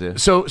Louis tells you.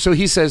 so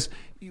he says,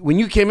 when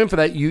you came in for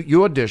that, you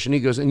auditioned.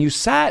 He goes, and you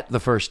sat the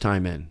first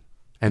time in.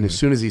 And as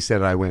soon as he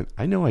said it, I went,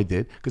 I know I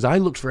did, because I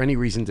looked for any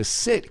reason to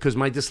sit, because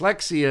my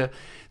dyslexia,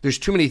 there's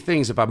too many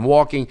things if I'm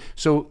walking.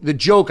 So the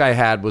joke I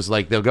had was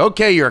like, they'll go,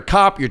 okay, you're a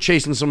cop, you're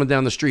chasing someone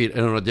down the street in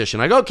an audition.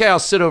 I go, okay, I'll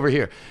sit over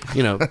here.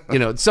 You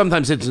know,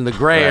 sometimes it's in the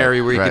gray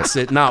area where you can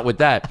sit, not with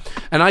that.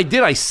 And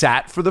I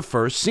sat for the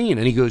first scene.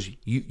 And he goes,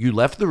 you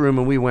left the room,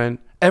 and we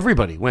went,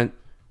 everybody went,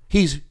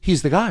 he's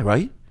the guy,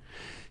 right?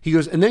 He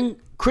goes, and then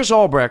Chris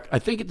Albrecht, I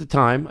think at the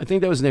time, I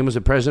think that was his name, was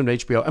the president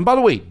of HBO. And by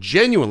the way,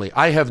 genuinely,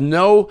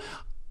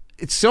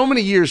 it's so many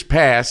years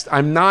past,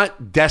 I'm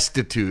not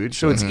destitute,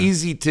 so it's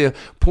easy to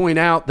point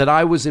out that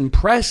I was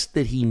impressed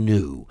that he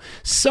knew.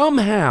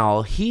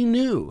 Somehow he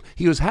knew.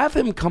 He goes, have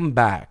him come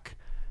back.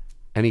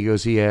 And he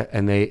goes, yeah,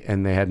 and they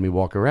had me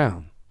walk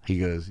around. He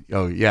goes,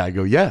 oh, yeah. I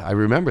go, yeah, I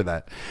remember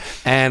that.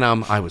 And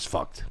I was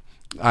fucked.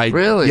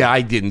 Really? Yeah,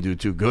 I didn't do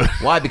too good.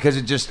 Why? Because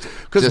it just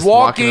Because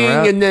walking walking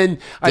around? and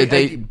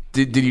then...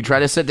 Did you try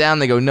to sit down?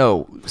 They go,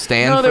 no,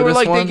 stand No, for they were this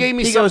like, one? they gave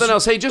me He something goes,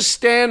 else. Hey, just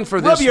stand for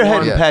rub this your head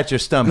one. and pat your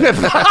stomach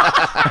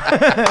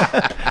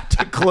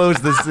to close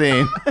the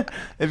scene.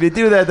 If you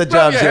do that, the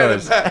Rub job's your head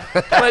yours.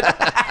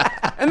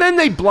 and then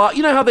they block.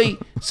 You know how they...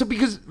 So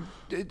because...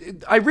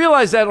 I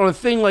realized that on a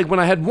thing like when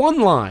I had one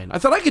line. I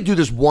thought I could do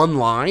this one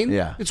line.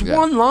 Yeah. It's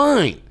one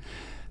line.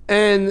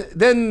 And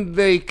then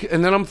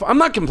I'm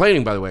not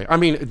complaining, by the way. I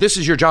mean, this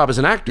is your job as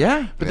an actor.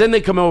 Yeah. But then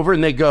they come over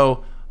and they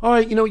go, all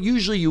right,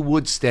 usually you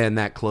would stand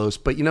that close,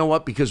 but you know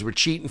what? Because we're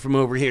cheating from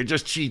over here,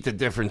 just cheat the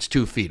difference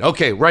 2 feet.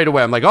 Okay, right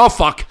away. I'm like, oh,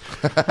 fuck.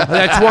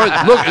 That's one.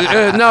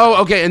 Look, no,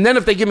 okay. And then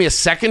if they give me a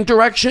second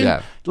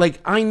direction, like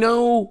I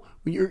know...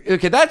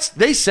 okay,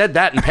 they said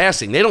that in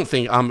passing. They don't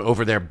think I'm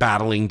over there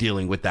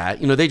dealing with that.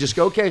 They just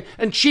go, okay,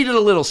 and cheat it a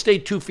little, stay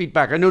 2 feet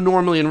back. I know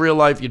normally in real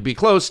life you'd be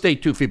close, stay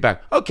 2 feet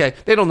back. Okay,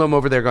 they don't know I'm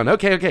over there going,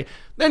 okay.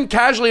 Then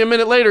casually a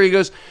minute later he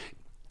goes,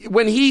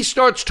 when he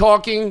starts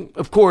talking,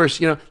 of course,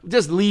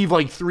 just leave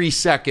like 3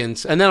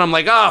 seconds, and then I'm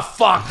like, oh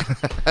fuck,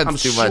 I'm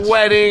too much.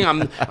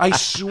 sweating. I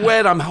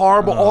sweat. I'm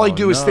horrible. All I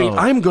do is think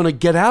I'm gonna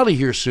get out of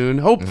here soon,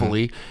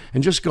 hopefully,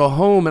 and just go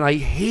home. And I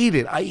hate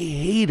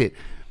it.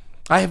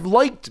 I have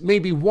liked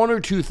maybe 1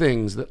 or 2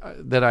 things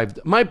that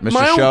I've my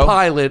own Show?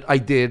 pilot I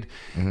did.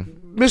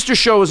 Mr.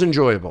 Show was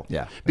enjoyable.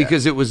 Yeah.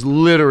 Because it was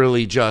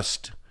literally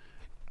just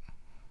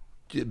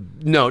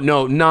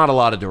not a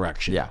lot of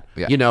direction. Yeah.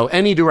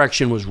 Any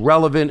direction was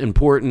relevant,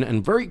 important,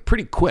 and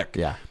pretty quick.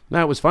 Yeah.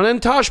 That was fun. And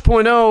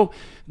Tosh.0,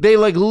 they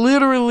like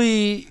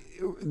literally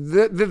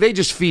they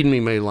just feed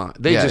me my line.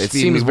 They just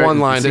feed me one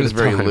line at a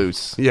very time.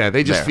 loose. Yeah,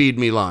 they just there. feed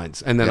me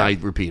lines, and then I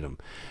repeat them,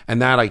 and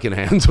that I can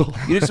handle.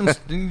 Didn't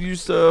you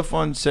use stuff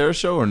on Sarah's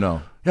show or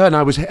no? Yeah, and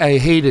I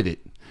hated it.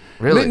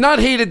 Really? Not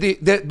hated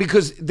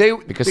because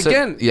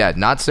again.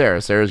 Not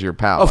Sarah. Sarah's your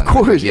pal. Of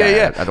course,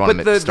 yeah. I don't want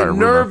to start a the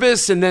rumor.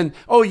 nervous, and then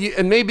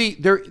and maybe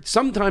there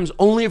sometimes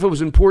only if it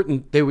was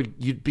important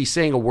you'd be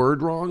saying a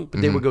word wrong,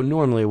 but they would go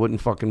normally it wouldn't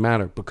fucking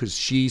matter because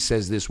she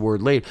says this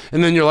word late,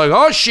 and then you're like,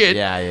 oh shit,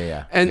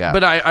 Yeah.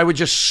 But I would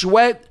just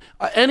sweat.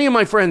 Any of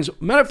my friends,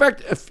 matter of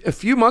fact, a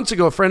few months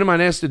ago, a friend of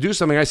mine asked to do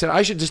something. I said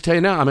I should just tell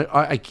you now.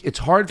 It's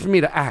hard for me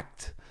to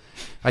act.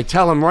 I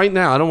tell them right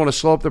now, I don't want to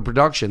slow up the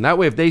production. That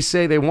way, if they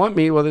say they want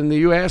me, well, then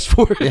you ask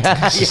for it.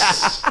 Yeah.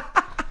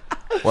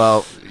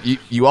 Well,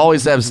 you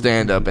always have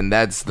stand-up, and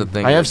that's the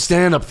thing. I have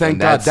stand-up, thank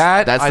God.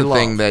 That's the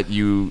thing that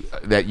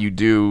you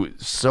do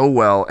so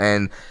well,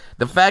 and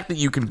the fact that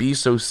you can be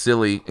so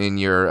silly in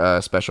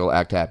your special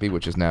Act Happy,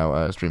 which is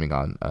now streaming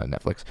on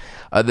Netflix.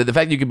 The fact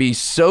that you can be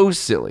so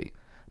silly.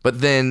 But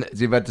then,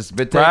 Is he about to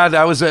spit take? Brad,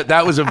 that was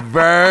a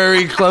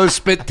very close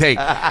spit take.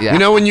 Yeah. You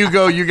know when you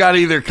go, you got to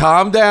either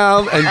calm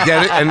down and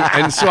get it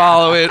and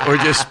swallow it, or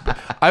just.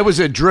 I was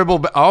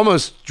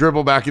almost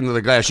dribble back into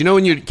the glass. You know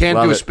when you can't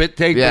Love do a it. spit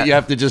take, Yeah. but you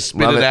have to just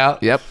spit Love it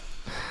out. Yep.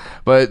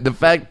 But the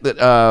fact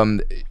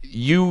that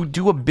you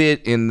do a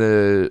bit in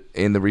the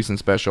recent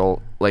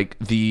special, like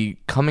the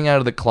coming out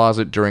of the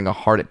closet during a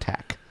heart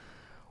attack.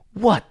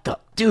 What the?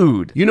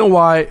 dude. You know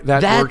why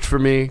that worked for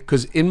me?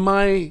 Because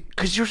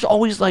you're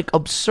always like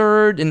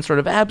absurd and sort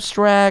of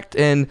abstract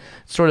and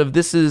sort of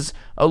this is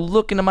a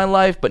look into my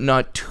life, but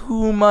not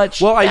too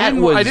much. Well, I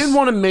didn't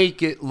want to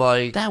make it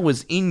like that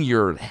was in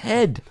your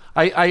head.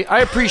 I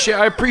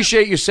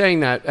appreciate you saying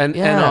that,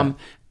 and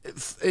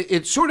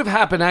it sort of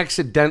happened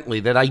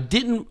accidentally that I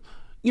didn't,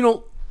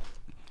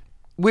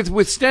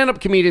 with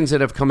stand-up comedians that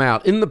have come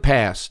out in the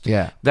past,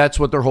 that's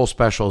what their whole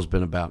special has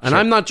been about. And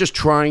I'm not just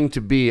trying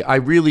to be, I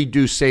really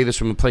do say this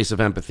from a place of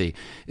empathy.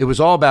 It was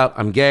all about,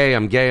 I'm gay,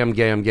 I'm gay, I'm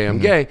gay, I'm gay, I'm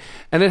gay.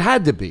 And it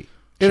had to be.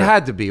 It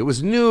had to be. It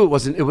was new.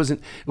 It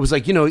was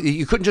like,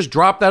 you couldn't just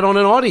drop that on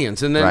an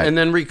audience and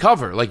then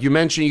recover. Like you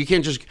mentioned, you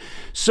can't just,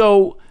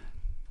 so,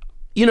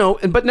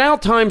 but now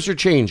times are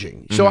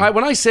changing. So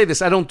when I say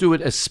this, I don't do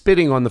it as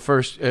spitting on the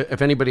first, if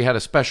anybody had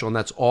a special and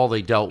that's all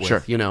they dealt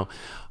with,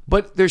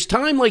 But there's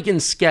time like in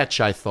sketch,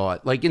 I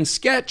thought. Like in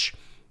sketch,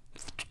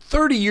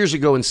 30 years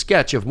ago in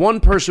sketch, if one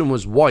person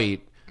was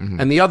white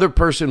and the other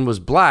person was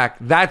black,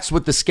 that's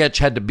what the sketch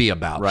had to be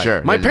about. Right.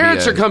 Sure. My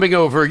parents are coming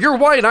over. You're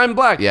white, I'm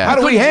black. Yeah. How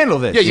do we handle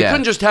this? Yeah, you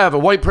couldn't just have a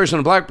white person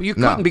and a black, but you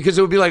couldn't because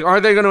it would be like, are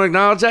they going to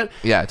acknowledge that?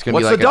 Yeah, it's going to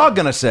What's be like the dog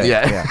going to say?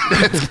 Yeah.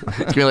 It's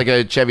going to be like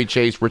a Chevy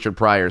Chase, Richard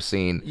Pryor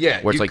scene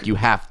where it's like you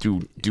have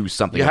to do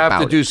something You about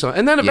have to do it. something.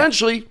 And then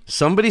eventually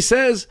somebody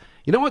says,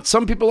 you know what?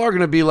 Some people are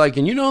going to be like,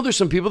 and there's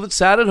some people that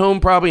sat at home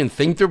probably and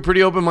think they're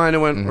pretty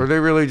open-minded and went, are they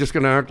really just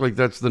going to act like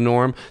that's the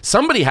norm?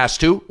 Somebody has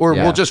to, or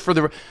we'll just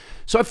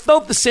So I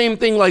felt the same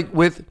thing like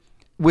with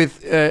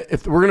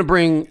if we're going to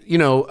bring,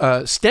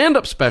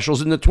 stand-up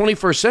specials in the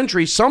 21st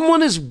century,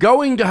 someone is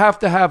going to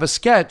have a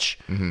sketch.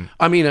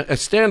 I mean, a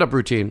stand-up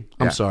routine.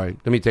 I'm sorry.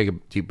 Let me take a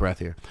deep breath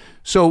here.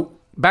 So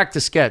back to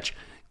sketch.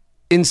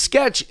 In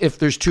sketch, if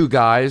there's two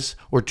guys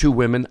or two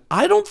women,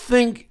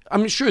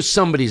 I'm sure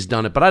somebody's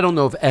done it, but I don't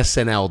know if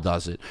SNL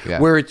does it. Yeah.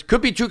 Where it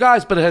could be two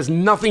guys, but it has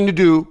nothing to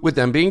do with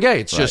them being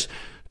gay. It's just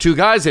two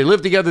guys, they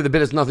live together, the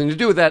bit has nothing to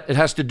do with that. It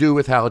has to do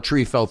with how a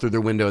tree fell through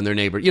their window and their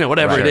neighbor,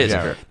 whatever it is.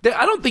 Yeah.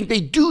 I don't think they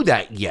do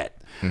that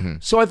yet.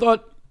 So I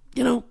thought,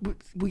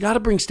 we got to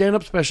bring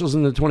stand-up specials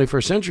in the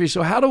 21st century,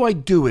 so how do I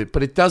do it?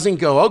 But it doesn't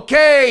go,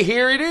 okay,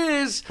 here it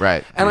is.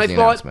 Right. And I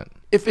thought,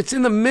 if it's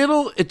in the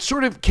middle, it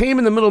sort of came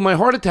in the middle of my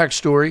heart attack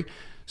story.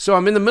 So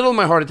I'm in the middle of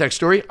my heart attack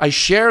story. I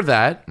share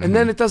that, and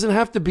then it doesn't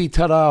have to be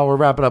ta-da or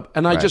wrap it up.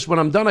 And I just, when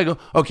I'm done, I go,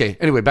 okay,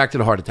 anyway, back to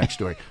the heart attack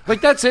story. Like,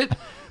 that's it.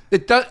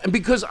 It does,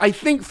 because I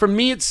think for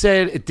me it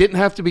said it didn't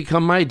have to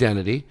become my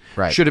identity.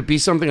 Right. Should it be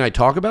something I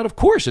talk about? Of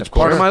course, it's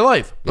part of my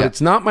life, but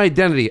it's not my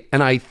identity.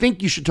 And I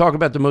think you should talk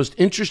about the most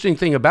interesting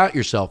thing about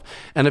yourself.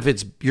 And if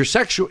it's your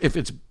sexual, if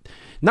it's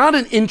not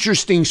an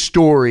interesting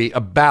story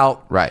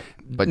about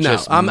But no,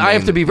 I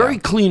have to be very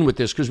clean with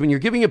this, because when you're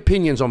giving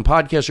opinions on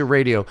podcast or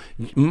radio,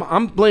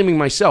 I'm blaming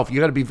myself. You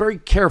got to be very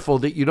careful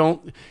that you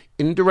don't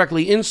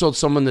indirectly insult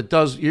someone that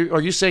does.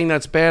 Are you saying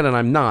that's bad? And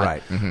I'm not.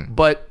 Right.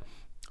 But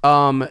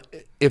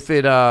if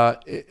it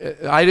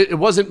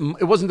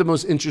wasn't the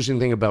most interesting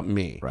thing about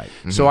me. Right.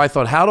 So I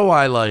thought, how do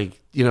I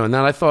and then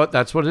I thought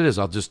that's what it is.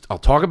 I'll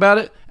talk about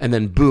it and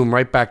then boom,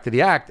 right back to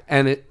the act.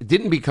 And it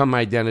didn't become my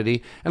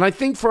identity. And I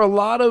think for a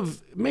lot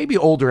of maybe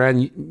older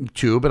and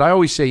too, but I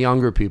always say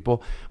younger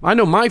people, I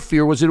know my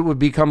fear was that it would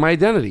become my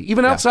identity,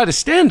 even outside of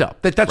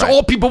stand-up, that's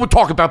all people would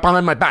talk about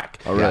behind my back.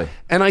 Oh, really?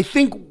 And I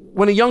think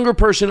when a younger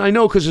person, I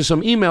know because of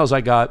some emails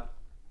I got,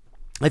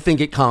 I think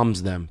it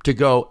calms them to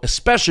go,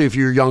 especially if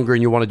you're younger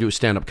and you want to do a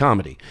stand-up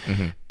comedy.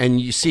 And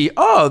you see,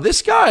 oh,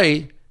 this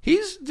guy,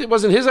 it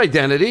wasn't his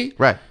identity.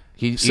 Right.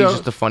 He's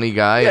just a funny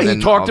guy. Yeah, and then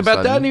he talked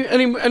about that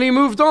and he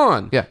moved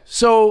on. Yeah.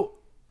 So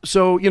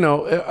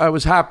I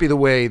was happy the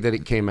way that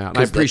it came out. And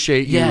I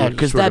appreciate you. Yeah,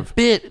 because that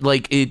bit,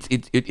 like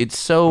it's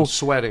so I'm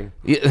sweating.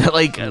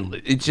 Like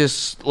it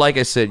just, like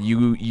I said,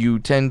 you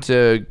tend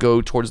to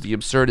go towards the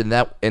absurd, and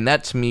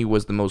that to me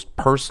was the most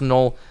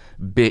personal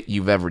bit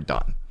you've ever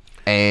done.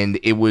 And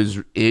it was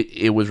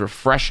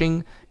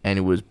refreshing, and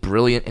it was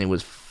brilliant, and it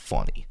was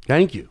funny.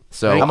 Thank you.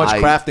 So how much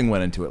crafting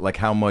went into it? Like,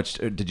 how much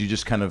did you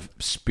just kind of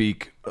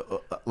speak?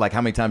 Like,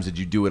 how many times did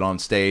you do it on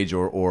stage,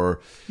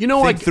 or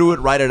think through it,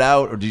 write it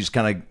out, or do you just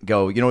kind of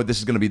go, what, this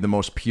is going to be the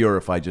most pure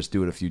if I just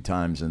do it a few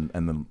times and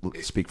then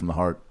speak from the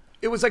heart?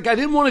 It was like I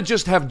didn't want to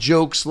just have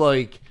jokes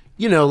like.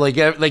 Like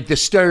the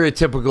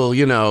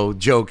stereotypical,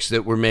 jokes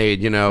that were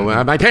made,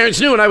 my parents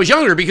knew when I was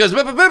younger because,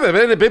 and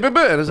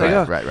I was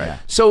like, right.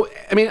 So,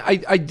 I mean,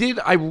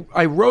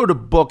 I wrote a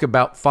book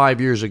about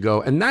 5 years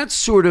ago, and that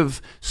sort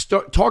of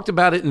talked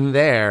about it in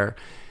there.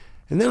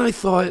 And then I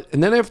thought,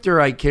 after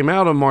I came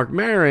out on Mark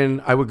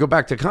Maron, I would go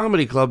back to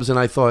comedy clubs, and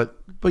I thought,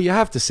 but you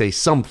have to say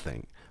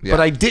something. Yeah. But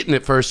I didn't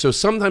at first, so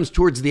sometimes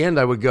towards the end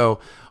I would go,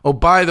 oh,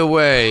 by the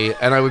way,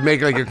 and I would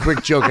make like a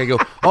quick joke. I go,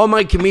 all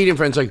my comedian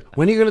friends like,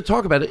 when are you going to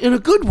talk about it? In a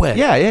good way.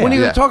 Yeah, yeah. When are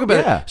you going to talk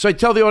about Yeah. it? So I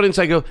tell the audience,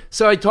 I go,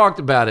 so I talked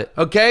about it.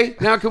 Okay,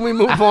 now can we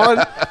move on?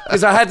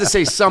 Because I had to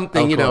say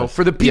something,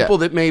 for the people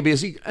that maybe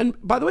and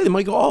by the way, they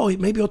might go, oh,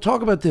 maybe I'll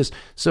talk about this.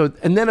 So,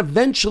 and then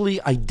eventually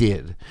I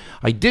did.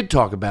 I did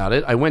talk about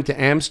it. I went to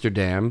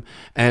Amsterdam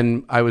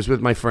and I was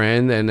with my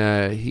friend,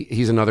 and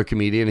he's another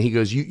comedian. And he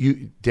goes,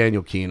 you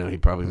Daniel Kino. He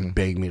probably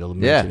begged me to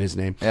mention his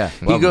name. Yeah,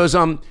 he goes,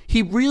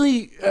 he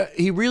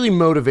really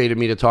motivated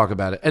me to talk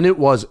about it, and it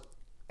was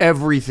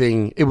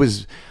everything. It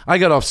was, I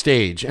got off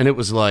stage and it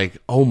was like,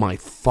 oh my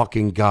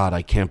fucking God,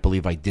 I can't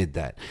believe I did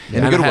that.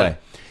 In a good way.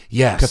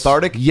 Yes.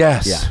 Cathartic?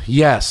 Yes. Yeah.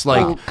 Yes.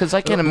 Like, because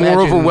I can imagine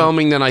more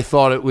overwhelming than I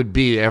thought it would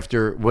be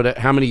after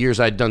how many years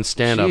I'd done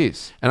stand-up.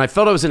 Jeez. And I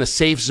felt I was in a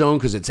safe zone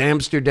because it's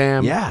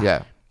Amsterdam.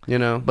 Yeah.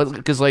 Yeah. But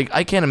because like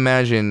I can't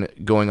imagine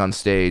going on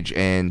stage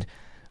and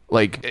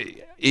like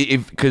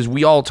because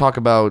we all talk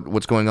about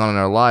what's going on in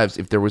our lives.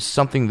 If there was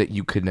something that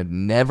you could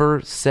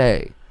never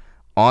say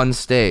on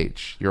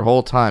stage your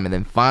whole time, and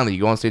then finally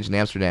you go on stage in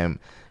Amsterdam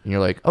and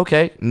you're like,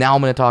 okay, now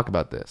I'm going to talk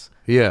about this.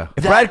 Yeah.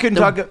 If Brad couldn't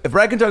talk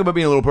about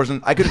being a little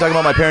person, I couldn't talk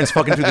about my parents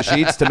fucking through the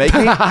sheets to make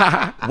me.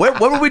 What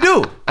would we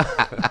do?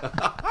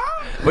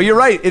 But you're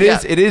right. It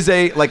is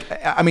a like.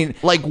 I mean,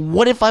 like,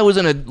 what if I was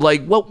in a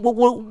like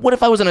what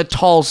if I was in a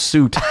tall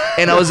suit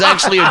and I was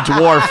actually a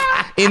dwarf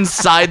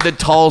inside the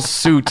tall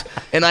suit,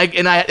 and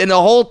the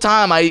whole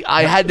time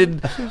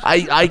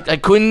I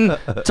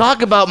couldn't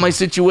talk about my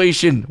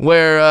situation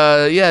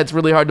where it's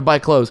really hard to buy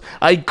clothes.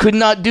 I could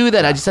not do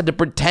that. I just had to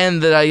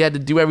pretend that I had to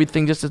do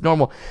everything just as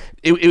normal.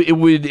 It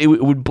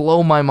would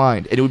blow my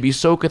mind, and it would be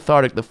so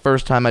cathartic the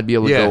first time I'd be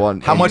able to go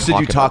on. How much did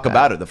you talk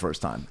about it the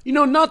first time?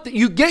 Not that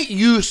you get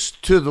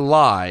used to the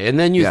lie, and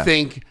then you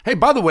think, hey,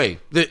 by the way,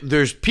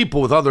 there's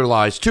people with other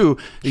lies too.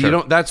 Sure. You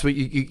don't. That's what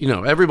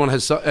everyone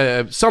has.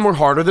 Some are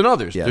harder than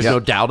others. There's no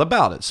doubt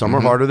about it. Some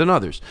are harder than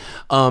others.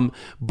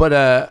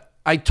 But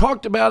I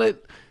talked about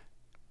it.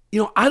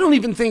 I don't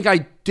even think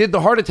I did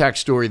the heart attack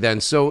story then.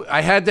 So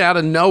I had to out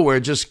of nowhere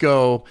just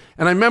go.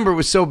 And I remember it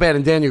was so bad.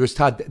 And Daniel goes,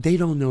 Todd, they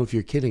don't know if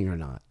you're kidding or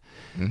not.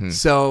 Mm-hmm.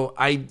 So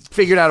I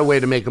figured out a way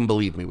to make them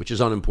believe me, which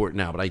is unimportant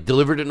now. But I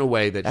delivered it in a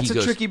way that that's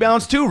a tricky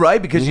balance too,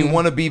 right? Because you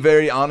want to be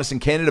very honest and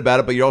candid about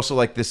it, but you're also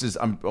like,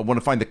 I want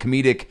to find the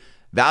comedic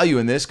value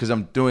in this because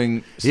I'm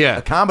doing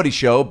a comedy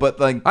show. But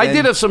like, I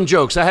did have some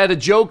jokes. I had a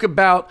joke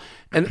about,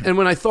 and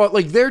when I thought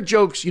like their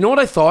jokes, you know what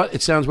I thought?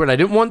 It sounds weird. I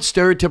didn't want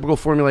stereotypical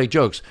formulaic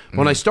jokes.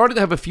 When I started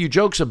to have a few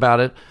jokes about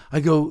it, I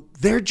go,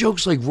 they're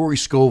jokes like Rory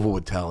Scovel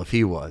would tell if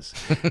he was.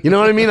 You know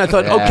what I mean? I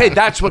thought, okay,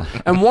 that's what.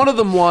 And one of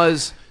them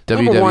was.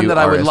 Number one, that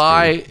I would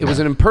lie. It was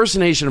an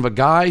impersonation of a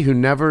guy who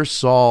never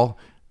saw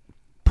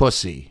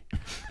pussy,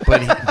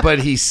 but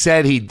he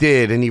said he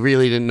did, and he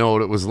really didn't know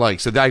what it was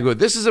like. So I go,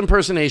 this is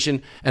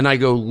impersonation, and I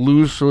go,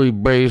 loosely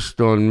based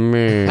on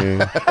me.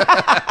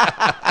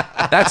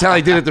 That's how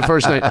I did it the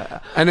first night.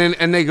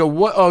 And they go,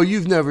 what? Oh,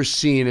 you've never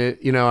seen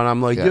it, And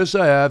I'm like, yes,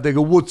 I have. They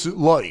go, what's it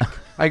like?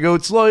 I go,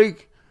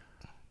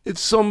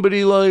 it's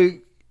somebody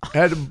like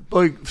had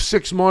like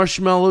 6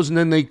 marshmallows, and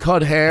then they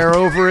cut hair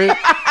over it.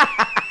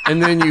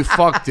 And then you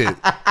fucked it.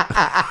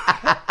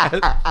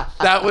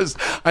 That was,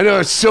 I know,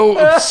 it's so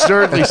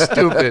absurdly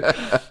stupid.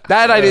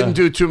 That I didn't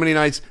do too many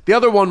nights. The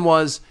other one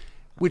was,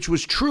 which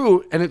was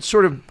true, and it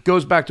sort of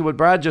goes back to what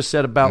Brad just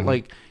said about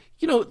like,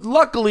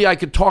 luckily I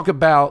could talk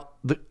about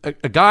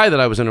a guy that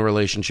I was in a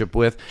relationship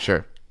with.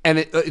 Sure. And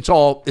it's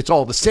all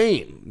the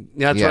same.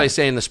 That's what I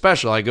say in the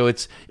special. I go,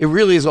 it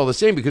really is all the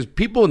same because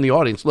people in the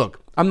audience, look,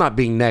 I'm not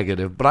being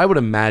negative, but I would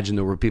imagine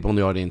there were people in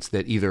the audience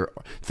that either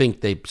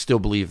think they still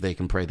believe they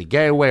can pray the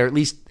gay away, or at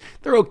least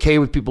they're okay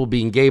with people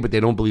being gay, but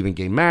they don't believe in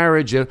gay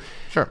marriage.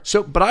 Sure.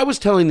 So, but I was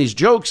telling these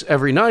jokes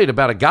every night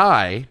about a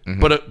guy,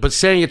 but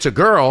saying it's a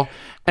girl.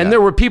 And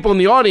there were people in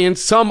the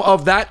audience, some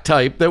of that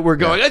type, that were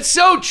going, it's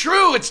so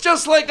true. It's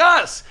just like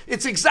us.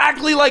 It's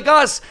exactly like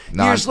us.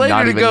 Years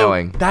later to go,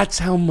 knowing. That's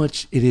how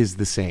much it is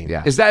the same.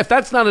 Yeah. If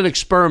that's not an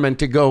experiment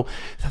to go,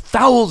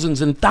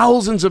 thousands and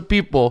thousands of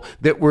people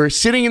that were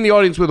sitting in the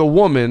audience with a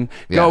woman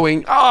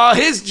going, oh,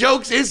 his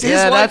jokes, his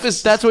life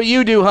is... That's what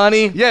you do,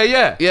 honey.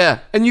 Yeah.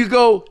 And you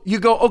go,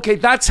 okay,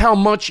 that's how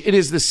much it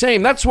is the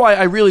same. That's why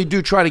I really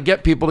do try to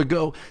get people to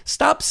go,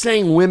 stop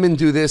saying women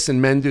do this and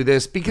men do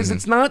this, because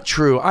it's not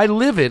true. I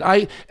live it.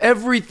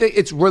 Everything.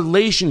 It's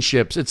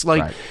relationships. It's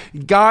like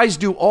guys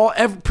do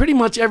pretty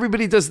much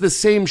everybody does the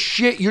same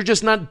shit. You're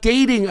just not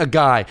dating a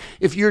guy.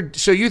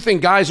 So you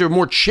think guys are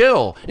more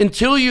chill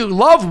until you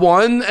love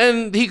one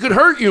and he could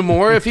hurt you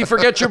more if he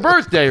forgets your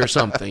birthday or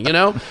something,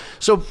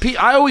 So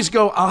I always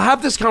go, I'll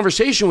have this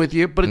conversation with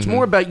you, but it's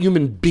more about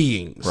human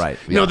beings. Right.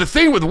 The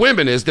thing with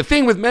women is, the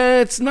thing with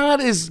men, it's not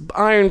as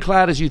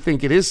ironclad as you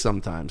think it is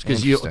sometimes.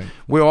 Because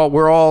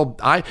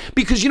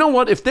because you know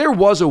what? If there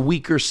was a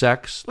weaker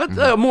sex,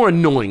 more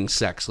annoying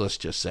sex, let's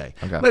just say.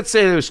 Okay. Let's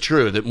say it was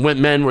true that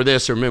when men were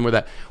this or men were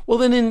that. Well,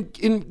 then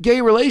in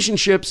gay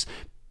relationships,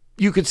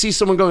 you could see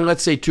someone going,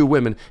 let's say 2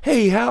 women.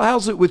 Hey,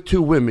 how's it with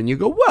 2 women? You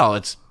go, well,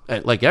 it's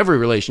like every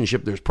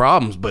relationship, there's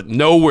problems, but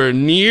nowhere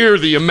near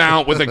the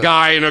amount with a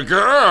guy and a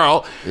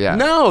girl. Yeah.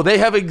 No, they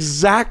have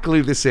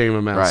exactly the same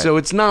amount. Right. So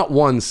it's not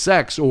one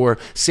sex, or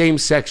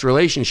same-sex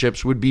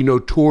relationships would be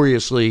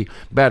notoriously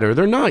better.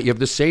 They're not. You have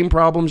the same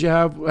problems you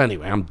have.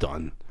 Anyway, I'm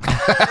done.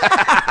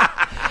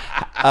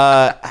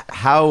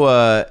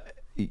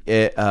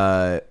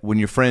 When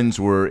your friends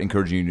were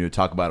encouraging you to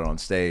talk about it on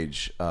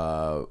stage,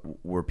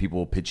 were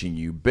people pitching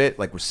you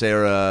like was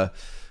Sarah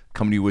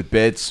coming to you with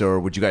bits, or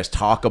would you guys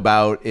talk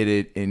about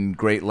it in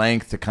great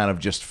length to kind of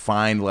just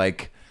find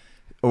like,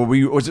 or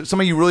was it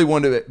something you really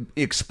wanted to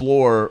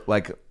explore?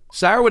 Like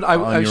Sarah would,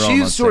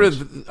 she's sort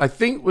stage. of, I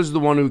think, was the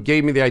one who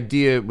gave me the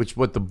idea, which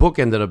what the book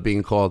ended up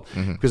being called,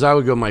 because I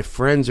would go, my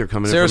friends are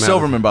coming. Sarah in from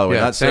Silverman, by the way,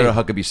 Yeah, not Sarah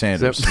Huckabee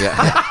Sanders.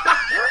 Yeah.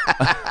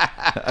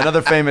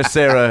 Another famous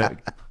Sarah.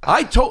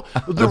 I told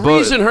the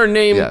reason her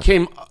name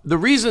came, the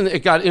reason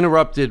it got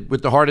interrupted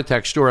with the heart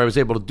attack story, I was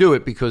able to do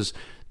it because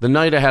the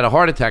night I had a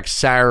heart attack,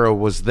 Sarah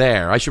was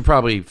there. I should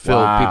probably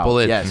fill people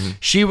in. Yes.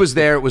 She was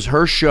there. It was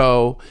her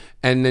show.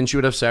 And then she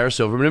would have Sarah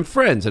Silverman and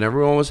friends, and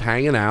everyone was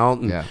hanging out.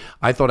 And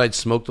I thought I'd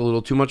smoked a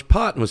little too much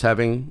pot and was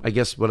having, I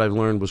guess what I've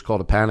learned was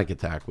called a panic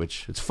attack,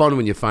 which it's fun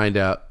when you find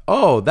out,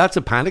 oh, that's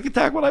a panic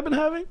attack what I've been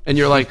having? And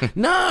you're like,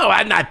 no,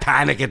 I'm not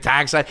panic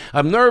attacks.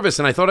 I'm nervous,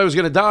 and I thought I was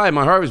going to die.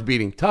 My heart was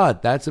beating.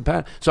 Todd, that's a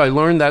panic. So I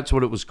learned that's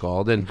what it was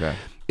called. And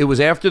it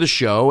was after the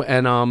show,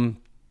 and I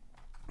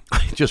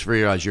just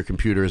realized your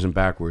computer isn't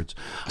backwards.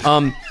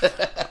 And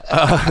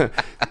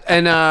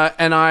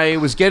I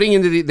was getting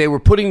into they were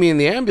putting me in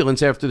the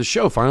ambulance after the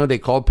show. Finally, they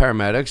called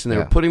paramedics, and they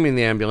were putting me in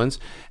the ambulance.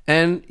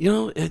 And, you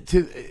know,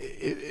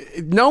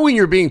 knowing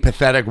you're being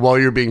pathetic while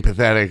you're being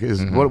pathetic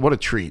is what a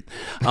treat.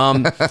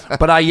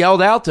 But I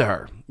yelled out to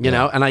her, you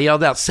know, and I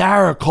yelled out,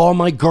 Sarah, call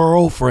my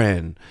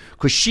girlfriend.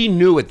 Because she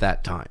knew at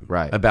that time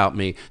about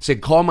me. Said,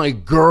 call my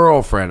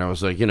girlfriend. I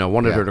was like, you know,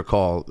 wanted her to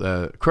call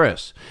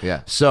Chris.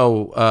 Yeah.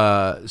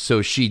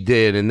 So she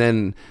did. And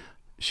then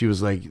she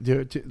was like,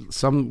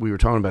 we were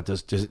talking about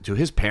this. Do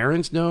his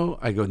parents know?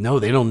 I go, no,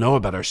 they don't know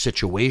about our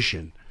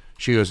situation.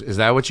 She goes, is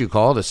that what you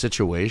call it, a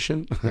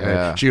situation?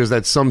 Yeah. She goes,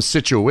 that's some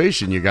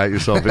situation you got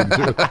yourself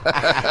into.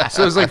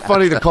 So it's like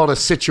funny to call it a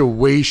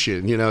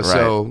situation, you know? Right.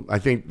 So I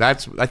think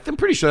I'm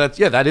pretty sure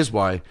that is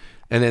why.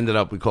 And ended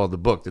up, we called the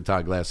book The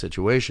Todd Glass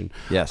Situation.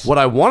 Yes. What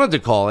I wanted to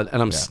call it,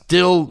 and I'm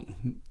still,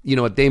 you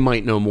know what, they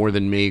might know more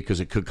than me because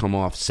it could come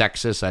off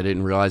sexist. I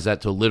didn't realize that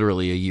till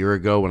literally a year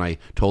ago when I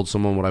told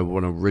someone what I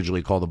want to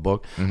originally call the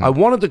book. I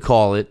wanted to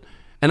call it,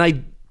 and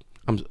I'm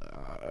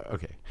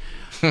okay.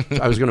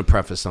 I was going to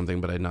preface something,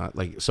 but I'm not.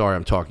 Like, sorry,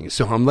 I'm talking.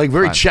 So I'm like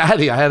very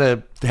chatty. I had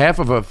a half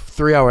of a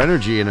 3-hour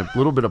energy and a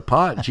little bit of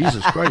pot.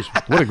 Jesus Christ,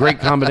 what a great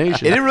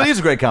combination! It really is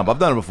a great combo. I've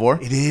done it before.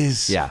 It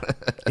is. Yeah,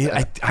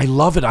 I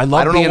love it. I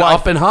love being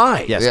up and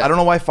high. Yes, I don't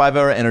know why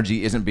 5-hour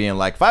energy isn't being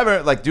like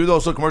 5-hour. Like, do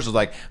those little commercials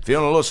like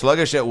feeling a little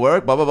sluggish at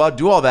work, blah blah blah.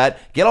 Do all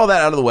that, get all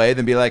that out of the way,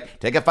 then be like,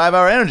 take a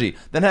 5-hour energy.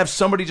 Then have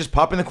somebody just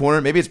pop in the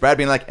corner. Maybe it's Brad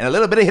being like, and a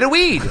little bit of hit a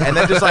weed, and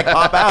then just like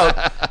pop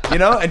out, you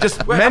know, and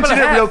just mention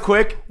it real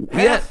quick.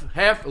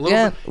 Half, a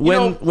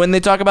little bit. When they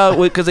talk about,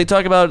 because they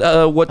talk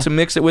about what to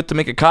mix it with to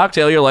make a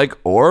cocktail, you're like,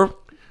 or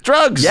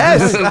drugs.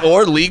 Yes.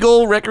 Or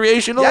legal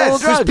recreational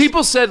drugs. Because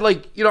people said,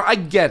 like, you know, I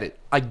get it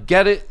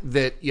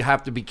that you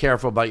have to be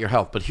careful about your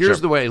health, but here's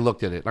the way I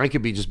looked at it. I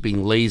could be just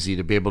being lazy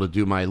to be able to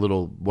do my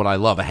little, what I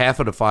love, half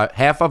of a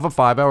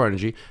 5-hour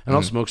energy, and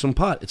I'll smoke some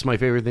pot. It's my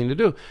favorite thing to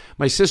do.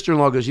 My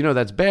sister-in-law goes, you know,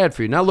 that's bad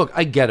for you. Now look,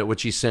 I get it, what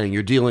she's saying.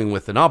 You're dealing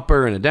with an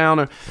upper and a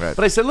downer. Right.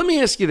 But I said, let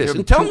me ask you this,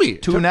 and tell me.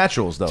 Two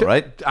naturals, though,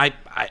 right?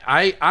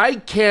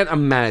 I can't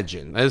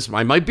imagine,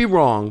 I might be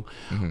wrong,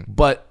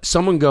 but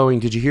someone going,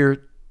 did you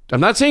hear? I'm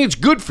not saying it's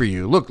good for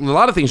you. Look, a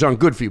lot of things aren't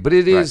good for you, but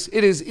it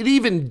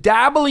even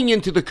dabbling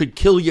into the could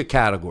kill you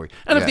category.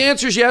 And if the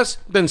answer is yes,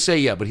 then say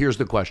yeah. But here's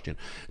the question.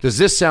 Does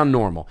this sound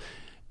normal?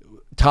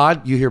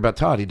 Todd, you hear about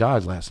Todd, he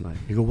died last night.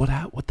 You go,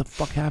 what the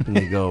fuck happened?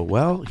 You go,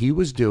 well, he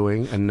was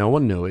doing, and no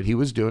one knew it, he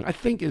was doing, I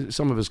think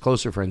some of his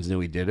closer friends knew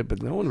he did it,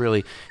 but no one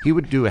really, he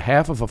would do a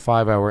half of a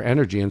 5-hour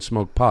energy and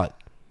smoke pot.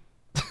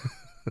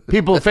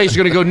 People face are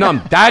going to go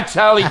numb. That's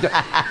how he.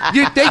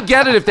 They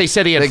get it if they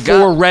said he had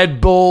 4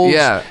 Red Bulls.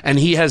 Yeah, and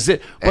he has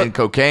it and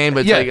cocaine.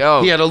 But yeah, it's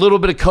like, he had a little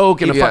bit of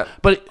coke and he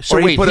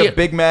put a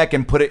Big Mac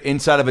and put it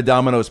inside of a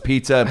Domino's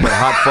pizza and put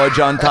hot fudge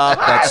on top.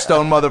 That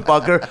stone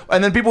motherfucker.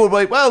 And then people would be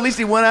like, "Well, at least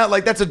he went out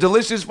like that's a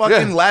delicious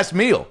fucking last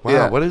meal."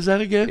 Wow, what is that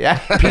again? Yeah,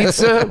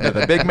 pizza.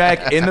 The Big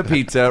Mac in the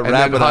pizza,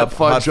 wrap it up,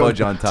 hot fudge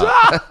on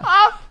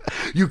top.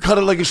 You cut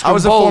it like a Stromboli. I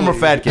was a former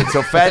fat kid,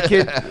 so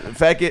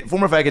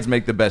former fat kids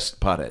make the best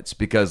potheads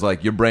because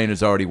like your brain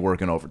is already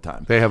working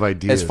overtime. They have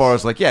ideas as far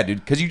as like, yeah, dude,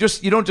 because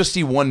you don't just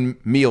see one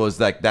meal as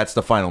like that's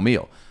the final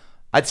meal.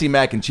 I'd see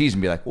mac and cheese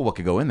and be like, well, what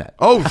could go in that?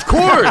 Oh, of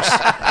course.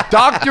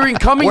 Doctoring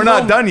coming We're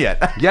home. not done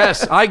yet.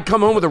 Yes, I'd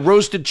come home with a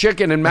roasted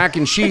chicken and mac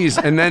and cheese,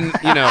 and then,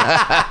 you know,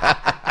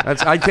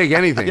 I'd take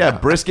anything. Yeah,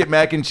 brisket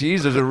mac and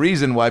cheese. There's a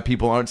reason why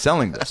people aren't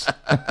selling this.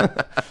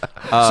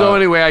 So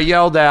anyway, I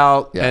yelled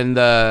out, and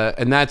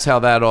that's how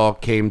that all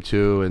came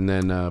to. And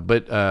then,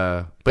 but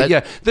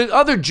yeah, the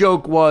other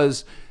joke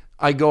was,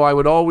 I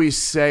would always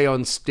say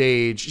on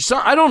stage, so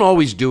I don't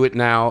always do it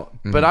now,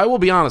 but I will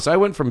be honest, I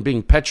went from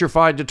being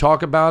petrified to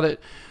talk about it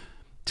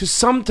to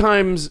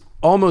sometimes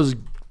almost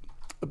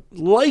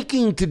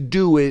liking to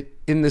do it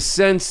in the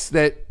sense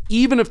that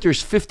even if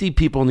there's 50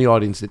 people in the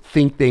audience that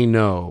think they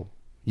know,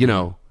 you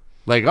know,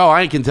 like, oh,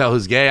 I can tell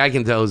who's gay, I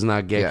can tell who's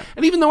not gay. Yeah.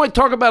 And even though I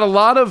talk about a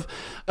lot of,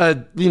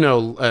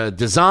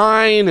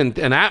 design and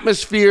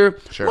atmosphere,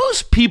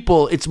 most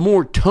people, it's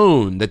more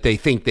tone that they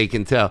think they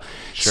can tell.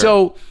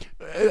 Sure.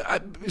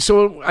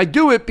 So I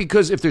do it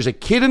because if there's a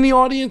kid in the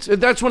audience,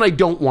 that's when I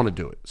don't want to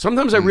do it.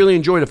 Sometimes I really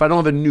enjoy it if I don't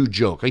have a new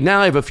joke. Like now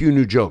I have a few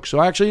new jokes, so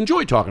I actually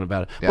enjoy talking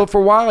about it. Yeah. But for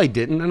a while I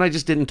didn't, and I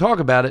just didn't talk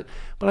about it.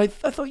 But I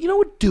thought, you know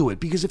what, do it.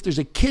 Because if there's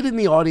a kid in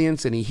the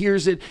audience and he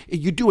hears it,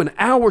 you do an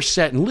hour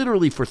set, and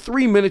literally for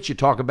 3 minutes you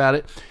talk about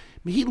it.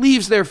 He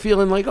leaves there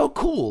feeling like, oh,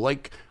 cool.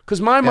 Like, because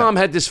my mom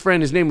had this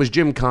friend, his name was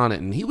Jim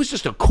Connaughton. He was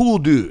just a cool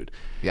dude.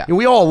 Yeah. And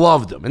we all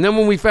loved him. And then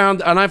when I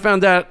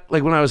found out,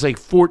 like when I was like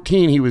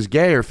 14, he was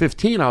gay, or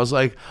 15, I was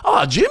like,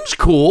 oh, Jim's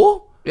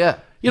cool. Yeah.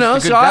 You know,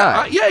 so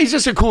he's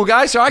just a cool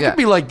guy, so I could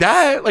be like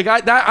that. Like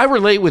I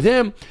relate with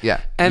him. Yeah.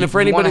 And for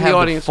anybody in the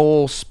audience, the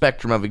full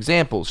spectrum of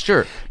examples.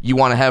 Sure. You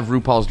want to have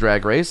RuPaul's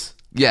Drag Race?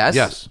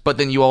 Yes. But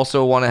then you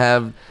also want to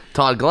have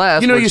Todd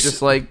Glass,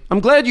 just like... I'm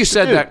glad you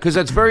said that, because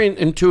that's very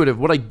intuitive.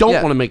 What I don't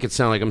want to make it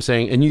sound like I'm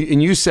saying, and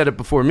you said it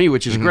before me,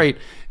 which is great.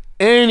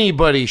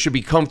 Anybody should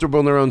be comfortable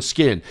in their own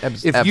skin.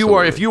 If you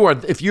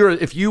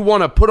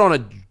want to put on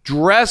a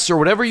dress or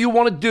whatever you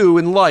want to do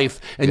in life,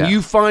 and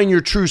you find your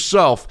true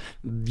self,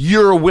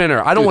 you're a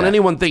winner. I don't want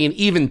anyone thinking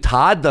even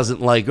Todd doesn't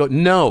like it.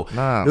 No.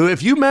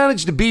 If you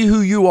manage to be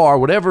who you are,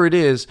 whatever it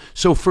is.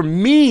 So for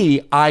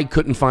me, I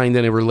couldn't find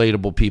any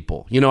relatable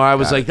people. You know, I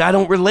was like, I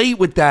don't relate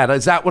with that.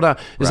 Is that what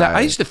I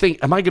used to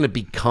think, am I going to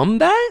become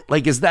that?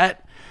 Like, is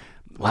that...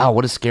 Wow,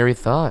 what a scary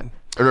thought.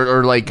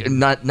 Or like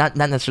not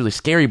necessarily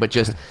scary, but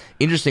just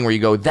interesting. Where you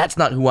go, that's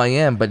not who I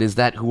am, but is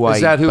that who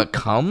I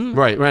become?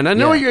 Right. I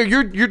know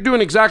you're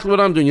doing exactly what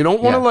I'm doing. You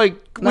don't want to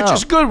which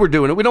is good. We're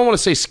doing it. We don't want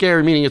to say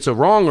scary, meaning it's a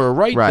wrong or a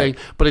right thing,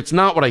 but it's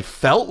not what I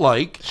felt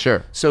like.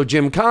 Sure. So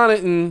Jim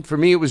Connaughton, for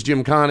me, it was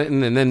Jim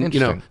Connaughton, and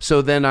then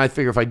so then I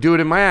figure if I do it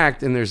in my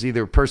act, and there's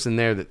either a person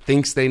there that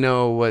thinks they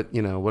know what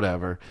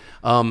whatever.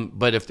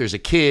 But if there's a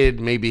kid,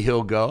 maybe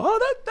he'll go,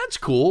 oh, that's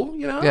cool,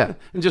 and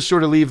just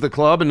sort of leave the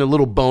club, and a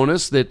little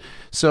bonus that.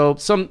 So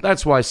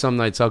that's why some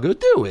nights I'll go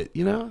do it,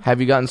 Have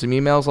you gotten some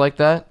emails like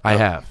that? I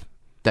have.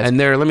 Let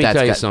me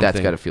tell you something. That's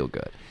got to feel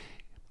good.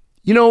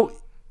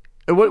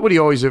 What do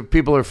you always?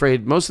 People are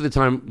afraid. Most of the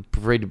time,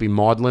 afraid to be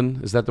maudlin.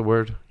 Is that the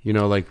word?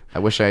 Like. I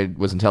wish I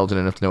was intelligent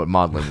enough to know what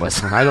maudlin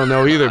was. I don't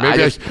know either.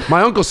 Maybe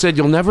my uncle said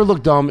you'll never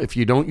look dumb if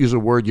you don't use a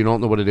word you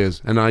don't know what it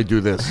is, and I do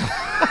this.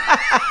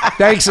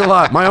 Thanks a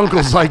lot. My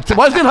uncle's like,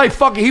 wasn't I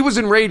fucking? He was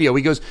in radio.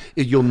 He goes,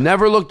 you'll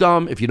never look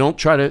dumb if you don't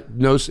try to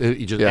know.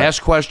 You just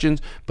ask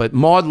questions. But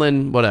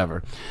maudlin,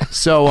 whatever.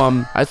 So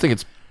I think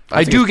it's.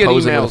 I do get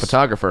emails. A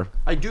photographer.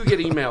 I do get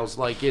emails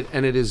like it,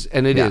 and it is.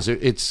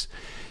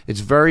 It's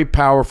very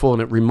powerful,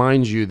 and it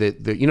reminds you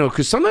that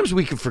because sometimes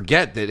we can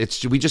forget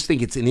that we just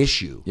think it's an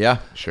issue. Yeah,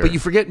 sure. But you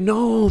forget,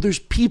 no, there's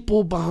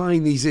people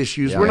behind these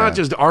issues. We're not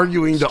just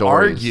arguing to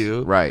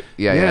argue. Right.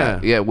 Yeah.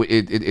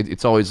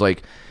 It's always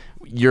like.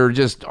 You're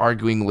just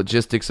arguing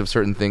logistics of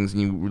certain things,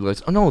 and you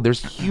realize, oh no,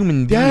 there's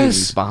human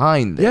beings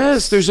behind this.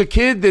 Yes, there's a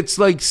kid that's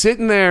like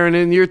sitting there, and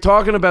then you're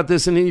talking about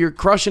this, and then you're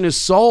crushing his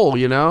soul,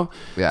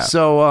 Yeah.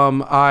 So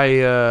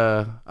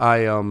the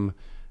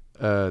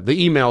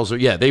emails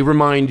are they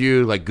remind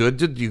you like you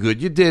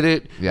did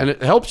it, and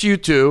it helps you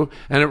too,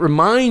 and it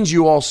reminds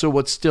you also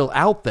what's still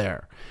out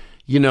there.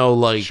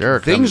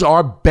 Things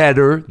are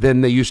better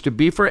than they used to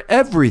be for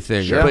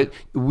everything. Sure. But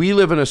we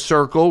live in a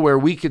circle where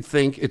we could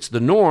think it's the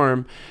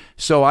norm.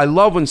 So I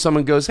love when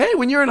someone goes, hey,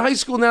 when you're in high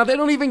school now, they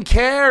don't even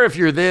care if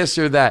you're this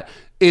or that.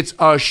 It's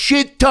a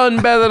shit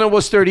ton better than it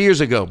was 30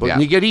 years ago. But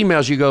when you get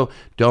emails, you go,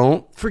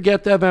 don't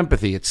forget to have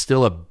empathy. It's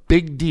still a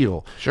big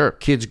deal. Sure.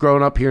 Kids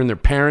growing up hearing their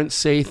parents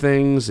say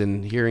things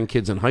and hearing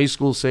kids in high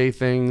school say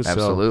things.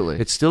 Absolutely.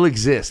 So it still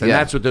exists. And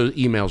that's what those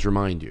emails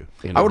remind you.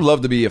 I would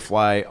love to be a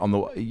fly on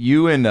the...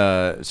 You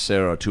and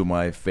Sarah are two of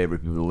my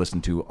favorite people to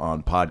listen to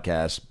on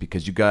podcasts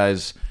because you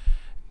guys...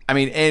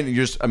 and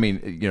you're just,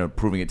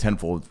 proving it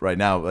tenfold right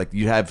now. Like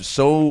you have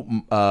so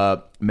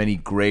many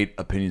great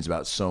opinions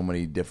about so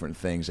many different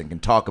things and can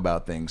talk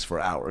about things for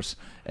hours.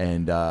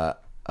 And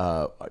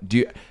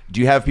do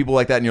you have people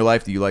like that in your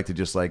life? Do you like to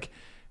just like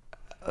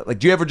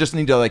do you ever just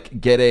need to like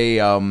get a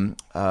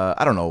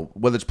I don't know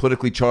whether it's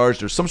politically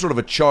charged or some sort of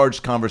a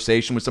charged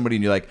conversation with somebody,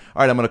 and you're like,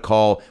 all right, I'm going to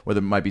call whether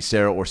it might be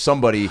Sarah or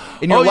somebody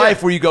in your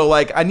life where you go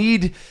like, I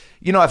need.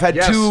 I've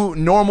had too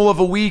normal of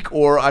a week,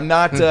 or I'm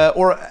not,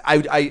 or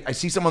I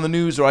see something on the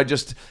news, or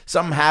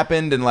something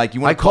happened, and like you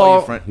want to call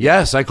your friend.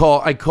 Yes, I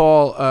call.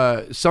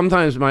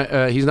 Sometimes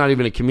he's not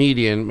even a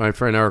comedian. My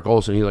friend Eric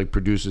Olson, he like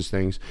produces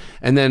things,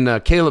 and then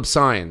Caleb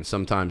Sion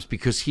sometimes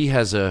because he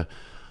has a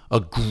a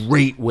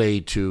great way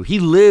to. He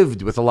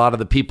lived with a lot of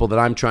the people that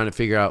I'm trying to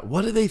figure out,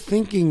 what are they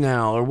thinking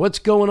now, or what's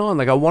going on?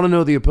 Like, I want to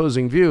know the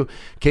opposing view.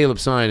 Caleb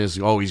Sine is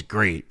always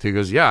great. He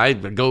goes, yeah,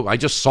 I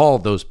just saw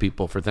those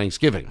people for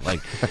Thanksgiving.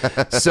 Like,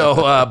 so,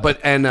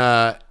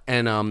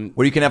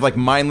 where you can have like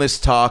mindless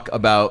talk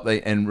about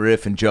and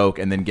riff and joke,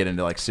 and then get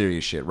into like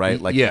serious shit,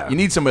 right? Like, yeah. You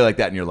need somebody like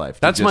that in your life.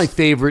 That's my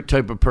favorite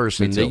type of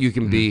person that you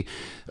can be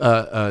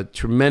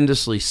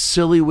tremendously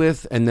silly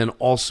with, and then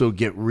also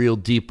get real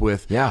deep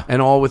with. Yeah.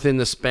 And all within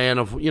the span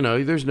of,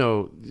 there's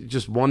no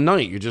just one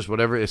night. You're just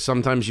whatever.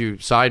 Sometimes you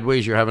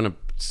sideways, you're having a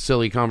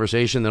silly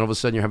conversation, then all of a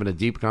sudden you're having a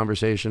deep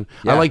conversation.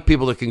 Yeah. I like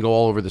people that can go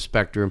all over the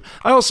spectrum.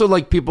 I also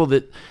like people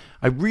that.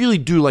 I really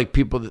do like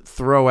people that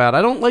throw out.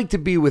 I don't like to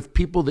be with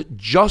people that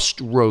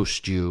just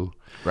roast you.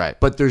 Right.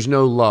 But there's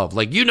no love.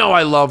 Like,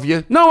 I love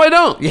you. No, I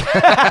don't. No,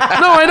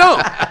 I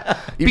don't.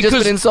 You've just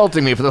been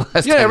insulting me for the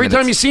last 10 every minutes.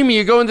 time you see me,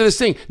 you go into this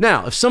thing.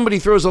 Now, if somebody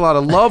throws a lot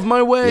of love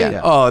my way,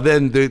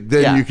 then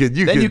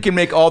you can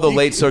make all the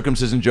late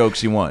circumcision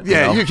jokes you want.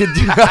 Yeah, you can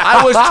do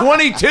I was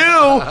 22.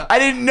 I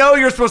didn't know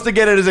you're supposed to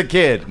get it as a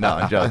kid. No,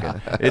 I'm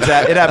joking. It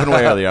happened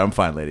way earlier. I'm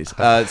fine, ladies.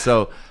 I've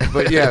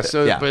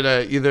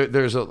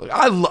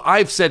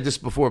said this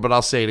before, but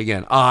I'll say it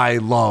again. I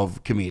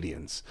love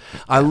comedians.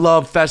 I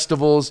love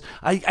festivals.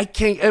 I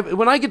can't.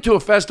 When I get to a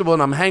festival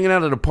and I'm hanging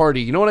out at a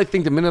party, you know what I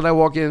think the minute I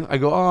walk in? I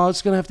go, oh,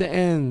 it's gonna have to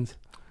end.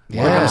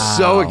 Yeah. Like, I'm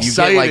so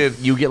excited.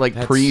 You get like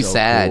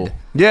pre-sad. So cool.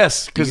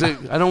 Yes, because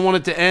I don't want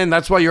it to end.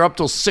 That's why you're up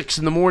till 6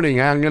 a.m.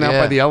 hanging out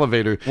by the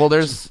elevator. Well,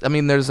 there's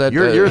that.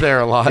 You're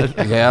there a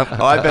lot. Yeah.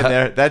 Oh, I've been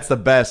there. That's the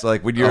best.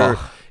 Like when you're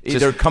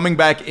either coming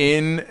back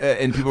in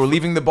and people are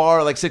leaving the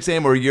bar like 6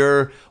 a.m. or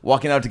you're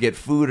walking out to get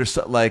food or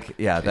something. Like,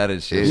 yeah, that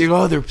is just. You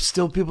go, there's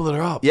still people that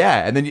are up.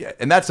 Yeah,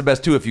 and that's the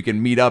best too if you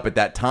can meet up at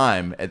that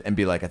time and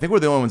be like, I think we're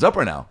the only ones up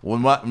right now. Well,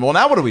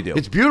 now what do we do?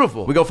 It's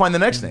beautiful. We go find the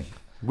next thing.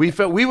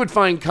 We would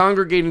find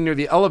congregating near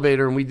the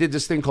elevator, and we did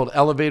this thing called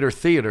elevator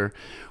theater,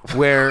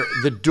 where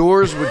the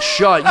doors would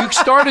shut. You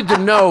started to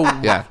know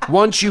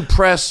once you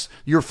press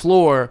your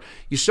floor,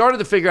 you started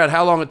to figure out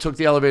how long it took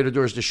the elevator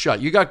doors to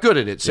shut. You got good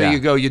at it. So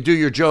you do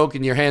your joke,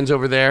 and your hand's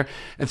over there.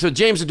 And so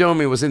James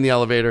Adomi was in the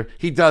elevator.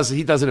 He does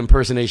an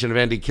impersonation of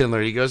Andy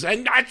Kindler. He goes,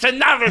 and that's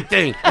another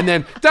thing. And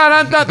then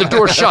the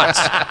door shuts.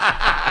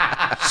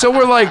 So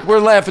we're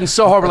laughing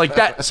so hard. We're like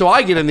that. So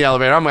I get in the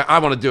elevator. I'm like, I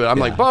want to do it. I'm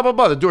like, blah, blah,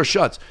 blah. The door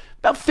shuts.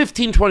 About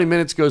 15, 20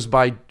 minutes goes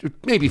by,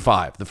 maybe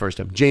 5 the first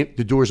time.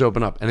 The doors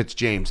open up, and it's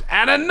James.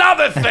 And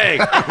another thing!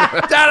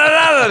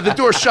 The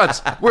door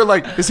shuts. We're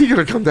like, is he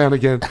going to come down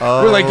again?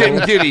 We're like getting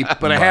giddy.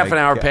 But a half an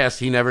hour passed,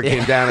 he never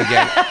came down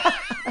again.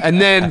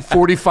 And then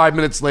 45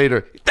 minutes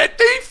later,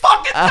 he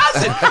fucking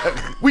does it!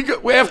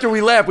 After we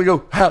laugh, we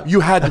go, how?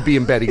 You had to be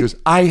in bed. He goes,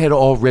 I had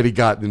already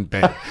gotten in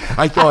bed.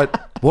 I thought,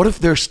 what if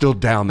they're still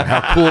down there?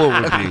 How cool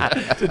it would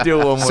be. To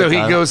do it one more time. So he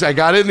goes, I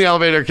got in the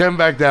elevator, came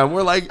back down.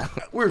 We're like,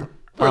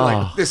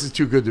 this is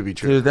too good to be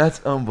true. Dude, that's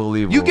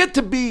unbelievable. You get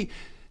to be,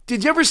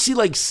 did you ever see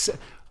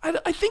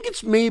I think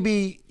it's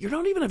maybe, you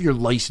don't even have your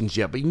license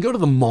yet, but you can go to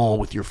the mall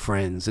with your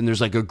friends, and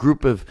there's like a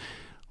group of,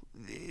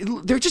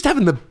 they're just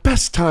having the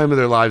best time of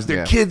their lives.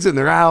 They're kids, and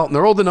they're out, and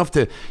they're old enough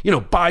to,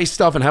 buy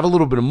stuff and have a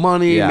little bit of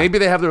money. Yeah. Maybe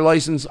they have their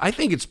license. I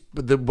think it's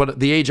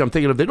the age I'm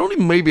thinking of. They don't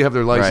even maybe have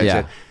their license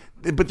yet.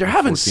 But they're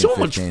having 14, so 15.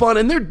 Much fun,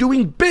 and they're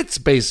doing bits,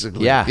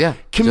 basically. Yeah.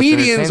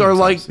 Comedians are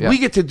like, we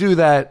get to do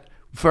that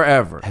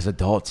forever. As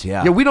adults,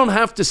 Yeah, we don't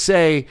have to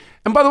say,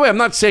 and by the way, I'm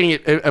not saying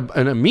it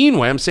in a mean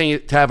way, I'm saying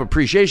it to have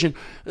appreciation.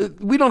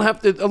 We don't have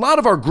to, a lot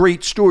of our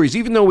great stories,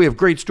 even though we have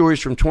great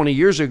stories from 20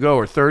 years ago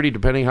or 30,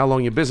 depending how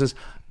long your business,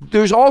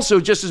 there's also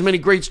just as many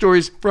great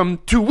stories from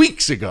 2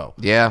 weeks ago.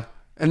 Yeah.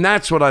 And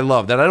that's what I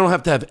love, that I don't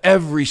have to have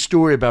every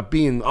story about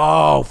being,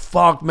 oh,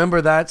 fuck,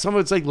 remember that? Some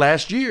of it's like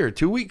last year,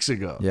 2 weeks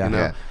ago.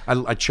 Yeah.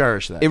 I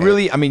cherish that. It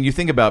really, I mean, you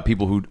think about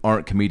people who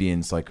aren't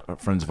comedians, like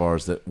friends of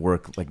ours that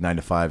work like 9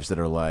 to 5s that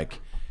are like,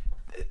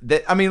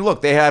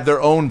 look, they have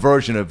their own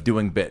version of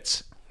doing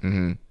bits.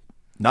 Mm-hmm.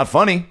 Not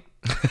funny.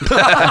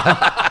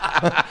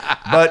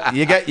 But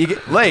you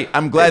get late.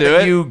 I'm glad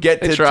that you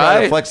get to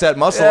try to flex that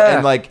muscle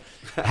and like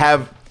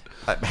have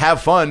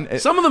fun.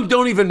 Some of them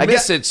don't even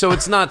miss it, so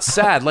it's not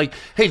sad. Like,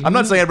 hey, I'm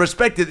not saying I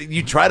respect it.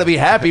 You try to be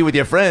happy with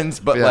your friends,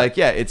 but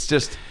it's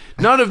just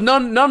none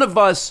of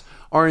us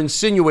are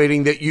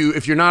insinuating that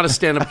if you're not a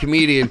stand-up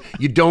comedian,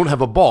 you don't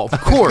have a ball.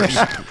 Of course.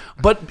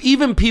 But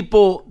even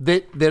people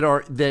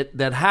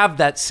that have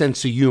that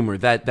sense of humor,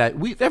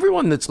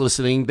 everyone that's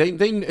listening, they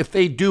if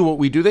they do what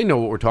we do, they know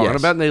what we're talking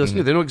about, and they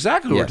listen. They know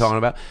exactly what we're talking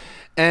about.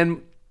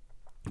 And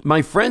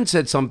my friend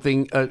said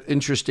something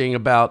interesting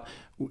about,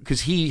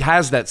 because he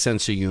has that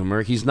sense of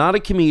humor. He's not a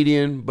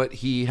comedian, but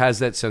he has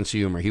that sense of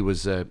humor. He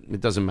was, it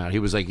doesn't matter. He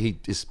was like, he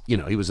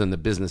was on the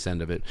business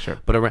end of it. Sure.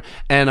 But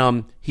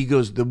he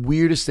goes, the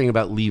weirdest thing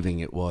about leaving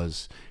it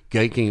was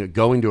going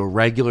to a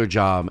regular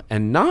job,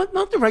 and not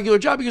the regular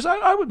job, because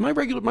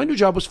my new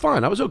job was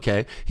fine. I was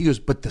okay. He goes,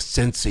 but the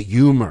sense of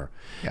humor.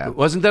 Yeah. It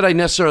wasn't that I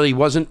necessarily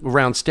wasn't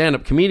around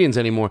stand-up comedians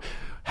anymore.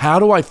 how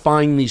do I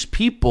find these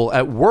people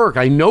at work?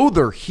 I know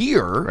they're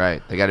here.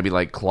 Right. They got to be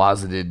like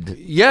closeted.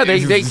 Yeah, they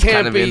just can't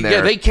kind of be. in there.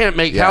 Yeah, they can't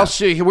make Yeah. house.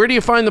 Where do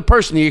you find the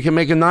person you can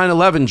make a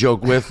 9/11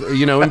 joke with?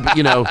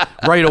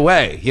 Right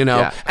away.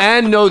 Yeah.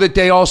 And know that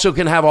they also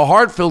can have a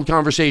heart-filled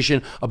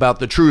conversation about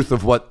the truth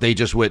of what they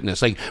just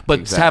witnessed.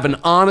 But have an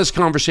honest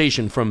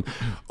conversation from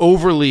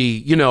overly,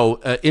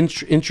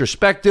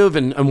 introspective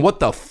and what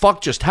the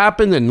fuck just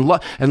happened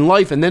and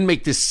life, and then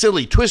make this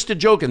silly twisted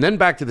joke, and then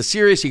back to the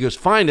serious. He goes,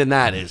 finding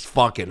that is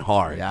fucking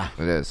hard. Yeah.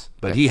 It is.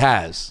 But he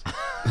has.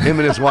 Him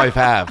and his wife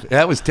have.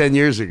 That was 10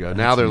 years ago.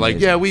 Now they're like,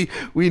 yeah, we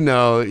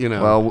know,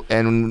 Well,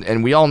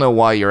 and we all know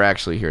why you're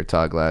actually here,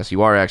 Todd Glass.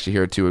 You are actually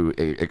here to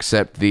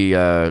accept the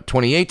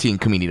 2018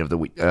 Comedian of the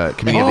Week,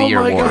 Comedian of the Year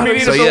my award. God.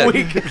 Comedian of the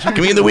Week.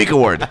 Comedian of the Week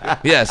award.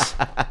 Yes.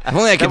 If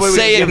only I could way we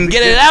say it can and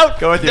get it out.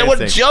 go with That your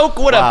would instinct. joke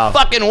would have Wow.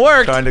 fucking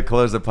worked. Trying to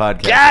close the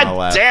podcast.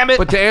 God damn it.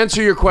 But to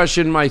answer your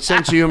question, my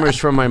sense of humor is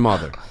from my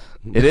mother.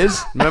 It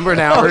is? Remember an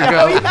hour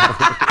ago?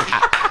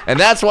 And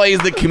that's why he's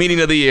the Comedian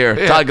of the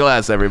Year. Todd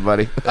Glass,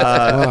 everybody.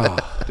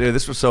 Dude,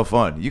 this was so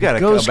fun. You got to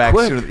come goes back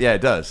quick. sooner. Yeah,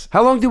 it does.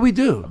 How long did we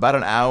do? About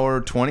an hour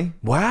 20.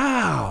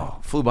 Wow.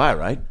 Flew by,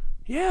 right?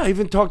 Yeah, I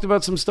even talked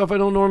about some stuff I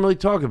don't normally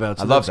talk about.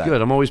 So I love that's that.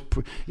 good. I'm always,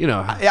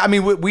 Yeah, I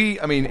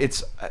mean,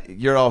 it's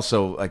you're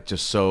also like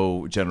just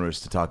so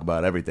generous to talk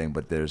about everything.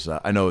 But there's,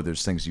 I know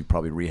there's things you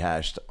probably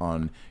rehashed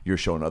on your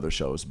show and other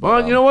shows. But,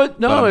 Well, you know what?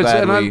 No, but I'm it's-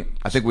 glad and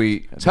I think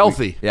we. it's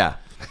healthy. Yeah.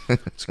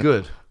 it's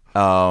good.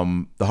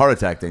 The heart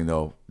attack thing,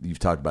 though, you've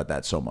talked about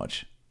that so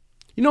much.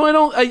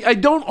 I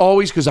don't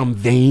always, because I'm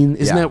vain.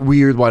 Isn't Yeah. that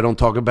weird why I don't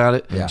talk about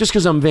it? Yeah. Just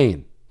because I'm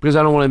vain. Because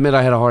I don't want to admit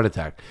I had a heart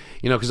attack.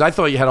 Because I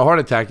thought you had a heart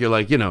attack, you're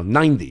like,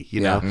 90,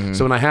 Yeah. Mm-hmm.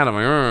 So when I had them,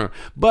 I'm like,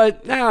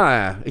 but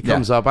it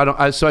comes up.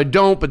 I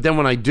don't, but then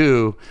when I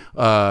do,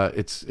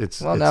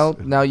 it's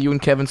Now you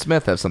and Kevin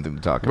Smith have something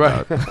to talk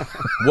about.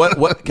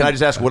 What can I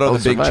just ask? What are the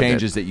big survived it.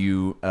 changes that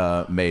you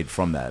made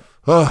from that?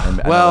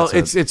 well,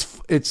 that's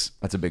it's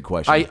a big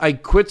question. I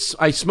quit.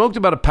 I smoked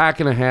about a pack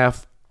and a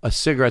half of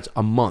cigarettes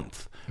a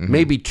month,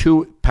 maybe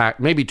two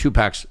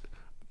packs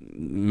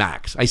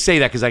max. I say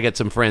that because I get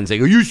some friends. They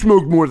go, "You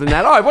smoke more than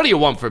that." All right, what do you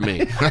want from me?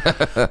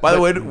 By the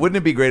way, wouldn't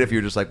it be great if you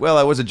were just like, well,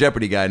 I was a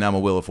Jeopardy guy, now I'm a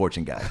Wheel of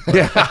Fortune guy?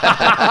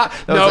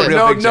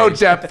 No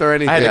depth or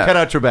anything. I had to cut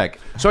out Trebek.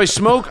 So I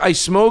smoke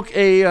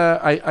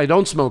I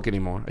don't smoke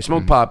anymore. I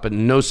smoke pot, but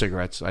no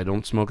cigarettes. I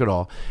don't smoke at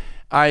all.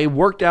 I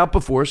worked out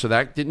before, so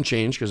that didn't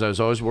change because I was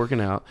always working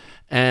out.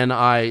 And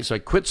I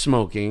quit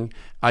smoking.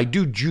 I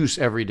do juice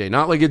every day,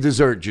 not like a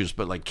dessert juice,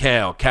 but like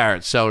kale,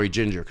 carrot, celery,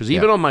 ginger. Because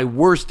even on my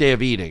worst day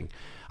of eating,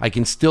 I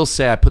can still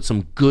say I put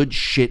some good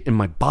shit in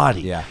my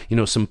body. Yeah.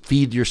 Some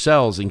feed your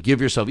cells and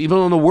give yourself, even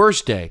on the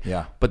worst day.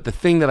 Yeah. But the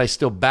thing that I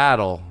still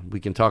battle,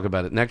 we can talk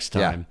about it next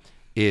time,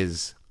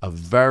 is a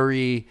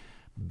very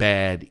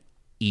bad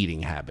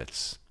eating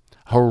habits.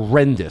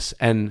 Horrendous.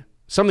 And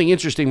something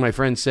interesting my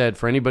friend said,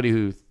 for anybody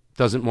who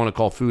doesn't want to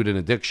call food an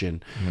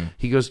addiction,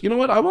 he goes, you know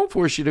what? I won't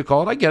force you to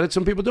call it. I get it.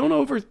 Some people don't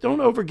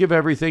overgive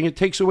everything. It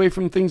takes away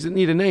from things that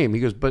need a name.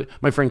 He goes, but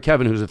my friend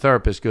Kevin, who's a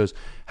therapist, goes,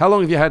 how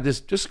long have you had this?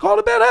 Just call it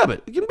a bad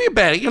habit. It can be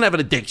you can have an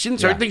addiction.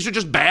 Certain things are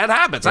just bad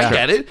habits. I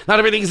get it. Not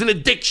everything is an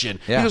addiction.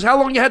 Yeah. He goes, how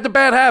long you had the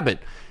bad habit?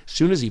 As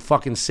soon as he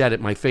fucking said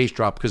it, my face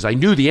dropped because I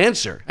knew the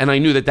answer, and I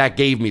knew that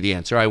gave me the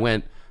answer.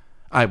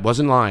 I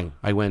wasn't lying.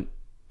 I went,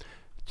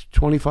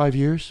 25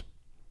 years?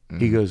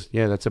 He goes,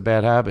 yeah, that's a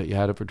bad habit. You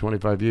had it for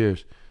 25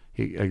 years.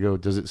 I go,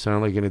 does it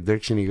sound like an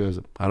addiction? He goes,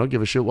 I don't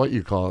give a shit what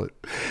you call it.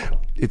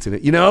 It's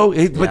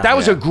but that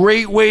was a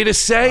great way to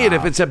say it.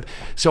 If it's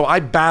so I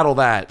battle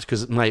that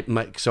because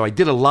so I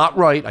did a lot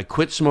right. I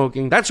quit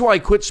smoking. That's why I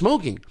quit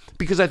smoking,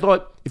 because I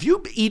thought if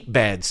you eat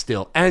bad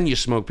still and you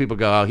smoke, people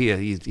go, oh,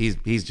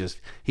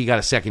 he got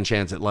a second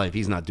chance at life.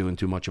 He's not doing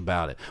too much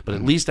about it. But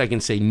at least I can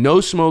say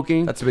no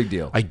smoking. That's a big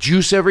deal. I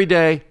juice every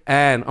day,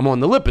 and I'm on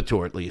the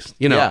Lipitor at least.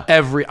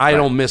 I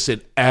don't miss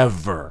it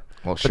ever.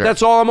 Well, sure. But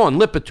that's all I'm on,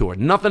 Lipitor,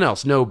 nothing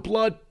else. No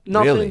blood,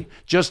 nothing. Really?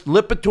 Just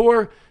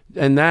Lipitor,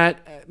 and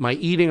that, my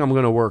eating, I'm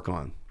going to work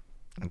on.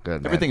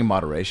 Good, man. Everything in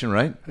moderation,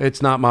 right?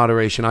 It's not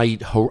moderation.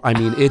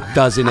 It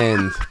doesn't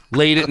end.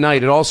 Late at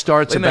night, it all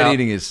starts Late night about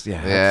eating is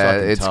Yeah,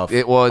 fucking it's tough.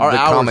 Our the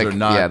hours comic, are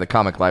not. Yeah, the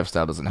comic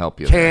lifestyle doesn't help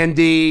you.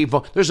 candy.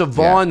 There's a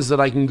Vaughn's that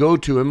I can go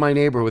to in my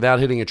neighborhood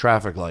without hitting a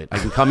traffic light. I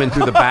can come in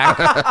through the back.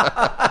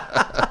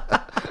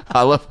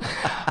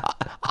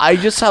 I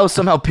just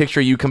somehow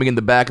picture you coming in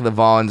the back of the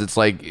Vaughn's. It's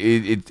like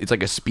it's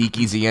like a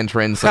speakeasy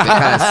entrance. Like they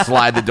kind of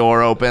slide the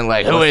door open.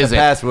 Like, who is the it?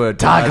 password?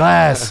 Todd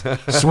Glass.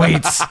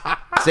 Sweets.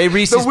 Say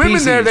Reese's The women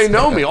Pieces. there, they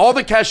know me. All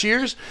the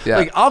cashiers,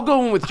 Yeah. I'll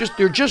go in with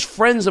they're just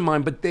friends of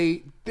mine, but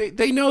they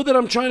know that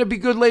I'm trying to be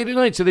good late at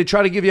night, so they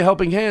try to give you a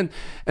helping hand.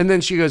 And then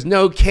she goes,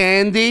 no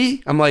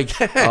candy? I'm like,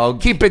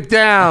 keep it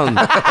down.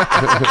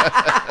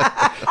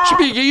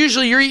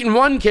 Usually you're eating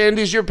one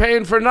candies, you're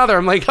paying for another.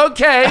 I'm like,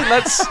 okay,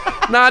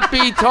 not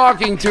be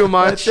talking too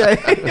much.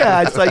 Yeah,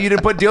 I saw you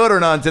didn't put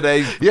deodorant on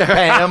today,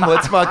 Pam.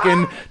 Let's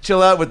fucking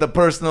chill out with the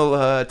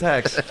personal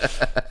attacks.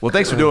 Well,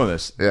 thanks for doing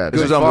this. Yeah,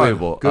 this was fun.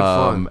 unbelievable. Good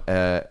fun.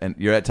 And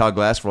you're at Todd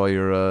Glass for all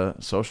your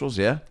socials,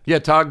 yeah? Yeah,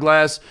 Todd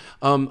Glass.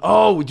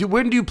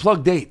 When do you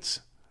plug dates?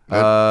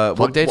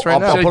 Plug dates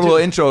right now. I'll put a little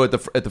intro at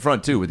the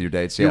front too with your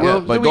dates. Yeah,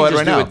 will? but Then we go can ahead just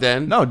right do now. it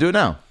then. No, do it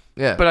now.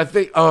 Yeah. But I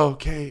think,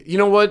 okay. You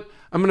know what?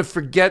 I'm going to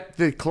forget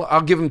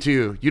I'll give them to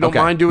you. You don't Okay.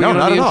 mind doing No, it on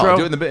not the at all. intro?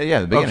 Do it in the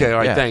beginning. Okay, all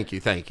right. Yeah. Thank you.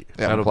 Yeah,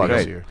 That'll plug be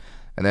it. easier.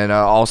 And then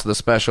also the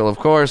special, of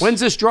course. When's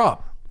this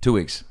drop? 2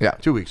 weeks. Yeah.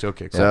 2 weeks.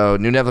 Okay, cool. So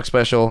new Netflix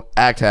special,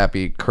 Act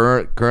Happy,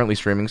 currently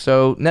streaming.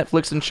 So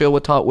Netflix and chill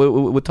with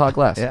Todd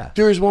Glass. Yeah.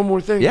 There is one more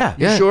thing. Yeah.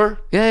 You Yeah. sure?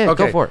 Yeah,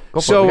 Okay. go for it. Go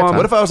for So, it. We got time.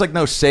 What if I was like,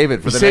 no, save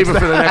it for the Save next it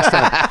for the next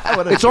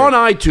time. It's on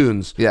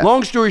iTunes. Yeah.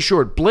 Long story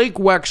short, Blake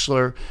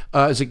Wexler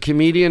is a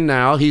comedian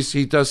now. He's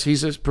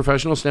a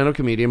professional stand-up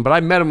comedian, but I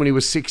met him when he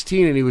was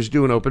 16 and he was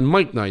doing open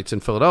mic nights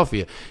in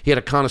Philadelphia. He had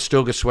a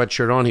Conestoga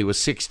sweatshirt on. He was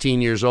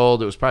 16 years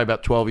old. It was probably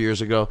about 12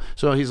 years ago.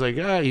 So he's like,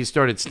 he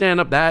started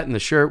stand-up, that and the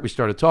shirt. We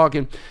started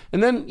talking.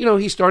 And then,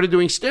 he started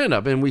doing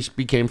stand-up and we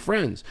became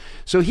friends.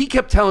 So he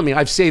kept telling me,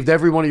 I've saved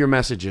every one of your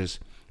messages,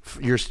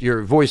 your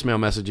voicemail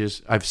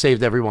messages. I've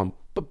saved every one.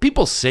 But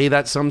people say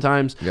that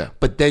sometimes. Yeah.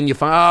 But then you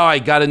find, I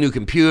got a new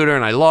computer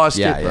and I lost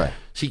it. Yeah.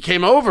 So he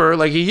came over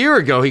like a year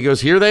ago. He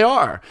goes, here they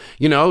are.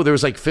 There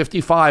was like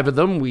 55 of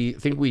them. We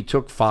think we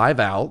took 5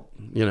 out,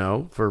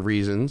 for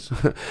reasons.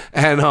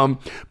 And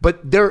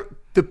but they're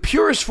the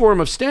purest form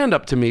of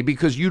stand-up to me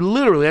because you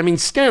literally,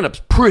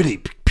 stand-up's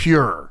pretty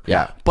pure.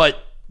 Yeah.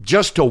 But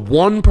just to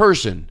one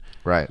person.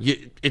 Right.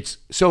 He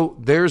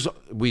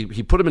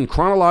put them in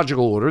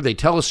chronological order. They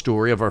tell a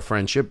story of our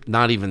friendship,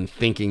 not even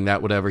thinking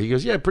that whatever. He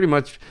goes, yeah, pretty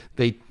much.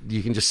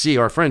 You can just see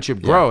our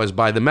friendship grow as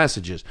by the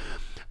messages.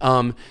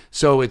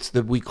 So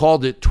we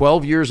called it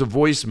 12 years of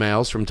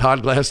voicemails from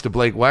Todd Glass to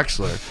Blake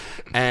Wexler,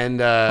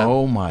 and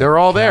they're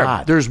all there.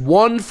 God. There's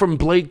one from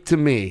Blake to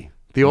me.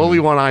 The only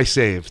one I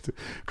saved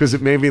because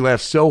it made me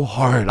laugh so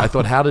hard. I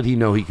thought, how did he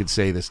know he could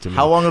say this to me?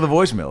 How long are the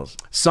voicemails?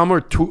 Some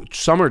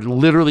are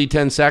literally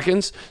 10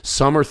 seconds.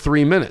 Some are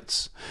 3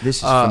 minutes. This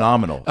is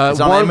phenomenal. It's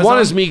on Amazon? One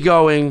is me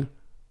going,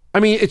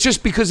 it's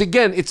just because,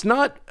 again, it's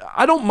not,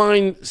 I don't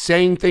mind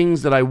saying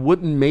things that I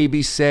wouldn't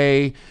maybe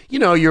say.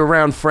 You're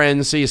around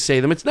friends, so you say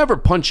them. It's never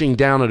punching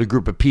down at a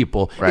group of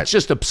people. Right. It's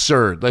just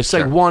absurd. It's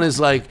like one is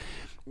like,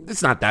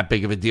 it's not that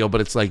big of a deal,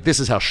 but it's like, this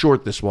is how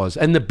short this was.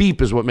 And the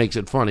beep is what makes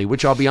it funny,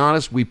 which I'll be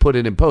honest, we put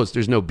it in post.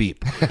 There's no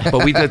beep.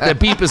 But the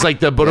beep is like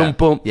the boom,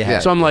 boom. Yeah.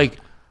 So I'm like,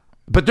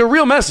 but they're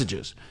real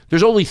messages.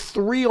 There's only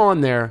 3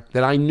 on there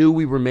that I knew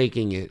we were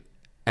making it.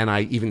 And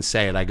I even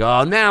say it. I go,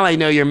 oh, now I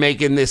know you're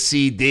making this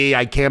CD.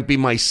 I can't be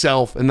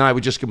myself. And then I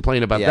would just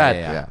complain about that.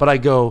 Yeah. But I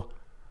go,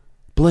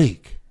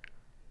 Blake,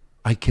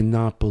 I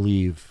cannot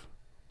believe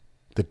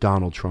that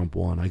Donald Trump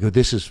won. I go,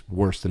 this is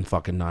worse than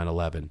fucking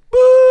 9/11.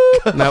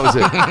 And that was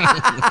it.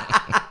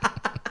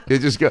 They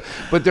just go,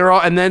 but they're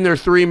all, and then they're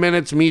 3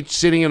 minutes me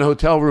sitting in a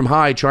hotel room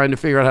high trying to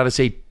figure out how to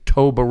say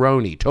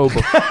Toblerone.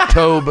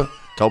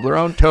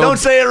 Toblerone. Don't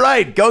say it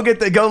right. Go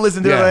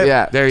listen to it. Right?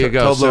 Yeah. There you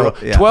go. So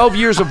Yeah. 12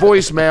 years of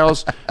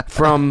voicemails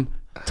from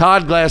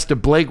Todd Glass to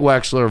Blake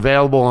Wexler,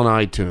 available on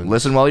iTunes.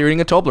 Listen while you're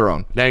eating a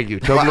Toblerone. Thank you.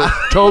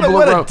 Toblerone.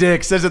 What a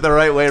dick. Says it the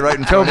right way, right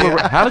in front of you.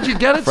 How did you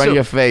get it? In front of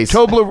your face.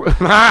 Toblerone.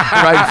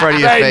 Right in front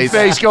of your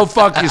face. Go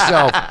fuck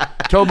yourself.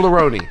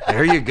 Toblerone.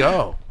 There you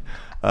go.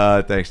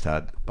 Thanks,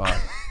 Todd. Bye.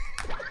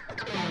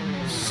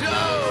 So,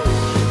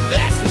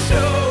 that's the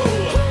show.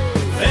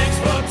 Thanks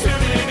for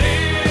tuning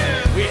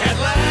in. We had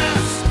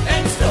laughs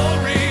and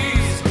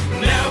stories.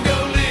 Now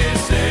go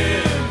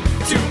listen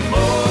to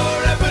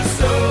more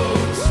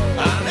episodes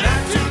on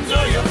iTunes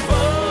or your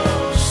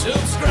phone.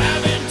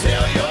 Subscribe and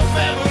tell your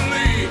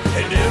family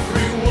and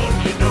everyone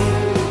you know.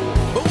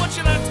 But what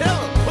should I tell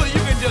them? Well,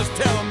 you can just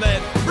tell them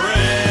that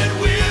Brad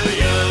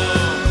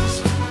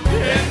Williams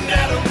and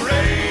Adam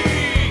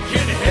Ray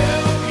can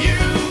help you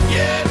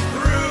get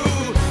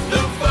through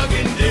the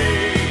fucking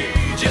day.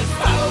 Just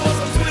follow us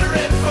on Twitter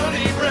at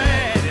Funny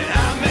Brad, and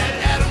I'm at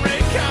Adam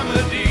Ray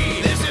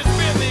Comedy. This has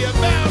been the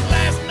About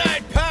Last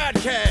Night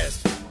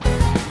podcast.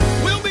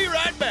 We'll be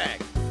right back.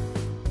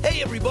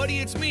 Hey everybody,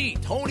 it's me,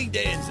 Tony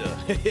Danza.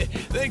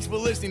 Thanks for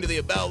listening to the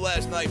About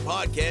Last Night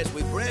podcast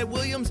with Brad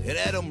Williams and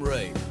Adam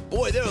Ray.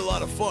 Boy, they're a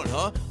lot of fun,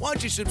 huh? Why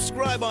don't you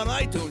subscribe on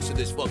iTunes to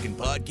this fucking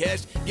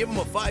podcast? Give them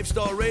a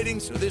 5-star rating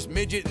so this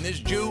midget and this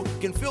Jew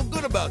can feel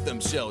good about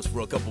themselves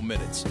for a couple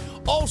minutes.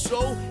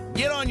 Also,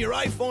 get on your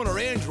iPhone or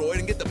Android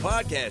and get the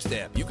podcast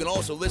app. You can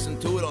also listen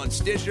to it on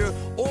Stitcher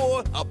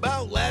or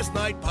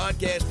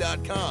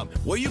AboutLastNightPodcast.com,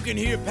 where you can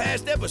hear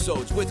past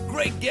episodes with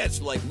great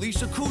guests like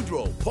Lisa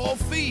Kudrow, Paul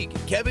Feig,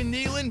 Kevin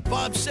Nealon,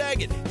 Bob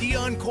Saget,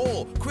 Dion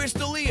Cole, Chris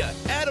D'Elia,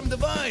 Adam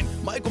Devine,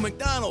 Michael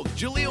McDonald,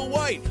 Jaleel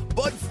White,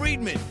 Bud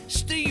Friedman,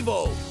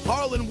 Steve-O,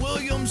 Harlan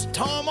Williams,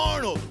 Tom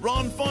Arnold,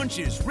 Ron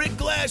Funches, Rick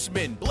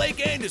Glassman,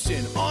 Blake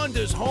Anderson,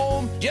 Anders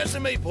Holm,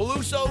 Jessime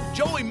Peluso,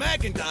 Joey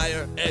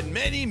McIntyre, and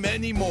many,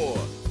 many more.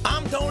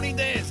 I'm Tony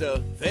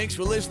Danza. Thanks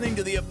for listening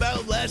to the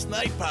About Last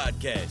Night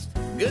podcast.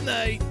 Good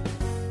night.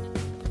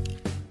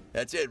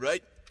 That's it,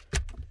 right?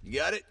 You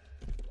got it?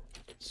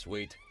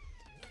 Sweet.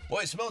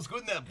 Boy, it smells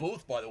good in that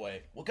booth, by the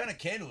way. What kind of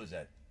candle is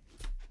that?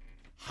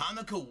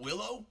 Hanukkah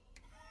willow?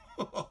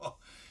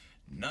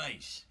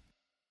 Nice.